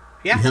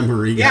 Yeah. Yeah,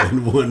 Marie got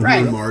in one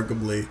right.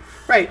 remarkably.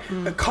 Right.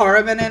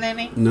 Cara been in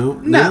any? No.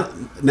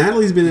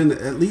 Natalie's been in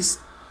at least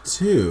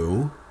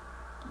 2,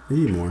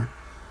 maybe more.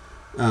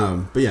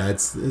 But yeah,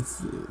 it's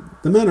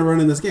the men are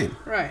running this game.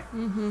 Right.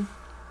 Mm-hmm.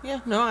 Yeah,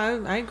 no,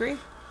 I agree.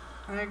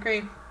 I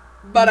agree.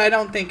 But I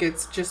don't think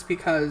it's just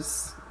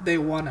because they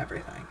won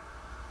everything.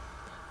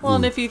 Well,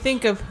 and if you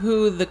think of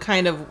who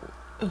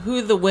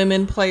the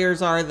women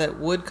players are that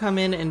would come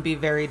in and be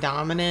very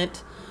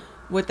dominant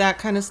with that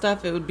kind of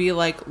stuff, it would be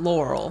like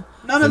Laurel.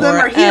 None of them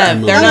are here.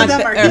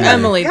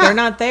 Emily, yeah. they're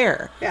not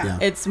there. Yeah.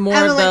 It's more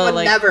Emily the would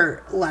like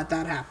never let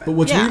that happen. But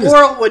what's weird is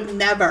Laurel would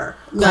never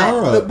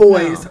let the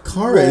boys.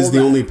 Cara is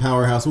the only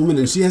powerhouse woman,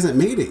 and she hasn't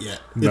made it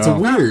yet. It's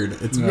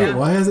weird. It's weird.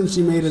 Why hasn't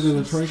she made it in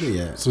the Troika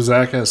yet? So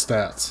Zach has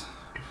stats.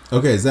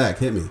 Okay, Zach,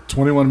 hit me.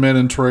 21 men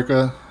in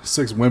Troika,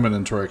 6 women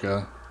in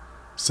Troika.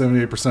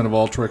 78% of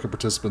all Troika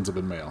participants have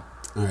been male.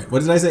 All right.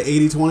 What did I say?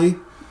 80-20?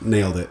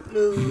 Nailed it.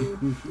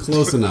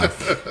 Close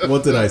enough.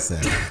 What did I say?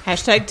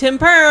 Hashtag Tim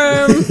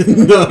Perm.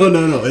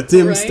 No. A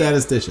Tim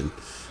statistician.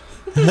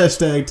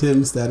 Hashtag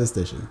Tim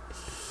statistician.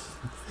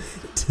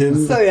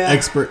 Tim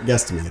expert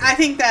guesstimate. I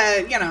think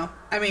that,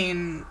 I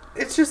mean,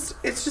 it's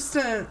just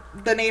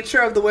the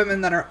nature of the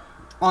women that are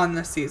on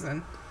this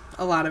season.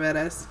 A lot of it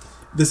is.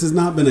 This has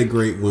not been a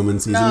great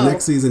women's season. No,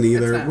 next season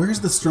either. Where's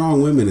the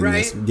strong women in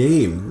this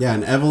game? Yeah,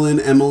 and Evelyn,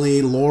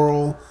 Emily,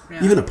 Laurel,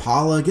 even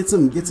Apollo. Get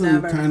some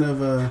kind of.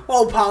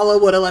 Well, Paula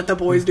would have let the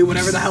boys do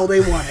whatever the hell they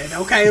wanted.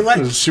 Okay,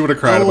 she would have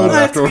cried about it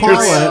afterwards.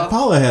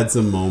 Paula had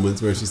some moments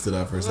where she stood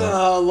up for herself.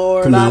 Oh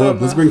Lord, Camilla,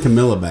 let's bring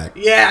Camilla back.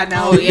 Yeah,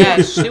 no. Oh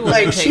yeah, she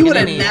would she would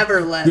have never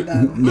let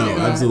them. No,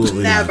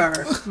 absolutely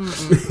never.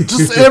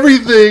 Just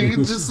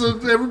everything. Just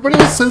everybody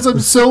else says I'm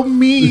so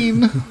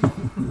mean.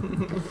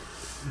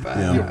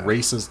 You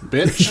racist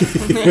bitch.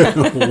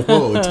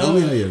 Whoa, tell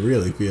me how you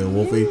really feel,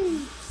 Wolfie.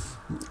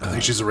 I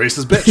think she's a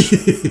racist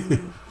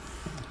bitch.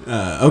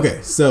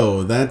 Okay,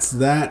 so that's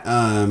that.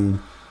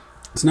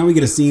 So now we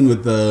get a scene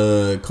with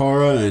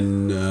Cara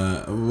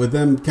and with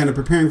them kind of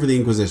preparing for the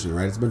Inquisition,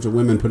 right? It's a bunch of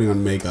women putting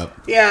on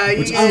makeup. Yeah,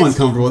 which I'm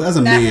uncomfortable with. As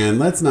a man,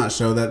 let's not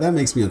show that. That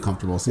makes me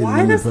uncomfortable, seeing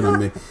women put on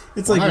makeup.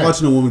 It's like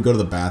watching a woman go to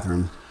the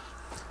bathroom.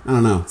 I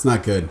don't know. It's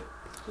not good.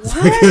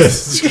 What?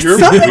 Is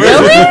something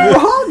really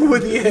wrong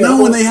with you?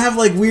 No, when they have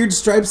like weird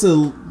stripes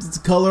of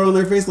color on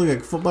their face,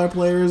 like football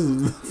players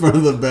in front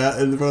of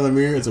the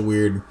mirror, it's a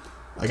weird.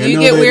 Like, do you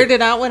get weirded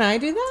out when I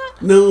do that?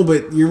 No,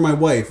 but you're my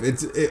wife.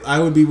 I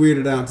would be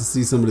weirded out to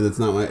see somebody that's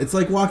not my. It's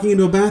like walking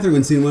into a bathroom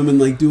and seeing women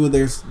like do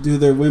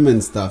their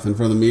women stuff in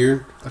front of the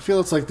mirror. I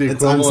feel it's like the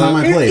equivalent. It's not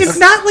my place. It's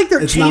not like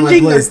they're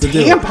changing their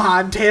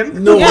tampon,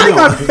 Tim. No, they're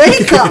on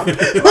makeup.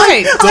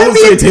 Right. Don't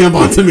say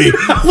tampon to me.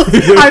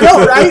 I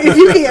know, right? If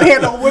you can't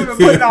handle women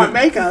putting on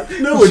makeup,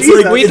 no, it's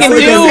Jesus, like we can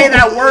say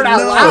that word out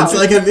loud. It's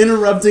like I'm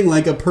interrupting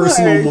like a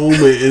personal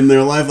moment in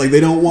their life. Like they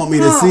don't want me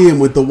to see them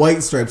with the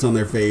white stripes on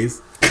their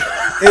face.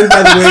 And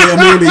by the way,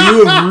 Amanda,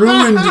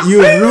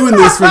 you have ruined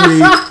this for me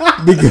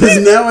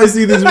because now I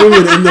see these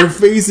women and their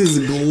faces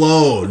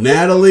glow.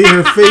 Natalie,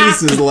 her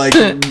face is like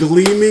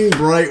gleaming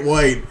bright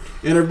white,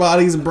 and her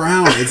body's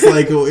brown. It's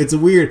like it's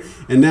weird.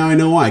 And now I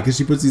know why, because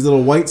she puts these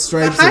little white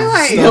stripes. The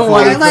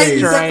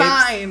highlights are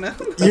fine.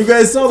 You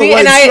guys saw the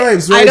white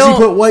stripes, right? She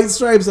put white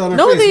stripes on her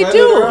face. No, they right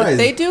do.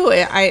 They do.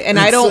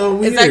 I don't.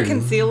 So is that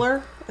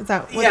concealer? Is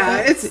that what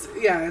it's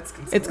concealer.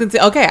 It's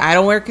concealer. Okay, I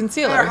don't wear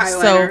concealer. Or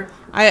highlighter. So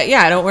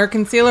I don't wear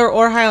concealer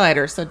or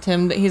highlighter. So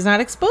Tim, he's not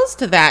exposed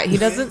to that. He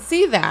doesn't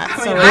see that.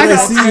 I so mean, I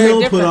see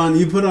Hill put on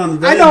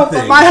red I don't,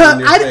 but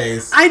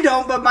I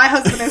don't, but my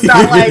husband is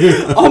not like,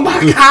 oh my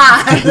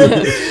god.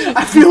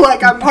 I feel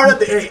like I'm part of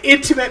the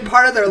intimate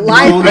part of their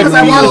life because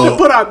I want them to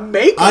put on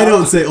makeup. I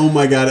don't say, oh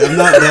my god, I'm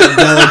not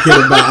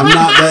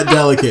that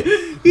delicate.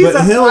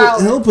 But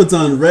Hill puts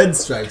on red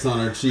stripes on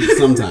her cheeks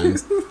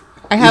sometimes.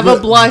 I have a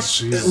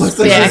blush. It looks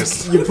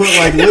like you put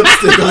like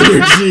lipstick on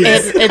your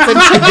cheeks.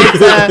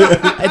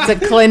 It's a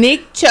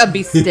Clinique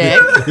chubby stick,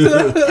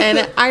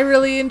 and I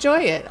really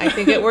enjoy it. I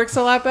think it works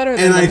a lot better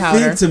than the powder. And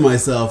I think to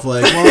myself,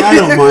 like, well, I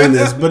don't mind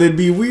this, but it'd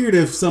be weird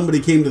if somebody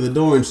came to the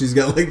door and she's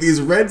got like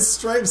these red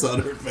stripes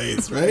on her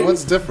face, right?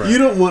 What's different? You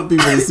don't want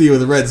people to see you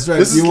with red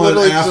stripes. You want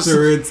it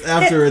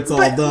after it's all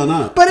done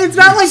up. But it's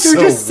not like they're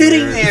just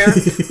sitting there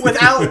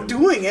without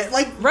doing it.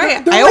 Like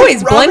right, I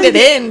always blend it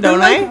in,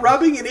 don't I? Like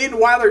rubbing it in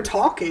while they're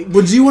talking.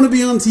 Would you want to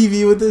be on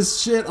TV with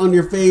this shit on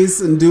your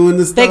face and doing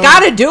this stuff? They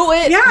gotta do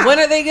it. Yeah. When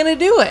are they gonna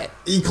do it?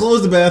 You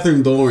close the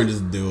bathroom door and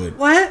just do it.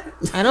 What?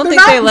 I don't think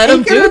they let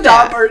them do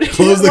that.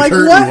 Close the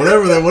curtain,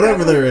 what?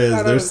 whatever there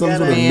is. There's some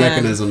sort of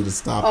mechanism to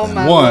stop them. Oh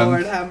my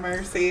Lord, have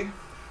mercy.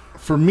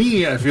 For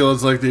me, I feel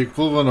it's like the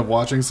equivalent of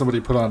watching somebody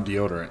put on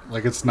deodorant.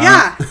 Like it's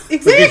not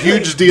exactly. like a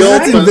huge deal.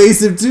 That's but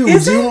invasive too.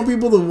 Would you want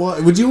people to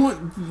watch?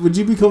 Would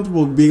you be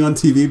comfortable being on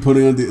TV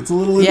putting on? It's a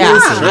little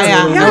invasive.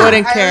 I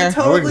wouldn't care. I would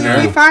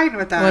totally be fine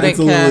with that. It's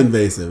a little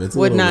invasive. It's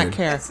would not weird.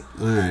 care.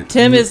 All right.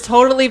 Tim is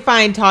totally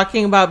fine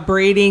talking about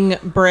braiding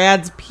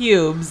Brad's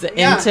pubes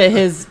into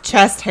his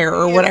chest hair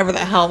or whatever the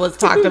hell was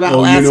talked about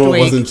last week. It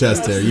wasn't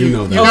chest hair. You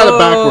know that. You got it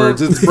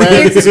backwards. It's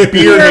Brad's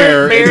beard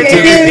hair.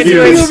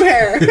 Pube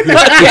hair.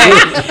 Okay.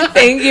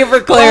 Thank you for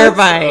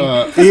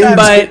clarifying.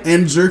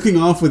 And jerking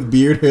off with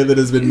beard hair that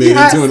has been made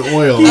into an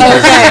oil.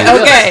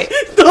 Okay.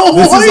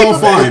 This is all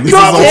fine. Tim is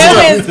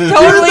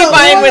totally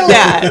fine with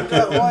that.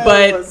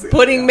 But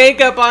putting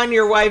makeup on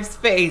your wife's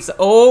face,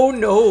 oh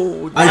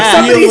no.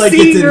 I feel like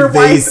it's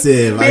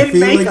invasive. I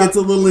feel like it's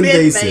a little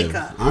invasive.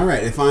 All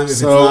right, if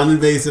it's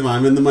non-invasive,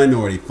 I'm in the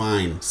minority.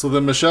 Fine. So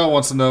then Michelle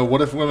wants to know,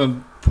 what if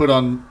women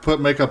put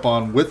makeup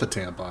on with a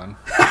tampon?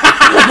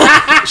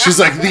 She's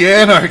like, the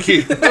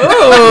anarchy.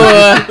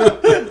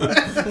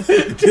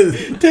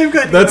 Tim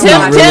couldn't. That's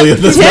not really a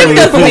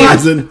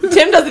reason.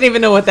 Tim doesn't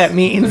even know what that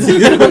means.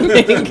 I don't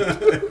think.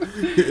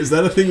 Is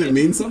that a thing that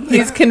means something?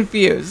 He's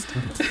confused.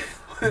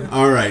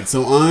 All right,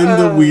 so I'm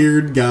the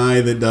weird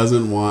guy that's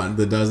not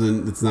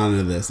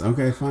into this.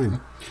 Okay, fine.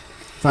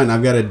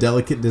 I've got a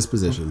delicate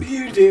disposition.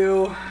 You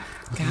do.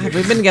 God,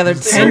 we've been together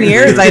 10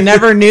 years. I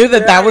never knew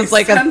that was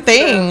like a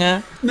thing.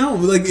 No,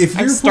 like if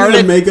you're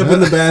putting on makeup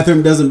in the bathroom,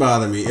 it doesn't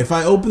bother me. If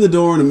I open the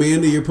door and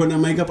Amanda, you're putting on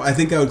makeup, I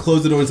think I would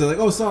close the door and say like,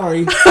 "Oh,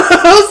 sorry."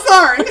 Oh,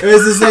 sorry.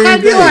 It's the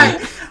same thing.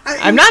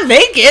 I'm not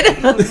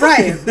naked.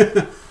 Right.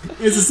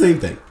 It's the same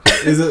thing.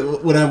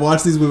 When I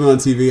watch these women on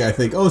TV, I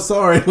think, "Oh,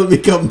 sorry, let me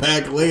come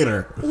back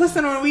later."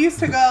 Listen, when we used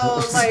to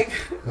go, like...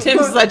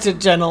 Tim's such a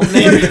gentleman.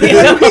 When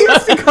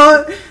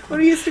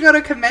we used to go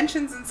to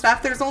conventions and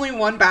stuff, there's only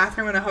one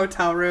bathroom in a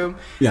hotel room.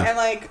 Yeah. And,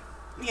 like,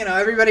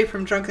 everybody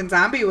from Drunken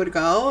Zombie would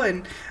go.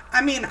 And,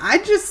 I mean,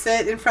 I'd just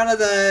sit in front of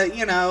the,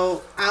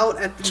 out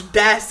at the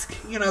desk,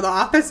 the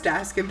office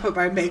desk, and put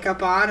my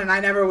makeup on. And I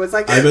never was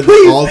like, I bet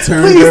they all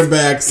turned their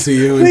backs to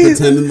you and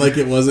pretended like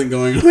it wasn't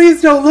going on.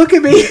 Please don't look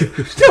at me.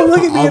 Don't look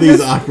at me all in these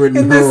this, awkward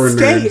in horror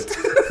this nerds. state.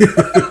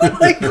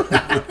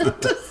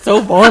 So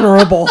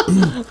vulnerable.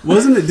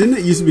 Didn't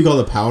it used to be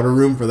called a powder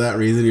room for that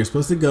reason? You're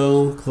supposed to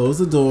go, close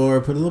the door,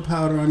 put a little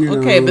powder on your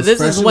nose. Okay, but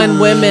this is when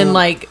up. women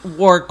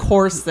wore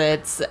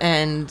corsets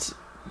and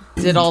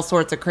did all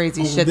sorts of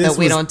crazy shit that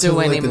we don't do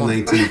anymore.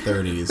 Like the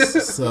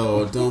 1930s,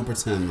 so don't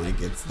pretend like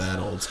it's that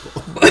old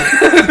school.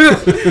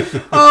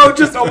 Oh,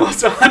 just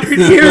almost 100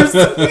 years.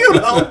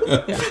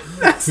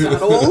 That's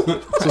not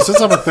old. So since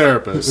I'm a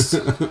therapist,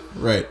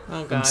 right?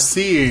 Oh God, I'm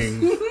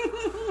seeing.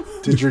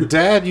 Did your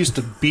dad used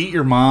to beat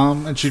your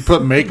mom and she'd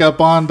put makeup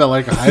on to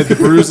like hide the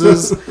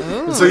bruises?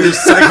 And so you're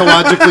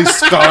psychologically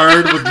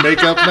scarred with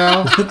makeup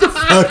now? What the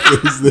fuck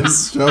is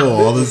this show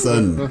all of a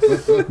sudden?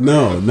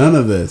 No, none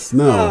of this.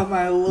 No. Oh,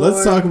 my Lord.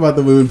 Let's talk about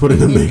the women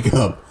putting on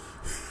makeup.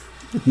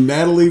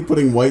 Natalie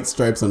putting white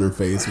stripes on her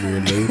face,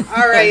 weirdly.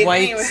 All right.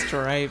 White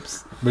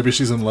stripes. Maybe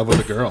she's in love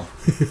with a girl.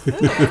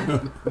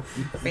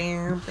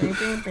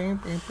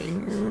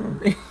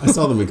 I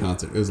saw them in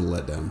concert. It was a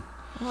letdown.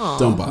 Oh,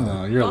 don't bother.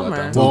 No, you're a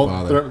letdown. Don't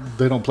bother.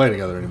 They don't play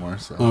together anymore.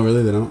 So. Oh,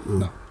 really? They don't? Oh.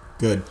 No.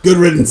 Good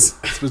riddance.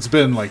 It's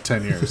been like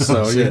 10 years,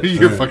 so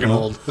you're right, fucking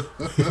old.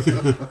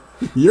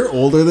 You're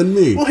older than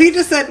me. Well, he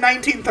just said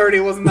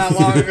 1930 wasn't that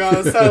long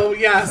ago, so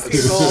yes,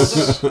 he's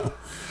old.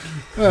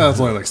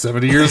 That's only like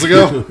 70 years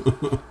ago.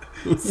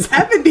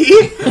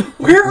 70?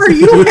 Where are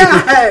you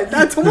at?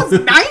 That's almost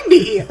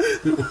 90.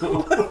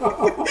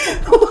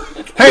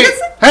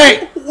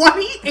 Hey!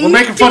 We're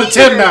making fun of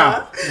Tim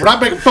now. We're not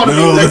making fun of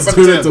him. No, let's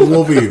turn it to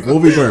Wolfie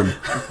Perm.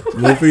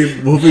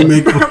 Wolfie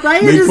make fun of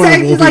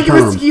Wolfie like Perm.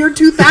 it was year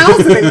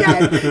 2000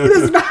 again. It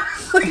is not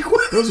like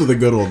what? Those were the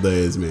good old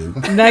days, man.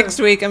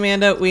 Next week,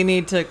 Amanda, we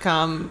need to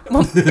come.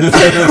 Right?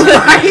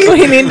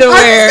 We need to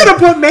wear. I'm just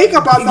gonna put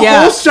makeup on the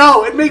whole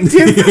show and make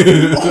Tim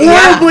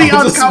horribly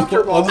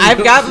uncomfortable.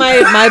 I've got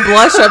my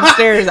blush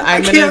upstairs. I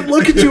can't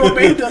look at you,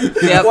 Amanda.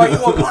 Yep. While you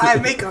apply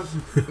makeup.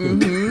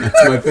 Mm-hmm.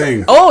 That's my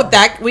thing. Oh,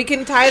 that we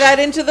can tie that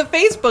into the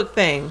Facebook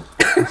thing.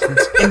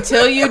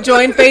 Until you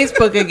join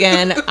Facebook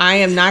again, I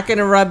am not going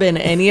to rub in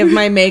any of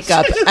my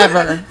makeup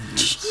ever.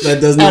 That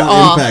does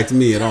not impact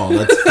me at all.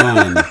 That's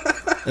fine.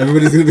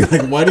 Everybody's going to be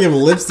like, why do you have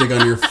lipstick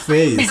on your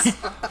face?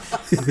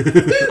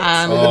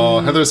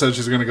 Heather said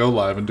she's going to go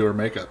live and do her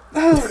makeup.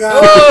 Oh,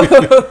 God.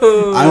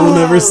 I will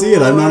never see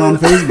it. I'm not on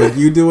Facebook.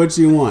 You do what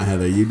you want,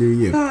 Heather. You do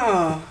you.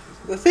 Oh,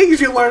 the things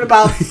you learn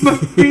about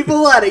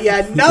people out of you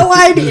had no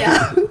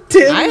idea.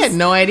 Tim. I had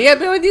no idea. I've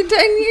been with you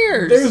 10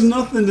 years. There's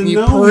nothing to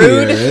know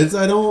prude. here.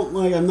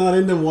 I'm not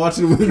into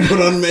watching women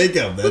put on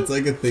makeup. That's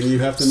like a thing you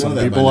have to know. Some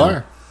that people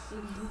are.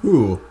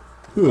 Who?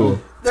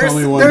 Tell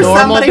me one. There's Normal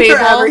somebody people?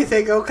 for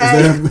everything,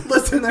 okay?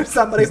 Listen, there's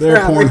somebody for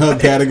everything. Is there a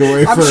Pornhub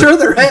category I'm for sure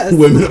there is.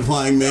 women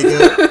applying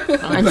makeup?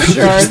 I'm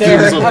sure There's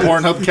there. a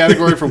Pornhub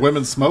category for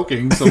women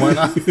smoking, so why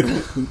not?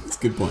 That's a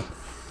good point.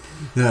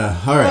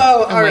 Yeah, all right.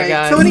 Oh, all my right.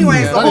 God. So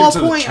anyways, Yeah. the Not whole even to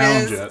the point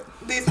challenge is yet.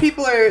 these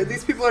people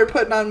are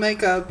putting on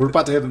makeup. We're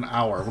about to hit an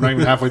hour. We're not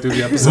even halfway through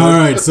the episode. All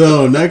right,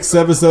 so next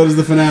episode is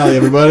the finale,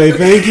 everybody.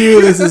 Thank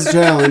you. This is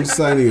Challenge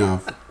signing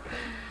off.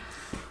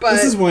 But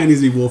this is why it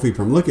needs to be Wolfie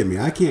Perm. Look at me.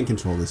 I can't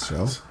control this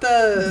show.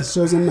 This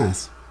show's a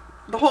mess.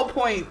 The whole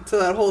point to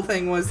that whole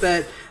thing was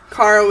that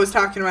Cara was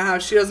talking about how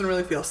she doesn't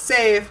really feel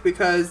safe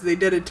because they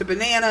did it to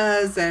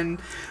Bananas and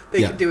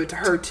they could do it to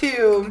her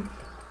too.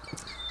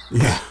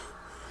 Yeah.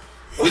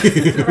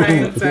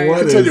 Right, sorry.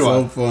 What is Continue so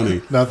on.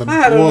 funny? Nothing.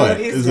 What?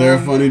 Is there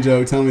a funny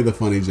joke? Tell me the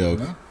funny joke.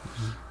 No.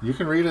 You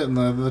can read it in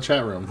the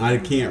chat room. I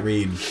can't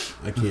read.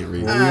 Well,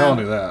 we all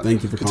knew that.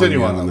 Thank you for calling Continue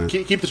me on that.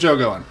 Keep the show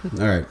going.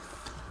 All right.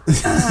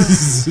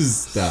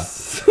 Stop.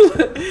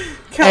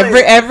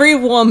 Every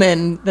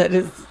woman that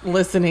is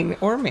listening,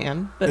 or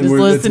man that is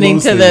listening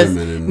to this,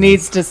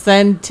 needs to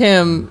send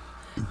Tim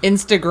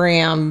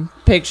Instagram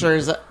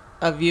pictures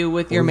of you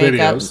with your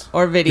makeup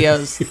or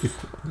videos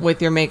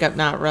with your makeup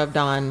not rubbed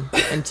on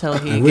until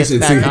he gets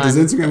back on. Does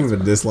Instagram have a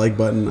dislike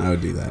button? I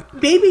would do that.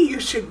 Maybe we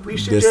should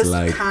just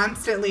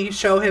constantly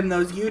show him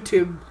those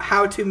YouTube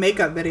how-to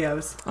makeup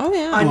videos. Oh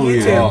yeah, on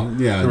YouTube.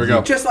 Yeah. Here we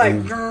go. Just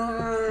like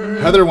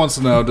Heather wants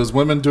to know: does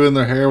women doing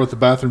their hair with the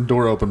bathroom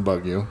door open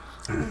bug you?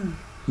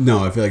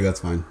 No, I feel like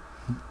that's fine.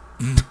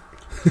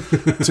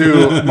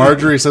 To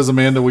Marjorie says,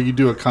 Amanda, will you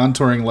do a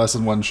contouring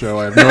lesson one show?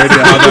 I have no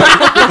idea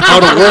how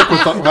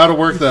to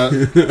work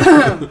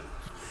that.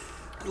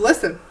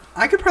 Listen,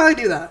 I could probably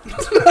do that.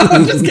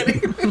 I'm just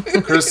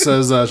kidding. Chris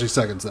says she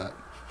seconds that.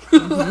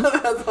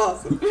 That's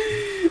awesome.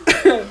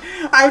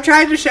 I've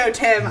tried to show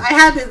Tim. I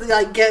had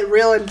to get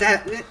real in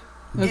depth.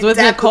 It was with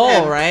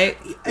Nicole, right?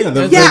 Yeah,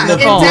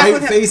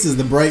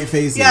 the bright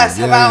faces. Yes,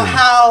 about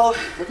how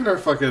look at our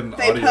fucking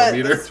they audio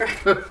meter.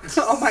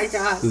 Oh my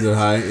god. Is it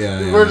high?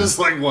 Yeah. We're just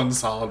like one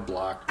solid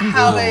block.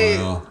 How they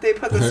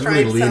put the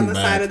stripes down the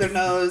side of their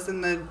nose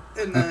and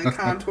the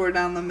contour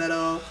down the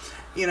middle,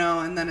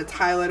 and then it's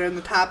highlighter in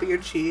the top of your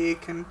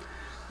cheek and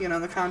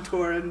the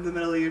contour in the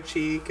middle of your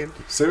cheek and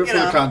save it for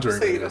the contouring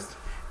video.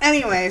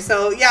 Anyway,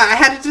 so yeah, I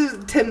had to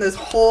do Tim this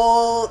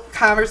whole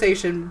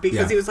conversation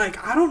because he was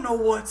like, I don't know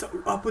what's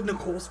up with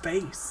Nicole's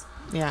face.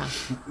 Yeah.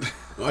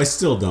 I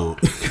still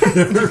don't.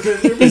 Her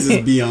face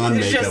is beyond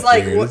it's makeup just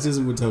like weird. It's just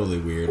totally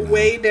weird now.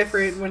 Way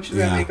different when she's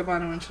got makeup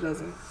on and when she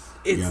doesn't.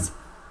 It's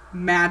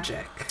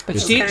magic.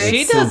 But she does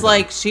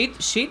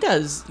she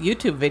does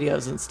YouTube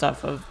videos and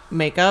stuff of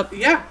makeup.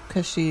 Yeah.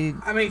 Because she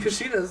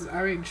does.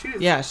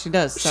 Yeah, she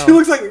does. So. She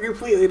looks like a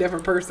completely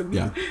different person.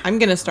 Yeah. I'm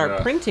going to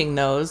start printing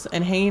those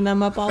and hanging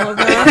them up all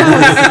over our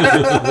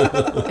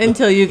house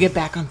until you get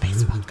back on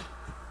Facebook.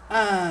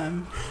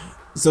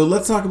 So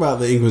let's talk about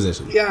the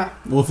Inquisition. Yeah.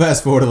 We'll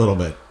fast forward a little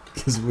bit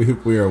because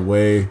we are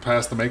way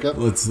past the makeup.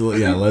 Let's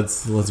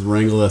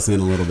wrangle us in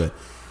a little bit.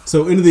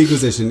 So into the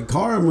Inquisition,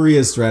 Cara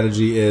Maria's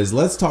strategy is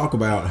let's talk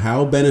about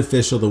how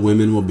beneficial the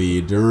women will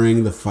be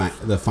during the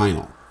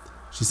final.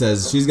 She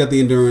says she's got the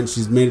endurance.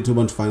 She's made it to a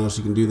bunch of finals.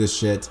 She can do this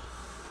shit.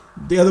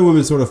 The other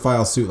women sort of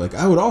file suit. Like,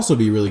 I would also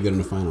be really good in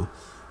a final.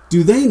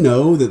 Do they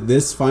know that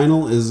this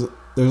final is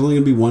there's only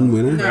going to be one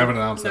winner? No, I haven't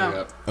announced that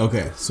yet.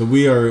 Okay, so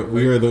we are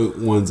the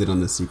ones in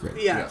on this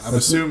secret. Yeah, I'm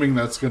assuming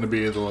that's going to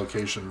be the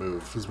location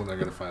move is when they're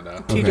going to find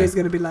out. TJ's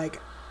going to be like,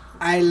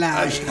 I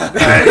lied.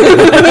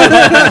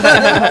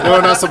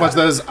 No, not so much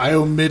that is, I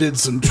omitted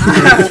some truth.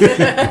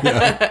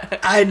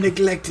 I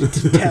neglected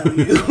to tell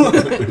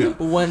you.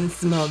 One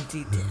small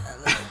detail.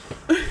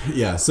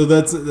 Yeah, so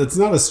that's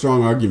not a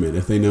strong argument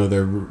if they know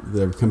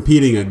they're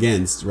competing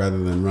against rather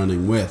than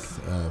running with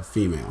a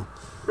female.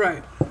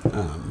 Right.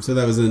 So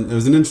that was an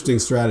interesting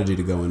strategy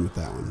to go in with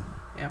that one.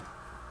 Yeah.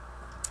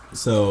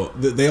 So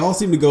they all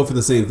seem to go for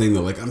the same thing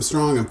though. Like, I'm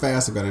strong, I'm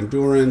fast, I've got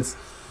endurance.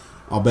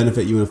 I'll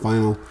benefit you in a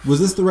final. Was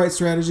this the right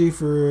strategy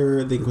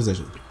for the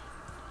Inquisition?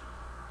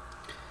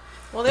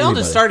 Well, they all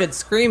just started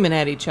screaming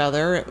at each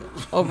other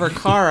over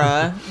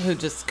Cara, who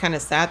just kind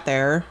of sat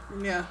there.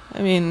 Yeah.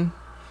 I mean,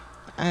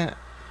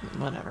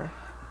 whatever.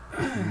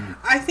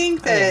 I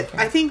think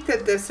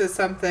that this is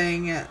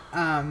something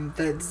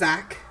that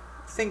Zach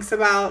thinks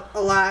about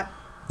a lot.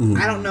 Mm-hmm.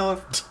 I don't know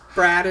if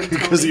Brad and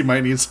Tony... Because he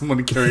might need someone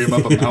to carry him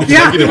up a mountain.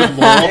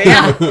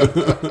 Yeah.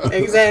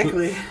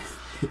 Exactly.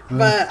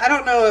 But I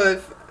don't know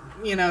if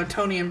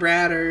Tony and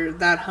Brad are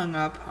that hung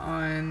up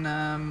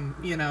on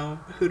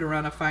who to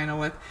run a final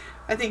with.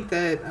 I think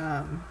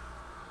that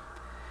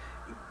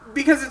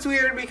because it's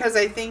weird because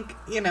I think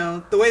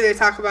the way they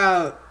talk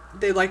about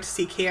they'd like to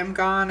see Cam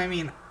gone. I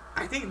mean,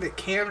 I think that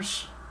Cam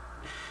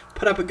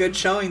put up a good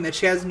showing that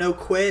she has no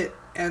quit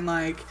and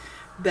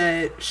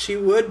that she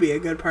would be a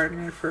good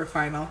partner for a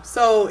final.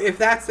 So if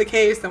that's the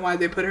case, then why'd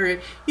they put her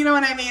in? You know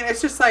what I mean?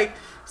 It's just like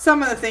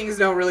some of the things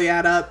don't really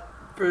add up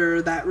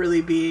for that really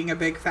being a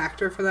big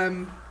factor for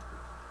them.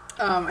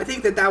 I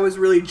think that was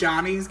really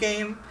Johnny's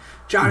game.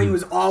 Johnny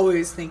was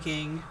always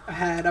thinking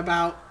ahead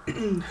about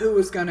who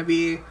was going to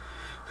be,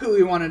 who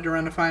he wanted to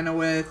run a final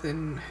with,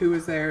 and who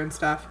was there and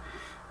stuff.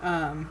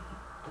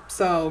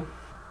 So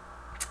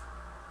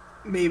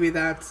maybe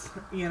that's,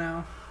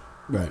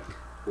 right,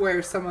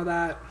 where some of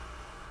that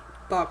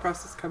thought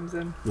process comes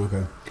in.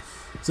 Okay.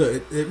 So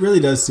it really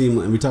does seem,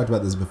 and we talked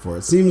about this before,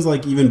 it seems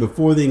like even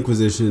before the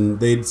Inquisition,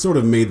 they'd sort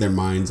of made their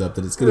minds up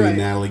that it's going to be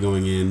Natalie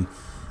going in.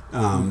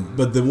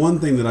 But the one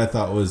thing that I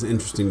thought was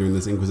interesting during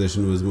this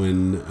Inquisition was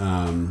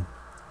when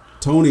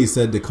Tony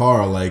said to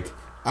Cara, like,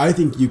 I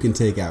think you can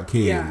take out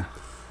Cam. Yeah.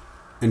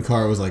 And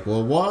Cara was like,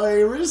 well, why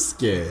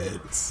risk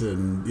it?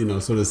 And, you know,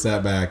 sort of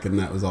sat back, and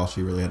that was all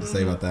she really had to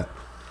say about that.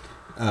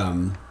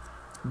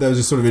 That was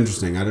just sort of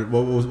interesting.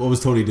 What was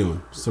Tony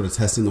doing? Sort of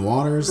testing the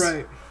waters?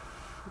 Right.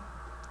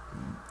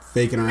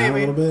 Faking around a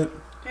little bit?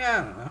 Yeah,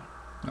 I don't know.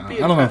 I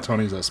don't know if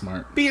Tony's that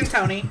smart. Being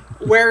Tony,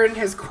 wearing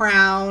his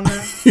crown,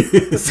 saying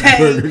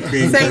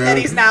that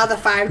he's now the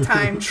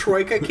 5-time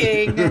Troika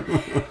King,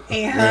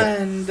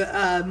 and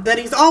that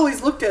he's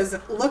always looked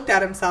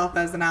at himself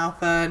as an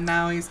alpha, and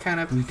now he's kind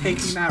of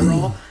taking that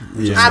role.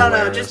 Yeah. I don't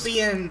know, just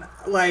being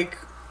like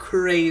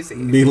crazy.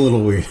 Being a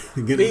little weird.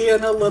 Being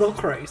a little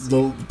crazy.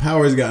 The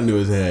power's gotten to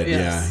his head, Yes.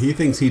 yeah. He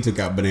thinks he took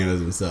out Bananas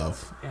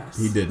himself. Yes.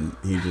 He didn't.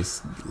 He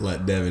just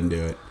let Devin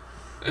do it.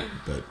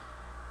 But,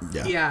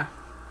 yeah.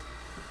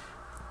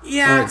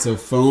 Yeah. All right, so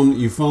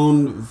you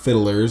phone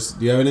Fiddlers.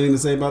 Do you have anything to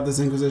say about this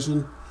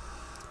Inquisition?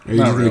 Or are you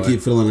Not just going to really.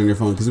 keep fiddling on your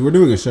phone? Because we're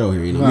doing a show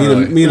here, you know. Not Me really.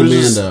 and It was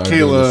just Amanda are Kayla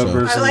doing the show.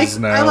 versus I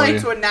Natalie.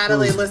 liked when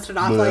Natalie listed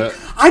off, bleh. like,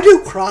 I do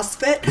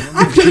CrossFit,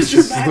 I've done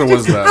gymnastics,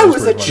 was that? I It was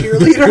was a pretty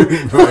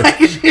cheerleader. Like,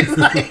 she's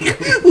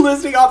like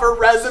listing off her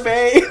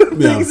resume,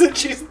 things that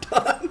she's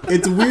done.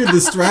 It's weird.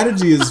 The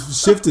strategy has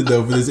shifted,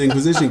 though, for this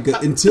Inquisition.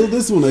 'Cause until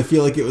this one, I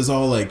feel like it was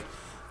all like,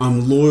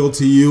 I'm loyal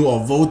to you,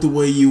 I'll vote the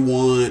way you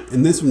want.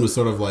 And this one was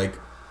sort of like,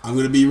 I'm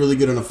going to be really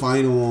good in a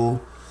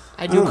final.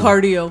 I do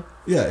cardio.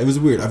 Yeah, it was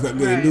weird. I've got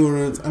good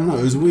endurance. I don't know.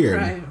 It was weird.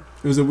 Right.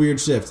 It was a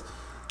weird shift.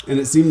 And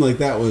it seemed like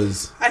that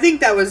was... I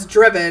think that was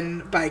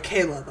driven by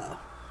Kayla, though.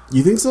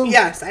 You think so?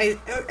 Yes.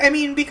 I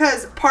mean,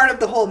 because part of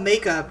the whole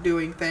makeup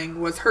doing thing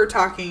was her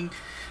talking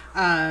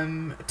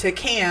to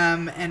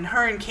Cam, and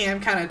her and Cam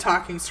kind of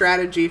talking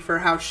strategy for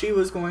how she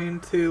was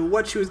going to,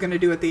 what she was going to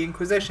do at the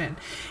Inquisition.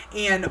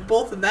 And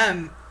both of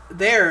them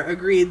there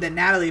agreed that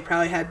Natalie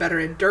probably had better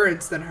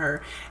endurance than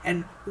her,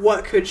 and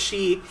what could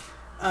she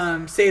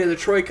say to the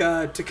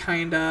Troika to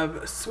kind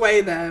of sway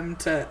them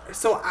to.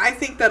 So I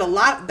think that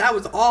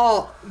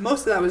most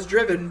of that was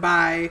driven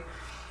by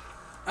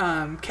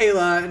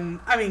Kayla, and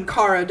I mean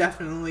Cara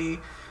definitely,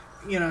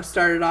 you know,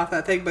 started off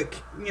that thing, but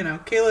you know,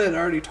 Kayla had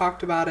already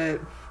talked about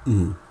it,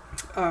 you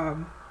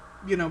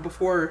know,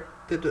 before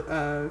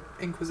the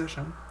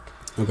Inquisition.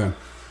 Okay.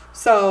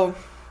 So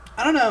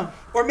I don't know.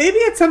 Or maybe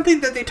it's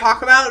something that they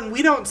talk about and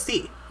we don't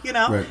see, you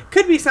know? Right.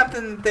 Could be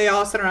something that they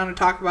all sit around and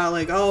talk about,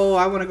 like, oh,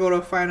 I want to go to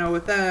a final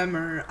with them,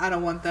 or I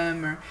don't want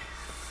them,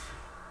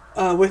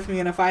 or with me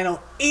in a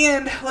final.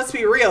 And let's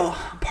be real,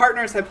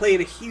 partners have played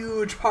a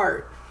huge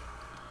part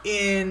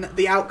in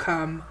the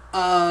outcome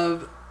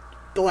of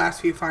the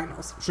last few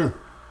finals. Sure.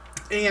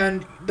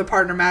 And the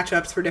partner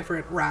matchups for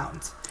different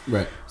rounds.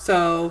 Right.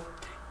 So,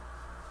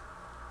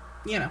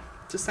 you know,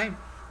 just saying.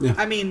 Yeah.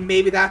 I mean,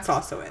 maybe that's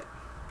also it,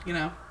 you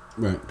know?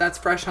 Right. That's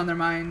fresh on their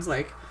minds.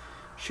 Like,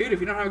 shoot, if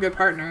you don't have a good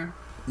partner.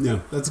 Yeah,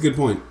 that's a good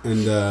point.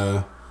 And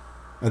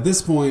at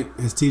this point,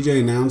 has TJ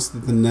announced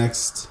that the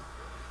next...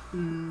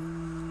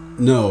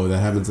 No, that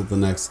happens at the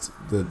next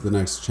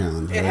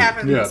challenge, right? It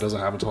happens. Yeah, it doesn't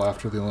happen until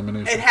after the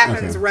elimination. It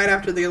happens Okay. right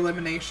after the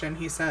elimination.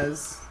 He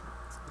says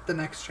the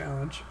next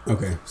challenge.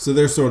 Okay, so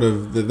they're sort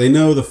of... They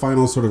know the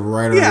final's sort of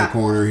right around Yeah. the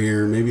corner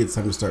here. Maybe it's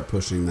time to start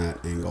pushing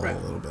that angle Right. a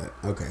little bit.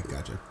 Okay,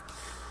 gotcha.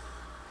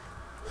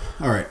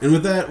 All right, and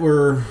with that,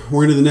 we're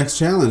into the next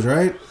challenge,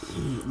 right?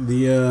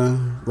 The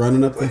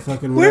running up the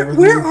fucking whatever.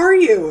 Where thing? are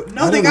you?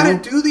 No, I they don't got to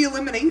know. do the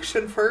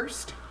elimination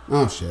first.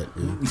 Oh shit!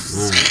 Yeah.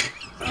 All right.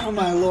 Oh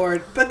my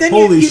lord! But then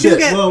Holy you shit! do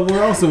get, Well,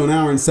 we're also an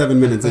hour and 7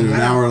 minutes into an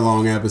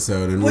hour-long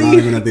episode, and we're well, not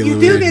even at the you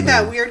elimination. do get that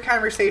round. weird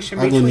conversation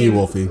I between blame you,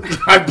 Wolfie.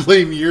 I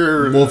blame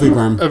your Wolfie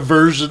Perm.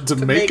 aversion to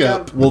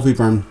makeup. Wolfie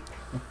Perm.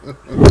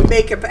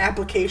 makeup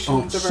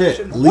applications. Oh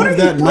shit! What are Leave you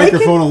that breaking?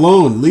 microphone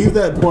alone. Leave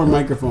that poor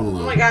microphone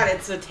alone. Oh my god,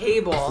 it's a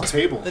table. The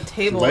table. The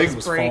table Leg is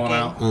was breaking. falling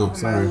out. Oh, Oh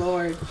sorry. my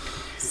lord!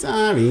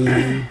 Sorry.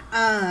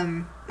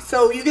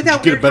 So you get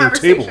that Get a weird better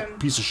conversation table,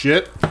 piece of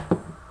shit.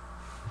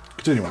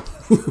 Continue on.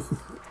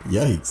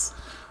 Yikes!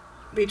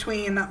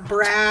 between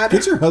Brad.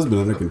 Get your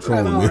husband under I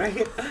control, know, man.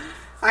 right?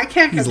 I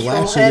can't He's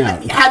control lashing him.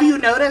 out. Have you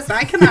noticed?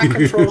 I cannot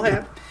control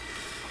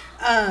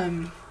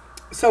him.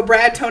 So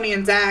Brad, Tony,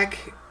 and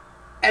Zach,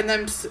 and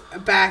them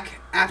back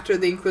after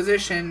the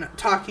Inquisition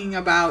talking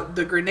about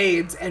the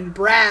grenades, and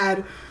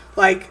Brad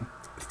like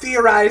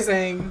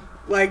theorizing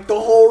like the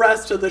whole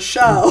rest of the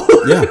show.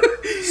 Yeah.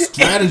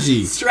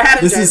 Strategy. Strategizing,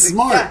 This is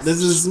smart. yes.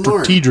 This is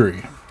smart.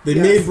 Strategery. They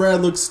Yes. made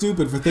Brad look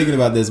stupid for thinking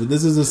about this, but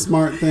this is a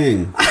smart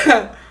thing.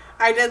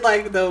 I did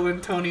like though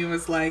when Tony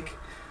was like,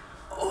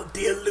 "Oh,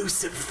 the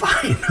elusive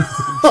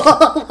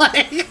final."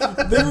 Like,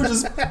 They were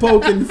just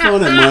poking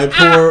fun at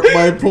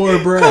my poor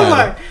Brad. come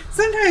on,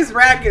 Sometimes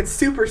Brad gets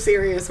super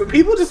serious when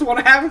people just want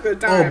to have a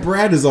good time. Oh,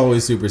 Brad is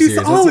always super He's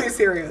serious. always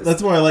serious.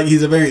 That's why I like.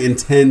 He's a very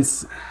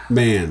intense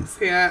man.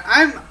 Yeah,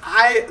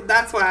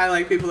 that's why I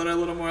like people that are a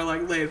little more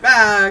like laid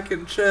back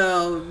and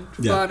chill and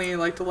funny,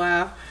 like to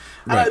laugh.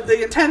 Right.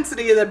 The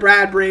intensity that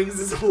Brad brings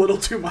is a little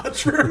too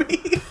much for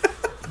me.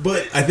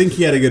 But I think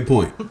he had a good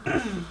point.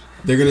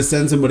 They're going to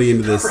send somebody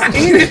into this. Right?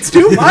 It's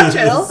too much,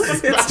 Il.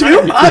 It's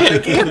too much. I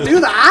can't do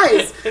the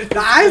eyes. The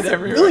eyes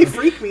really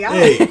freak me out.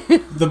 Hey,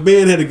 the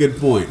man had a good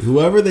point.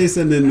 Whoever they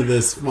send into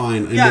this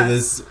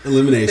this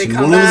elimination,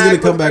 one of them is going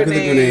to come back with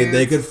a grenade.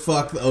 They could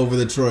fuck over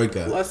the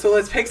Troika. So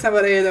let's pick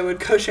somebody that would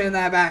cushion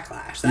that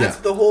backlash. That's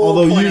the whole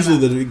Although point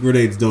usually the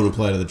grenades don't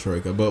apply to the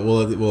Troika, but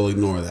we'll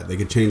ignore that. They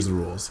could change the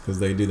rules because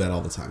they do that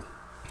all the time.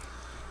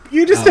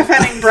 You just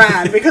defending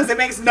Brad because it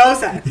makes no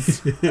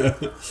sense.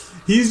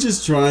 He's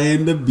just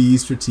trying to be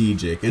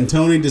strategic, and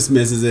Tony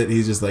dismisses it.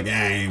 He's just like,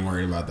 I ain't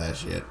worried about that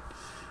shit.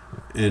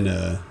 And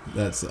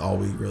that's all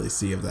we really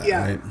see of that,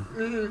 right?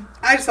 Mm-hmm.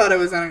 I just thought it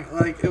was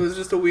it was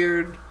just a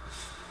weird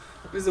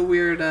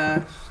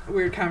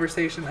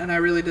conversation, and I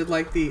really did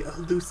like the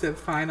elusive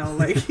final.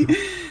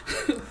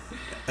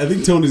 I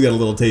think Tony's got a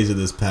little taste of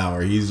this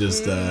power. He's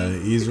just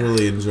he's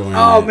really enjoying it.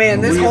 Oh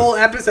man, this whole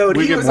episode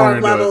he was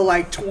on level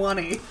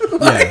 20.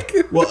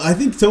 Well, I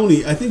think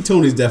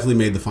Tony's definitely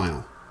made the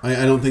final.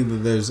 I don't think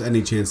that there's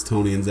any chance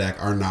Tony and Zach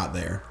are not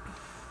there.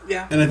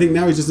 Yeah. And I think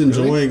now he's just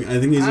enjoying. I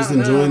think he's just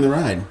enjoying the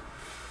ride.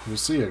 We'll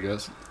see, I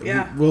guess.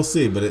 Yeah. We'll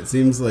see, but it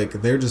seems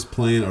like they're just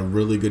playing a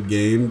really good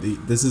game.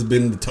 This has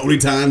been the Tony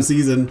Time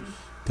season.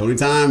 Tony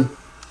Time.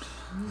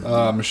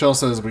 Michelle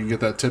says we can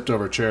get that tipped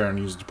over chair and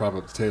use it to prop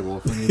up the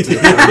table if we need to.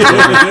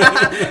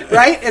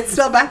 Right? It's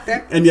still back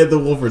there. And yet the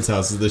Wolford's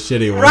house is the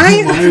shitty one.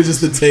 Right? Mine is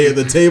just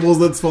the tables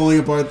that's falling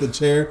apart, the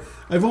chair.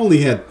 I've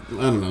only had,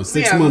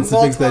 6 months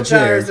to fix that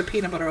chair. Jars of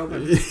peanut butter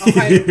open.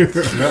 Right.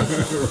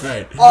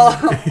 All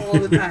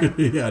the time.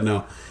 Yeah,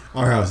 no.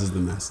 Our house is the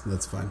mess.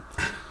 That's fine.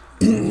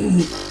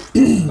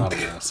 Not a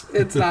mess.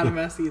 It's not a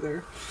mess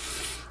either.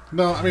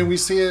 No, I mean, we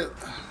see it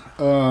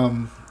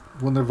when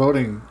they're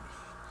voting.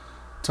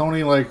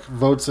 Tony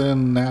votes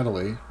in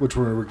Natalie, which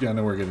I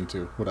know we're getting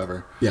to,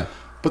 whatever. Yeah.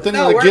 But then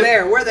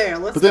we're there.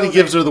 Let's but then he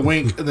gives her the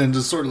wink and then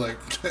just sort of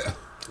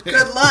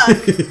good luck.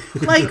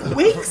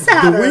 Winks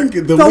at her.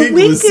 The wink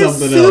was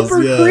something else.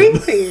 Super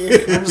creepy.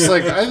 I'm just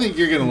I think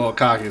you're getting a little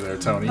cocky there,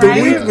 Tony. The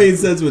wink made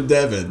sense with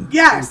Devin.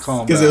 Yes.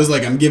 Because it was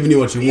I'm giving you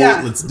what you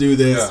want. Let's do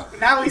this. Yeah.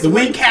 Now he's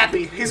wink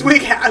happy. He's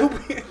wink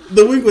happy.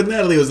 The wink with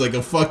Natalie was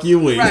a fuck you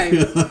wink. Right.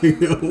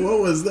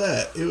 What was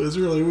that? It was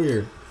really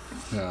weird.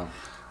 Yeah.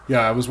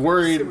 Yeah, I was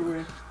worried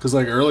because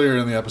earlier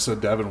in the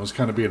episode, Devin was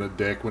kind of being a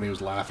dick when he was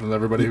laughing at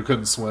everybody who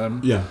couldn't swim.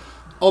 Yeah.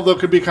 Although it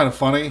could be kind of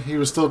funny, he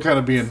was still kind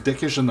of being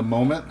dickish in the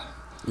moment.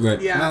 Right.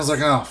 Yeah. And I was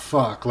like, oh,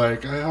 fuck.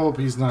 I hope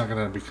he's not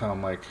going to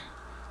become,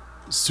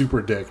 super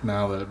dick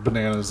now that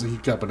he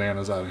got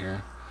Bananas out of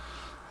here.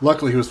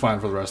 Luckily, he was fine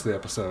for the rest of the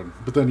episode.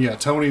 But then,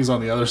 Tony's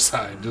on the other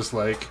side, just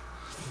I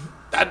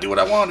do what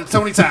I want. It's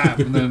Tony time.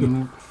 And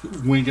then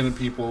winking at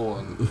people.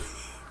 And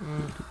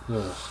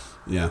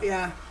Yeah.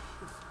 Yeah.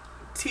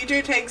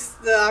 TJ takes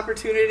the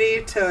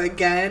opportunity to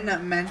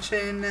again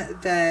mention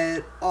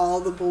that all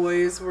the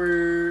boys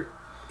were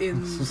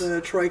in the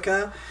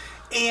Troika,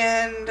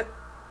 and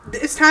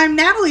this time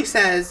Natalie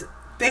says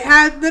they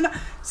had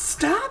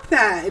stop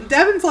that, and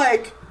Devin's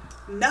like,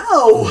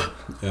 no,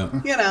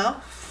 yeah,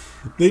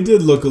 they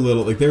did look a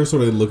little they were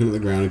sort of looking at the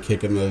ground and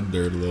kicking the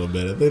dirt a little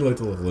bit. They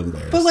looked a little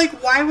embarrassed. But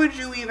why would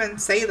you even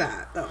say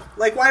that though?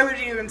 Why would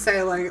you even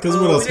say we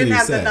didn't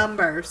have the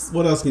numbers?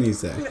 What else can you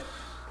say?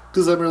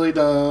 Because I'm really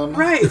dumb.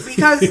 Right,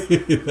 because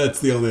that's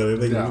the only other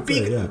thing you can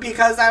say,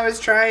 because I was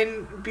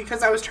trying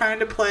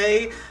to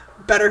play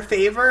better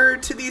favor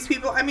to these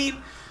people. I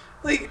mean,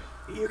 you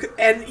could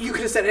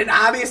have said, and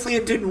obviously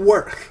it didn't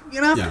work.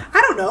 I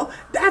don't know.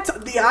 That's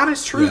the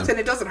honest truth, and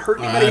it doesn't hurt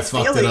anybody's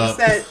feelings.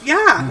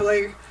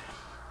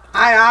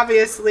 I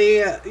obviously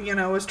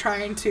was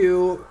trying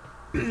to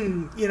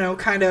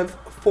kind of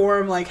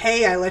form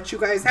hey, I let you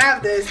guys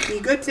have this. Be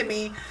good to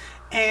me,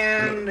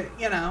 and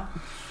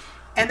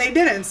And they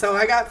didn't, so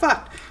I got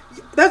fucked.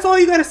 That's all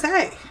you gotta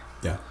say.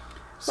 Yeah.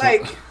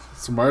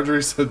 So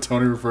Marjorie said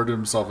Tony referred to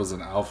himself as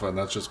an alpha, and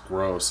that's just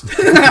gross.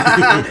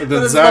 And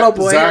then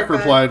Zach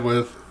replied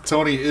with,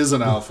 Tony is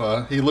an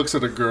alpha. He looks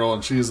at a girl,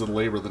 and she is in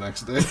labor the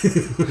next day.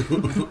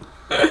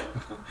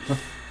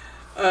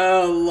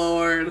 Oh,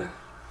 Lord.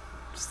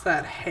 Just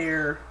that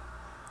hair.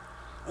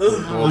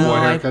 Little boy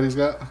haircut he's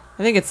got?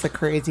 I think it's the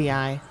crazy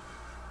eye.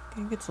 I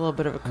think it's a little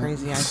bit of a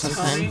crazy eye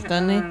sometimes,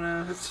 doesn't he? I don't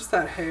know. It's just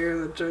that hair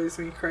that drives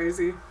me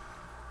crazy.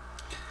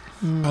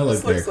 I like the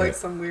looks haircut. like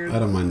some weird. I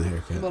don't mind the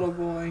haircut. Little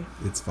boy.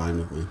 It's fine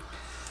with me.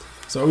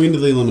 So are we into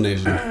the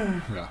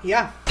elimination?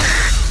 Yeah.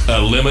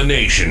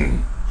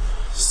 Elimination.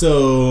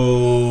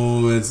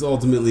 So it's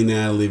ultimately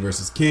Natalie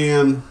versus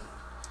Cam.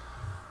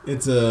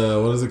 It's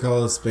what is it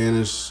called?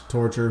 Spanish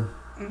torture.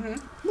 Mm-hmm.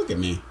 Look at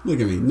me.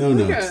 No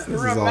notes.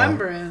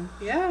 Remembering.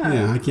 Yeah.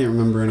 Yeah, I can't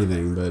remember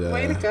anything, but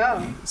way to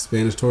go.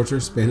 Spanish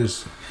torture,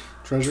 Spanish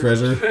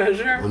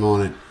treasure. I'm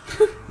on it.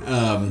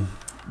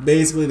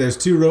 basically, there's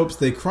 2 ropes.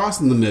 They cross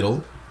in the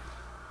middle,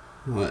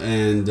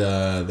 and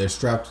they're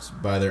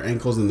strapped by their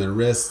ankles and their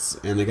wrists,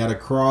 and they got to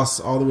cross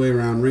all the way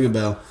around, ring a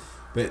bell.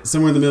 But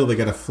somewhere in the middle, they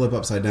got to flip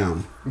upside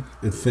down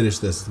and finish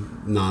this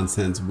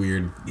nonsense,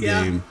 weird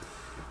game.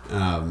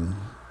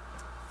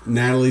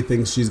 Natalie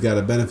thinks she's got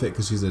a benefit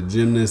because she's a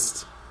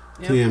gymnast.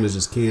 Yep. Cam is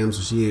just Cam,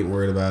 so she ain't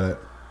worried about it.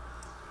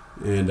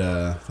 And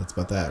that's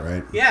about that,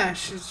 right? Yeah,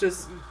 she's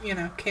just,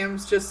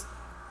 Cam's just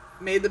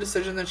made the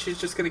decision that she's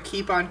just going to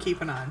keep on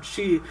keeping on.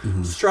 She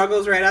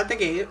struggles right out the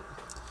gate.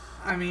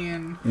 I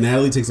mean...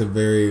 Natalie takes a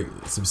very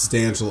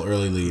substantial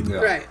early lead. Yeah.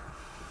 Right.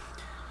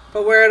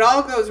 But where it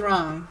all goes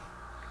wrong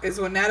is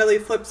when Natalie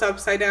flips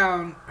upside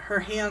down,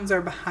 her hands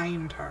are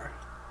behind her.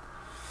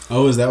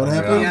 Oh, is that what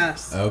happened?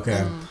 Yes.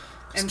 Okay.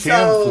 And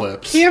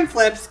Cam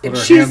flips, and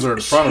her she's hands are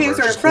in front of her.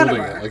 She's She's holding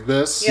it like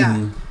this.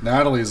 Yeah.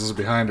 Natalie's is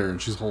behind her,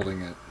 and she's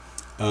holding it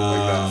like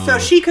that. So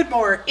she could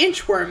more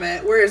inchworm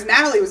it, whereas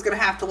Natalie was going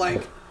to have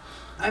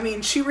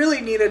to she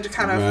really needed to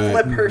kind of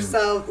flip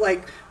herself,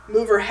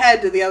 move her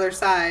head to the other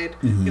side,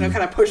 kind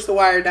of push the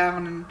wire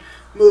down and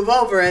move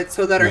over it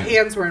so that her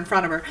hands were in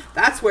front of her.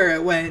 That's where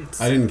it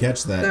went. I didn't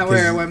catch that. That's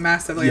where it went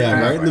massively.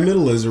 Yeah, right in the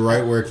middle is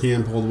right where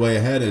Cam pulled way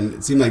ahead, and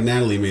it seemed like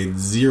Natalie made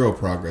 0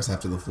 progress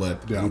after the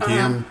flip. Yeah. And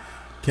Cam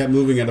kept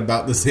moving at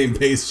about the same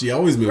pace she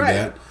always moved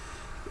at.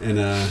 And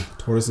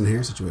tortoise and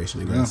hare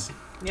situation, I guess.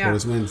 Yeah.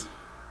 Tortoise wins.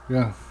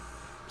 Yeah.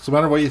 So no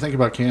matter what you think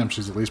about Cam,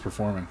 she's at least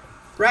performing.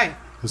 Right.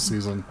 This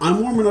season.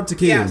 I'm warming up to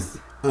Cam. Yes.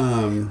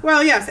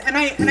 Well, yes, and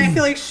I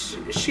feel like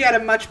she had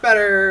a much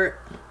better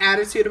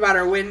attitude about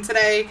her win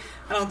today.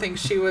 I don't think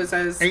she was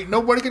as... Ain't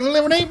nobody can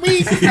eliminate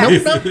me.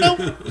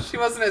 Nope. She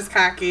wasn't as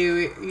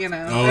cocky, Oh, but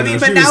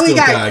she now was we still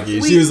got...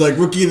 cocky. She was like,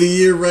 Rookie of the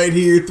Year right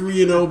here,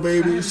 3-0,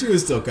 baby. She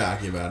was still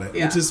cocky about it,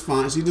 which is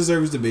fine. She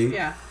deserves to be.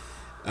 Yeah.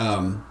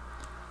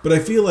 But I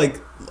feel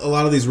like a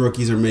lot of these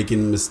rookies are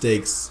making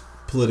mistakes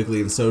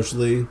politically and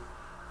socially,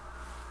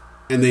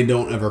 and they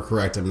don't ever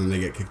correct them, and then they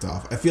get kicked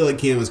off. I feel like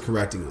Cam is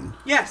correcting them.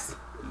 Yes.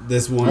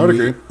 This one, I would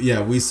agree.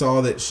 Yeah, we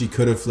saw that she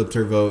could have flipped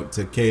her vote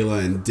to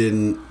Kayla and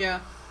didn't.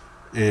 Yeah.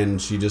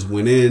 And she just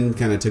went in,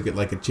 kind of took it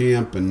like a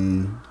champ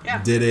and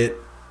did it.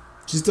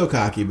 She's still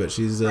cocky, but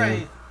she's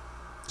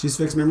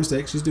fixing her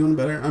mistakes. She's doing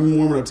better. I'm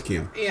warming up to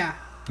Cam. Yeah,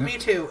 me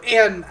too.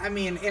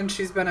 And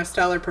she's been a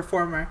stellar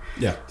performer.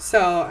 Yeah.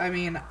 So I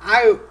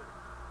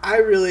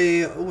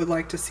really would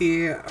like to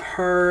see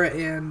her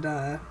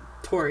and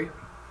Tori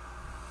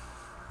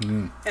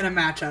in a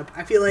matchup.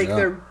 I feel like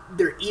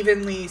they're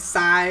evenly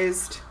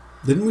sized.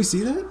 Didn't we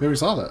see that? Yeah, we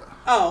saw that.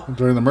 Oh.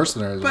 During the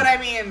Mercenaries. But I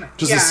mean...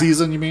 Just a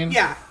season, you mean?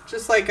 Yeah.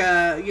 Just like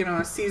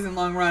a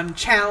season-long run.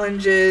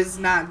 Challenges,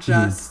 not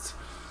just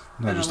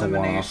an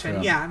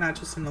elimination. Yeah, not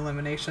just an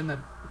elimination that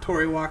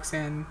Tori walks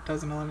in,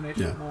 does an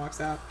elimination, and walks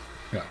out.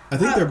 Yeah. I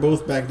think they're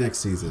both back next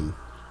season.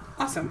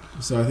 Awesome.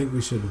 So I think we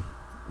should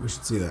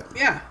see that.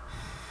 Yeah.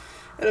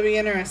 It'll be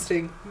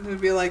interesting. It'll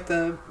be like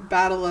the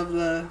battle of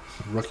the...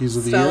 Rookies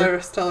of the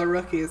year? Stellar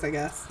rookies, I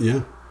guess.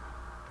 Yeah.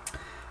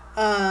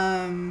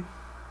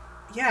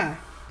 Yeah.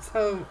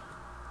 So...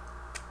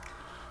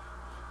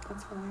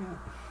 That's all I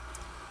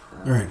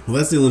got. All right. Well,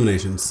 that's the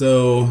elimination.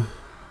 So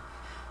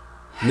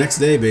next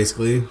day,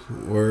 basically,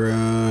 we're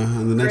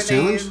on the next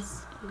challenge.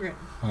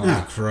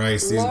 Oh,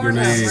 Christ! These Lord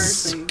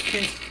grenades.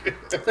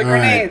 The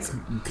grenades.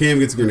 Right. Cam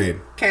gets a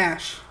grenade.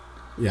 Cash.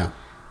 Yeah.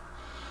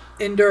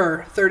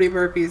 Endure 30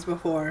 burpees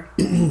before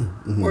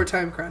or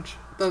time crunch.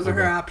 Those are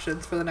her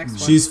options for the next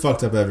one. She's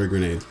fucked up every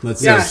grenade.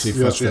 Let's see if she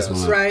fucks this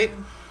one up. Right.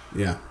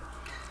 Yeah.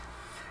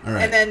 All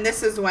right. And then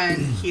this is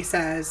when he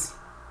says,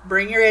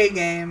 "Bring your A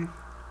game."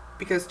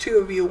 Because 2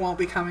 of you won't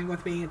be coming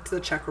with me to the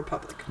Czech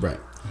Republic. Right.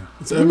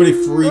 So everybody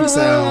freaks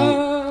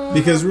out.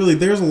 Because really,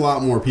 there's a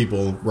lot more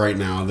people right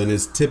now than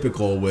is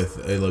typical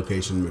with a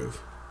location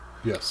move.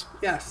 Yes.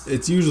 Yes.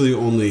 It's usually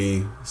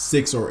only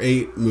 6 or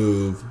 8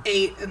 move.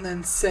 8 and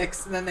then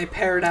 6, and then they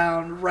pare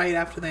down right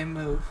after they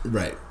move.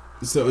 Right.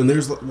 So, and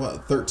there's,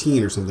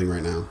 13 or something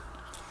right now.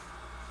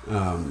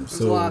 There's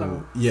a lot of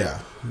them. Yeah.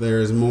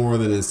 There's more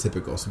than is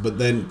typical. So, but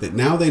then,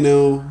 now they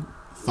know,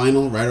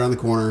 final, right around the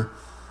corner.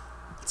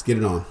 Let's get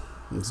it on.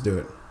 Let's do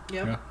it.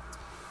 Yep. Yeah.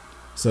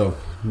 So,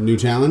 new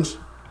challenge.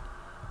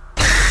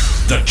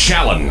 The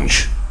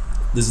challenge.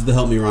 This is the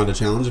Help Me Rhonda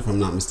challenge, if I'm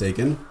not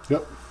mistaken.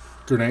 Yep.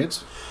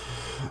 Grenades.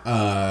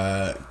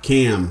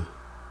 Cam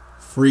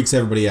freaks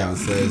everybody out and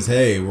says,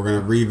 "Hey, we're gonna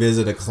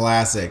revisit a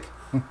classic."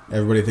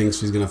 Everybody thinks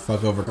she's gonna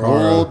fuck over Cara.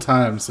 For old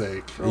time's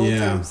sake. For old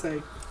time's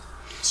sake.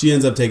 She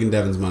ends up taking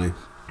Devin's money.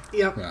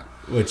 Yep. Yeah.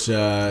 Which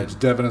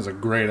Devin has a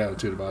great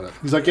attitude about it.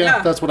 He's like,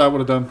 yeah. That's what I would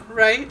have done.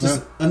 Right.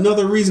 Just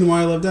another reason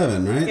why I love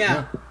Devin, right?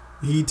 Yeah.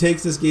 He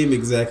takes this game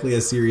exactly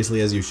as seriously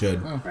as you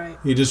should. Oh. Right.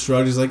 He just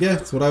shrugged. He's like, yeah,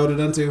 that's what I would have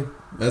done too.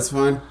 That's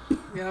fine.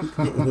 Yep.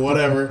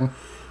 Whatever.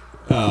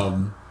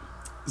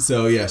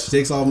 So yeah, she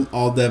takes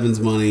all Devin's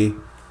money.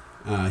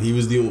 He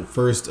was the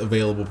first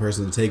available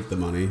person to take the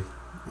money,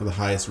 or the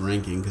highest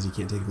ranking, because he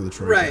can't take it from the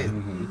Troika. Right.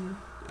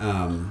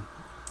 Mm-hmm.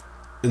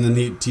 And then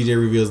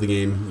TJ reveals the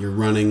game. You're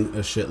running a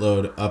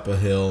shitload up a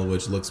hill,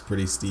 which looks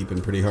pretty steep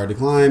and pretty hard to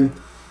climb.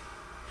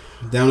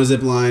 down a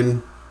zip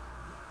line,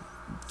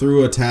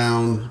 through a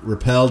town,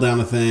 rappel down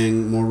a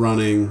thing, more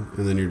running,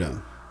 and then you're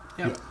done.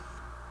 Yep.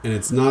 And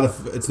it's not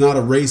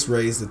a race.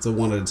 It's a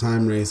one at a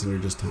time race, and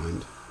you're just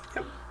timed.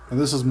 Yep. And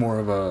this is more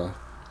of a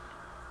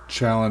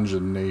challenge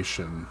in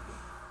nation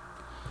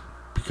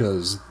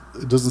because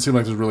it doesn't seem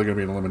like there's really going to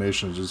be an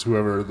elimination. It's just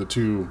whoever the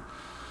two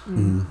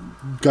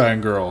guy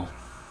and girl.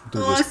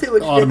 Oh, I see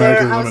what you did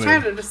there. I was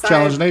trying to decide.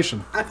 Challenge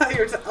nation. I thought you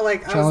were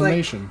like, I Challenge was like,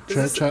 nation.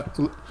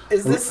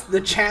 Is this the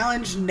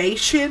Challenge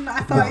Nation? I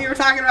thought you were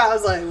talking about. I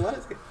was like, what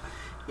is it?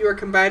 You were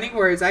combining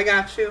words. I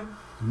got you.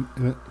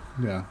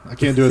 Yeah, I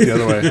can't do it the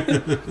other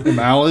way.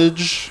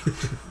 Mileage.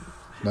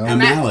 No.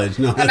 Mileage.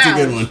 No, that's a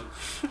good one.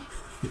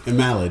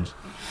 Mileage.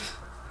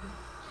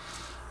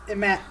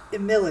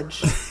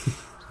 Millage.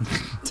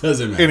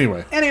 Doesn't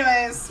matter.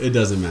 Anyways. It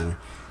doesn't matter.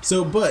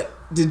 So, but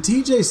did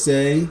TJ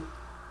say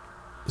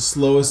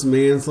slowest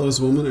man,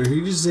 slowest woman, or did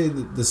he just say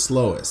the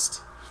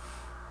slowest?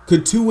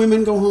 Could 2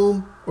 women go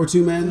home or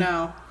 2 men?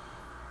 No.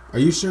 Are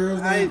you sure of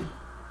that?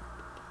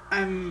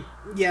 I'm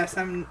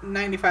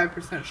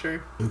 95%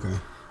 sure. Okay.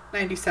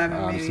 97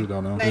 maybe. I honestly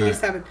don't know.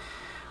 97.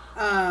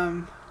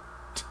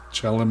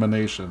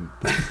 Chelimination.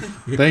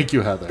 Thank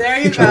you, Heather. There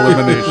you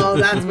go.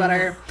 That's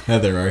better.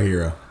 Heather, our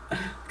hero.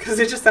 Because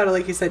it just sounded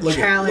like you said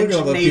Challenge Look at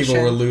all the Nation.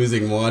 people we're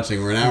losing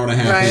watching. We're an hour and a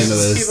half right. into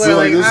this. People are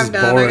like, this I'm is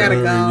done. boring. I gotta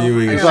go.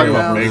 Reviewing I a gotta show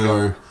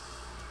go.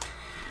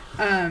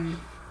 for an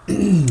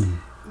hour.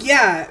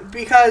 Yeah,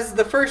 because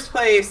the first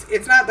place,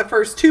 it's not the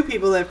first 2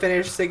 people that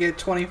finish to get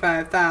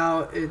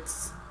 25,000.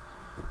 It's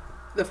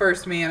the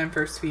first man and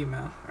first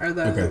female, or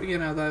the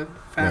the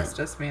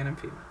fastest man and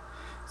female.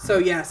 So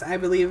yes, I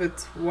believe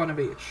it's one of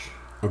each.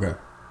 Okay.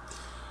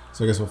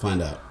 So I guess we'll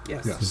find out.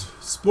 Yes.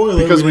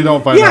 Spoiler. Because we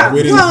don't find out.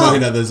 We didn't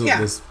find out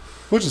this.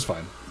 Which is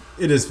fine.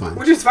 It is fine.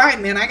 Which is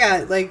fine, man. I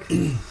got like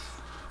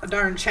a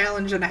darn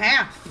challenge and a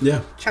half.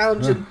 Yeah.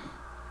 Challenge in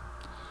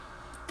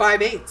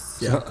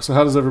 5/8. Yeah. So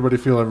how does everybody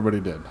feel everybody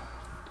did?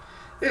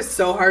 It's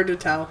so hard to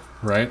tell.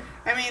 Right?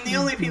 I mean, the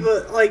only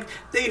people, like,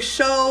 they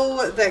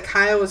show that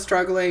Kyle was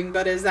struggling,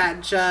 but is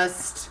that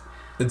just...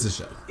 It's a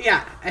show.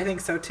 Yeah, I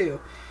think so,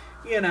 too.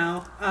 You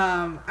know,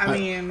 I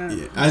mean,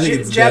 I think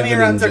it's Jemmy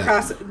runs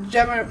across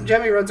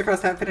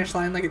that finish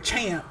line like a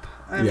champ.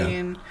 I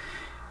mean,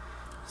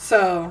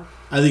 so...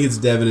 I think it's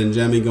Devin and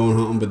Jemmy going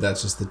home, but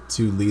that's just the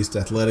 2 least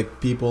athletic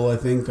people, I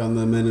think, on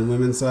the men and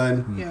women's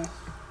side. Yeah.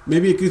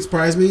 Maybe it could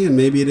surprise me, and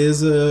maybe it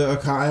is a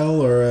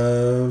Kyle or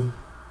a...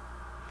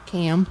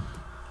 Cam.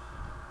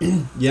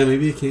 Yeah,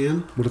 maybe a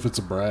Cam. What if it's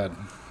a Brad?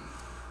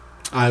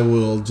 I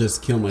will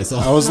just kill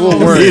myself. I was a little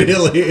worried.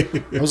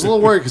 Immediately. I was a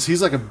little worried because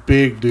he's like a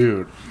big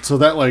dude. So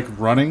that like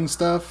running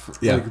stuff,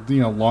 Yeah. like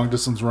long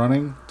distance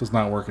running, does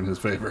not work in his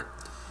favor.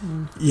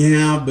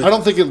 Yeah, but I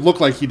don't think it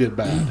looked like he did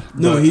bad.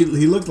 no, he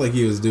looked like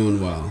he was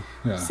doing well.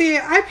 Yeah. See,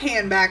 I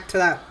pan back to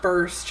that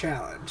first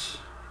challenge.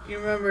 You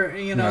remember,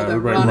 the everybody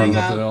running running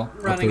up up the hill.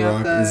 running up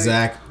up the rock.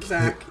 the...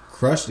 Zach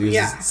crushed. He was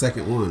his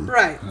second one.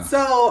 Right. Yeah.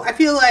 So I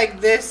feel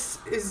like this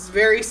is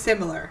very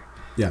similar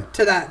Yeah.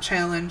 to that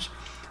challenge.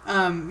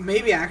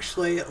 Maybe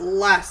actually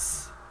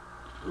less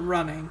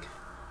running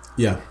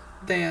Yeah.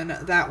 than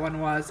that one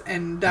was,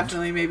 and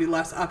definitely maybe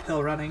less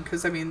uphill running,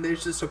 because I mean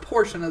there's just a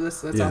portion of this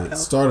that's Yeah. uphill. It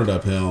started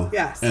uphill.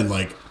 Yes. And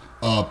like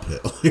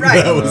uphill.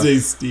 Right. That was a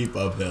steep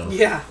uphill.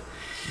 Yeah.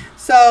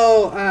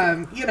 So,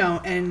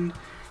 and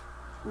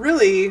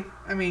really,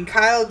 I mean,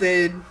 Kyle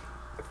did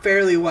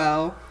fairly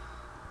well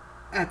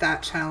at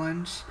that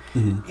challenge.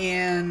 Mm-hmm.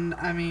 And,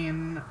 I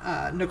mean,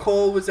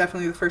 Nicole was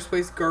definitely the first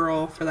place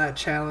girl for that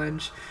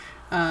challenge.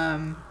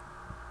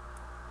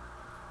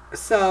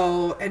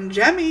 So, and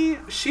Jemmy,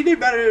 she did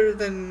better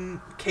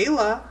than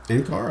Kayla.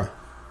 And Cara.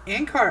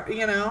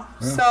 Yeah.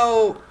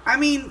 So, I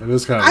mean, It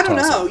is kind of I don't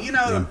know,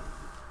 Yeah.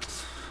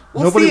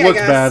 We'll Nobody see, I looked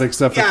guess. bad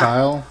except for Yeah.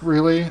 Kyle,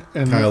 really.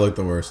 And Kyle looked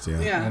the worst, yeah.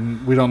 Yeah.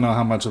 And we don't know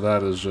how much of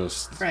that is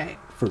just Right.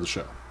 for the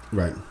show.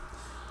 Right.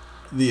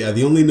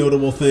 The only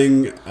notable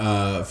thing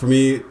for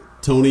me,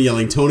 Tony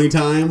yelling Tony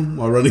time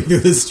while running through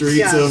the streets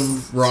Yes. of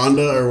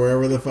Rhonda or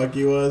wherever the fuck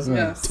he was.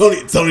 Yes.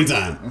 Tony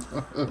time.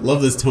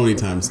 Love this Tony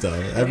time stuff.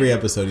 Every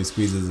episode he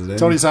squeezes it in.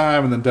 Tony's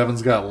time, and then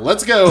Devin's got,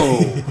 let's go.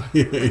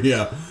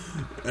 Yeah.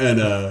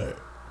 And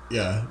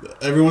yeah.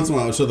 Every once in a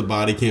while I'll show the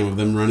body cam of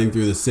them running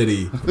through the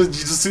city. Did you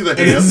just see the And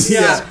hands?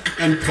 yeah.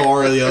 And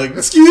Cara yelling,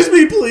 excuse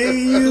me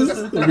please.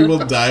 And people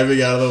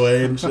diving out of the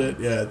way and shit.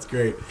 Yeah, it's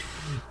great.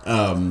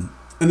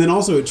 And then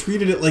also it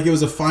treated it like it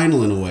was a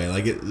final in a way.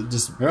 Like it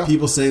just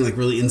people saying like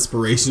really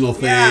inspirational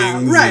things.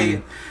 Yeah, right.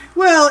 And,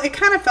 Well, it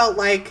kind of felt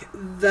like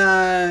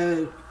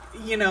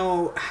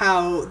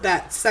how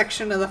that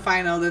section of the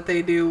final that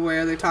they do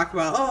where they talk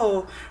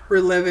about,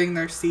 reliving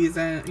their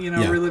season,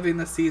 reliving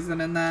the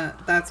season, and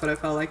that's what I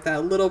felt like,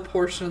 that little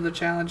portion of the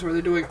challenge where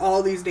they're doing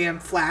all these damn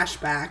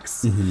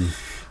flashbacks. Mm-hmm.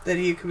 That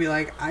you could be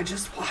like, I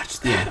just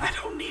watched that. Yeah. I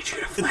don't need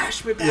you to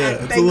flash me back.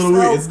 Yeah, it's a little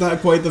weird. It's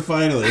not quite the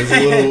final.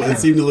 It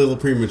seemed a little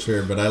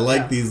premature, but I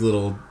like these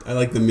little. I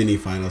like the mini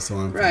final, so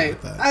I'm fine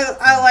with that.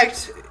 I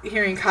liked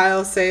hearing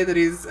Kyle say that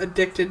he's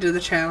addicted to the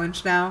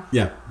challenge now.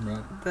 Yeah.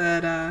 Right.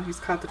 That he's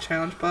caught the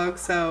challenge bug.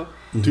 So,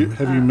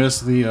 Have you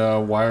missed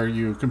the why are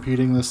you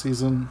competing this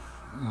season?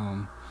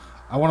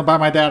 I want to buy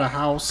my dad a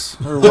house.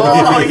 Or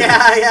oh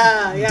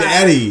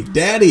yeah.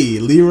 Daddy.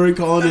 Leroy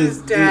calling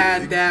his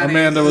dad.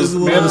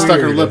 Amanda stuck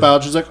her lip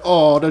out. She's like,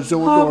 "Oh, that's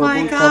so adorable." Oh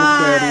my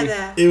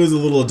god! It was a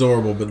little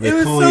adorable, but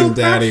calling him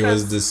daddy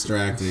was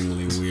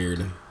distractingly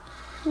weird.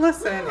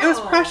 Listen, it was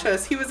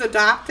precious. He was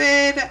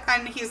adopted,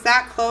 and he's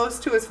that close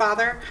to his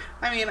father.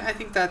 I mean, I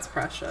think that's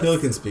precious. Hill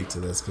can speak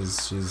to this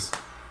because she's.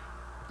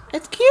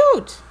 It's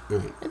cute.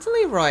 Right. It's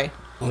Leroy.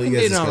 Well, you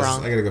guys discuss.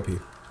 I gotta go pee.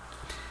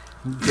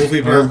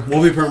 Wolfie perm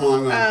while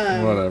I'm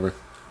gone. Whatever.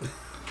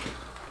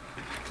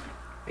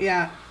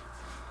 Yeah.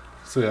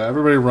 So yeah,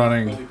 everybody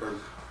running.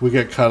 We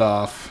get cut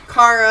off.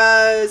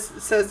 Cara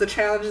says the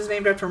challenge is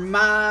named after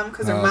mom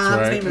because her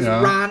mom's name is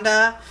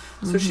Rhonda.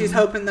 So she's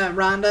hoping that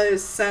Rhonda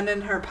is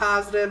sending her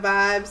positive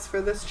vibes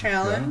for this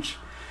challenge.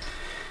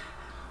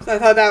 Yeah. So I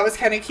thought that was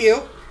kind of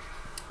cute.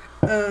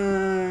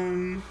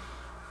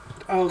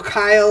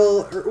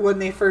 Kyle, when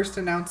they first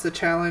announced the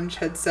challenge,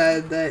 had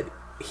said that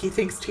he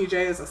thinks TJ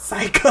is a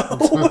psycho.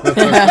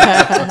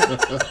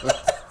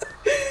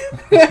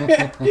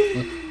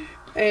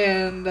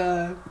 And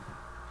I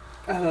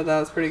thought that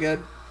was pretty good.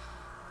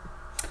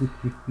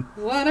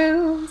 What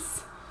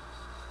else?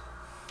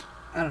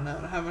 I don't know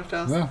how much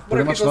else. Yeah, what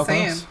are people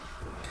saying? Else.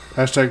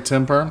 Hashtag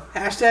Tim Perm.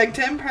 Hashtag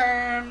Tim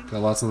Perm.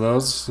 Got lots of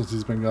those since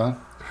he's been gone.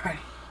 Right.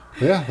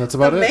 Yeah, that's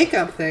about the it.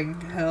 Makeup thing,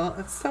 Hill.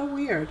 It's so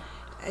weird.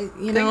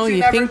 You know,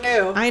 you think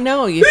knew. I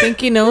know. You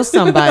think you know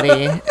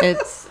somebody.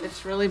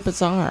 It's really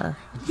bizarre.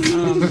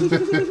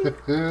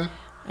 I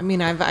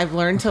mean, I've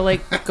learned to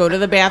go to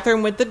the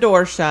bathroom with the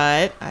door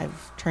shut.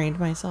 I've trained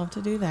myself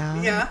to do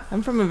that. Yeah.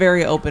 I'm from a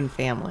very open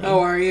family. Oh,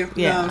 are you?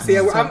 Yeah. No, see,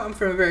 I'm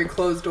from a very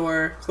closed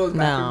bathroom.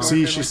 No.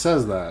 See, she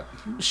says that.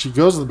 She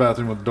goes to the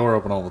bathroom with the door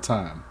open all the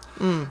time.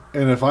 And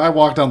if I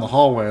walk down the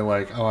hallway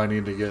I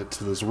need to get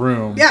to this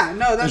room. Yeah,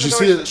 no, that's and she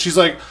sees it, she's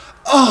like,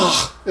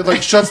 ugh!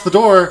 It shuts the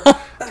door.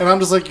 And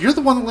I'm just like, you're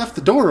the one that left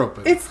the door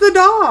open. It's the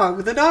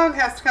dog. The dog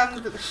has to come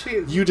to the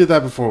shoot. You did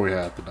that before we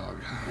had the dog.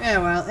 Yeah,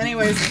 well,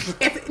 anyways,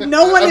 if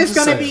no one is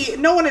gonna be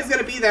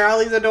there, I'll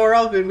leave the door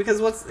open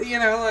because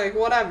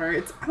whatever.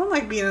 I don't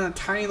like being in a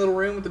tiny little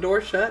room with the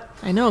door shut.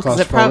 I know because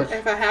if I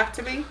have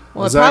to be.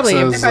 Well, if I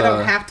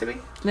don't have to be.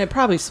 And it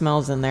probably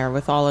smells in there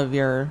with all of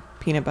your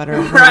peanut butter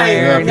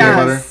everywhere, peanut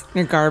butter.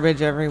 Your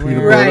garbage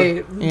everywhere.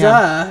 Right. Yeah.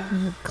 Duh.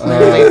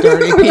 Clearly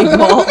dirty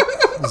people.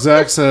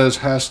 Zach says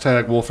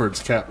hashtag Wolford's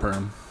cat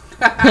perm.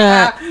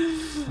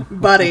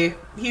 Buddy,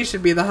 he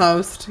should be the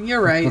host.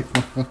 You're right.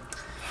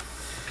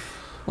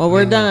 Well,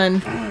 we're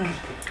done.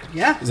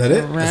 Yeah. Is that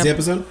it? That's the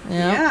episode?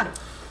 Yeah.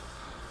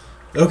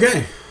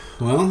 Okay.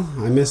 Well,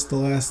 I missed the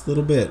last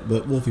little bit,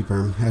 but Wolfie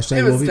perm. Hashtag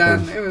it was Wolfie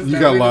done. perm. It was you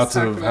done. got lots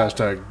of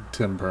hashtag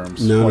Tim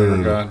perms. No.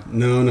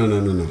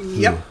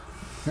 Yep.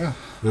 Yeah.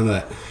 None of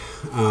that.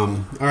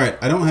 All right.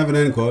 I don't have an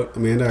end quote.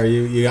 Amanda,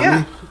 you got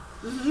me?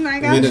 Mm-hmm, I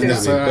got Amanda you.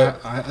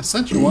 got me, I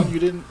sent you one. You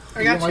didn't.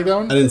 I got you. That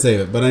one? I didn't save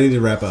it, but I need to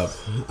wrap up.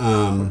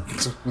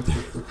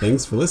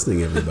 Thanks for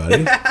listening,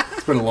 everybody.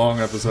 It's been a long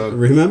episode.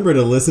 Remember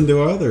to listen to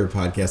our other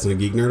podcasts on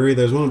Geek Nerdery.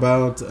 There's one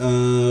about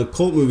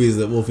cult movies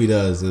that Wolfie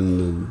does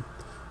and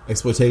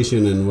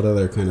exploitation and what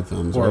other kind of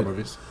films. Horror right?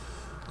 movies.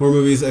 Horror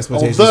movies,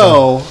 exploitation.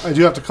 Although, I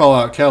do have to call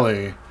out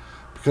Kelly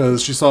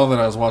because she saw that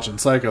I was watching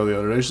Psycho the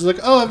other day. She's like,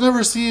 oh, I've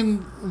never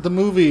seen the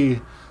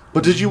movie,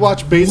 but did you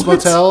watch Bates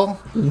Motel?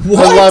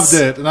 What? I loved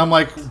it. And I'm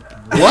like,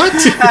 what?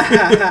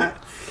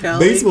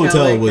 Bates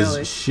Motel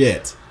was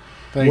shit.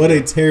 Thank what you.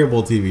 a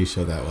terrible TV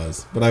show that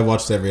was. But I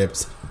watched every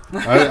episode.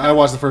 I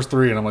watched the first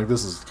 3 and I'm like,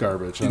 this is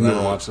garbage. I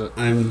never watched it.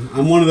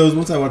 I'm one of those.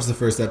 Once I watch the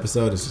first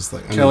episode, it's just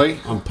like Kelly,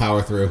 I'm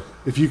power through.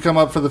 If you come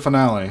up for the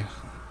finale,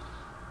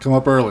 come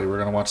up early. We're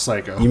gonna watch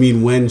Psycho. You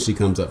mean when she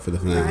comes up for the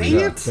finale? Right?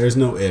 Yeah. There's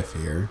no if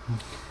here.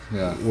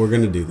 Yeah, we're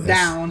gonna do this.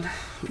 Down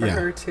for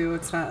her too.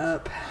 It's not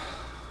up.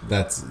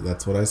 That's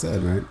what I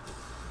said, right?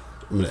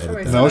 I'm gonna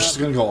edit that. No, she's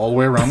gonna go all the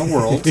way around the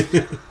world.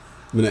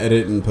 I'm gonna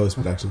edit in post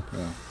production.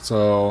 Yeah.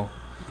 So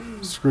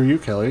screw you,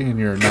 Kelly, and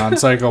your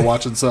non-psycho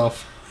watching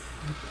self.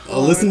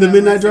 Listen to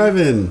Midnight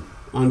Drive-In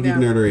on Geek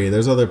Nerdery.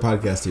 There's other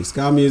podcasts too.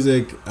 Ska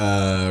music,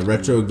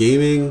 retro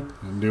gaming.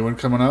 A new one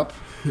coming up.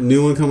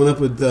 New one coming up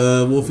with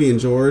Wolfie and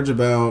George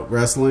about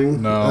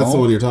wrestling. No, that's the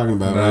one you're talking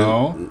about,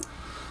 no. right?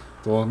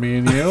 Well, me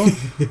and you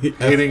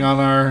hating on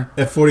our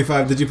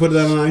F45. Did you put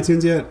that on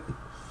iTunes yet?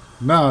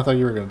 No, I thought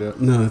you were gonna do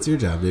it. No, it's your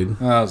job,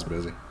 dude. I was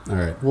busy. All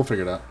right, we'll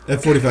figure it out.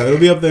 F45. It'll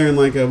be up there in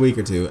like a week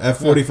or two.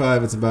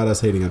 F45. It's about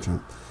us hating on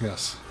Trump.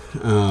 Yes.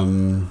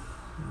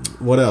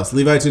 What else?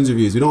 Leave iTunes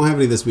reviews. We don't have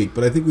any this week,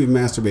 but I think we've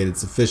masturbated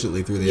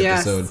sufficiently through the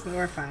episode. Yes,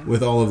 we're fine.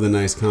 With all of the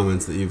nice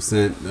comments that you've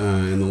sent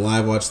in the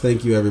live watch.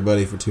 Thank you,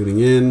 everybody, for tuning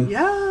in.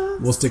 Yeah.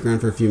 We'll stick around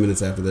for a few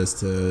minutes after this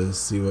to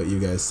see what you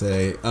guys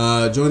say.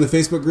 Join the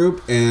Facebook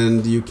group,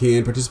 and you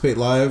can participate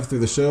live through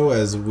the show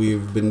as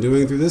we've been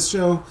doing through this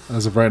show.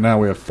 As of right now,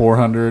 we have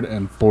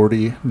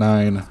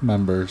 449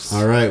 members.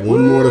 All right,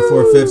 one more to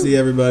 450,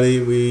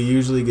 everybody. We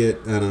usually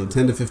get, 10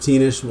 to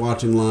 15-ish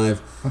watching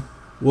live.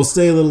 We'll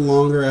stay a little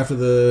longer after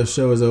the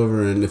show is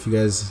over, and if you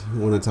guys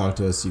want to talk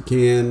to us, you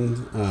can.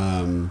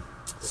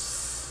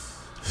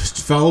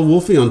 Follow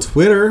Wolfie on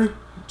Twitter.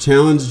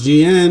 Challenge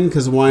GN,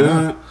 because why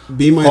not?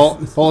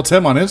 Follow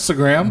Tim on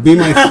Instagram. Be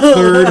my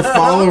third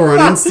follower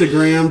on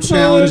Instagram.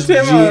 Challenge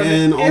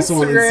GN, also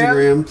on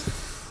Instagram.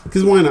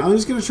 Because why not? I'm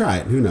just going to try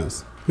it. Who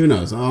knows?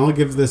 I'll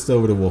give this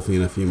over to Wolfie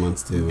in a few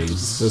months, too, and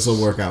this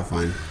will work out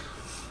fine.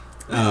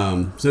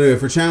 So anyway,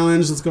 for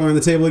Challenge, let's go around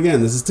the table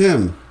again. This is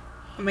Tim.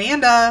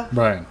 Amanda.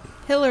 Brian.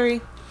 Hillary.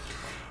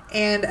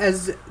 And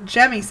as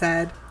Jemmy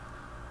said,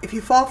 if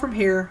you fall from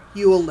here,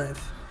 you will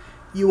live.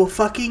 You will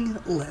fucking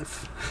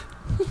live.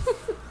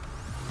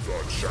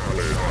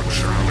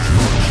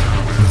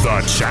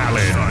 The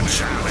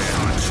challenge.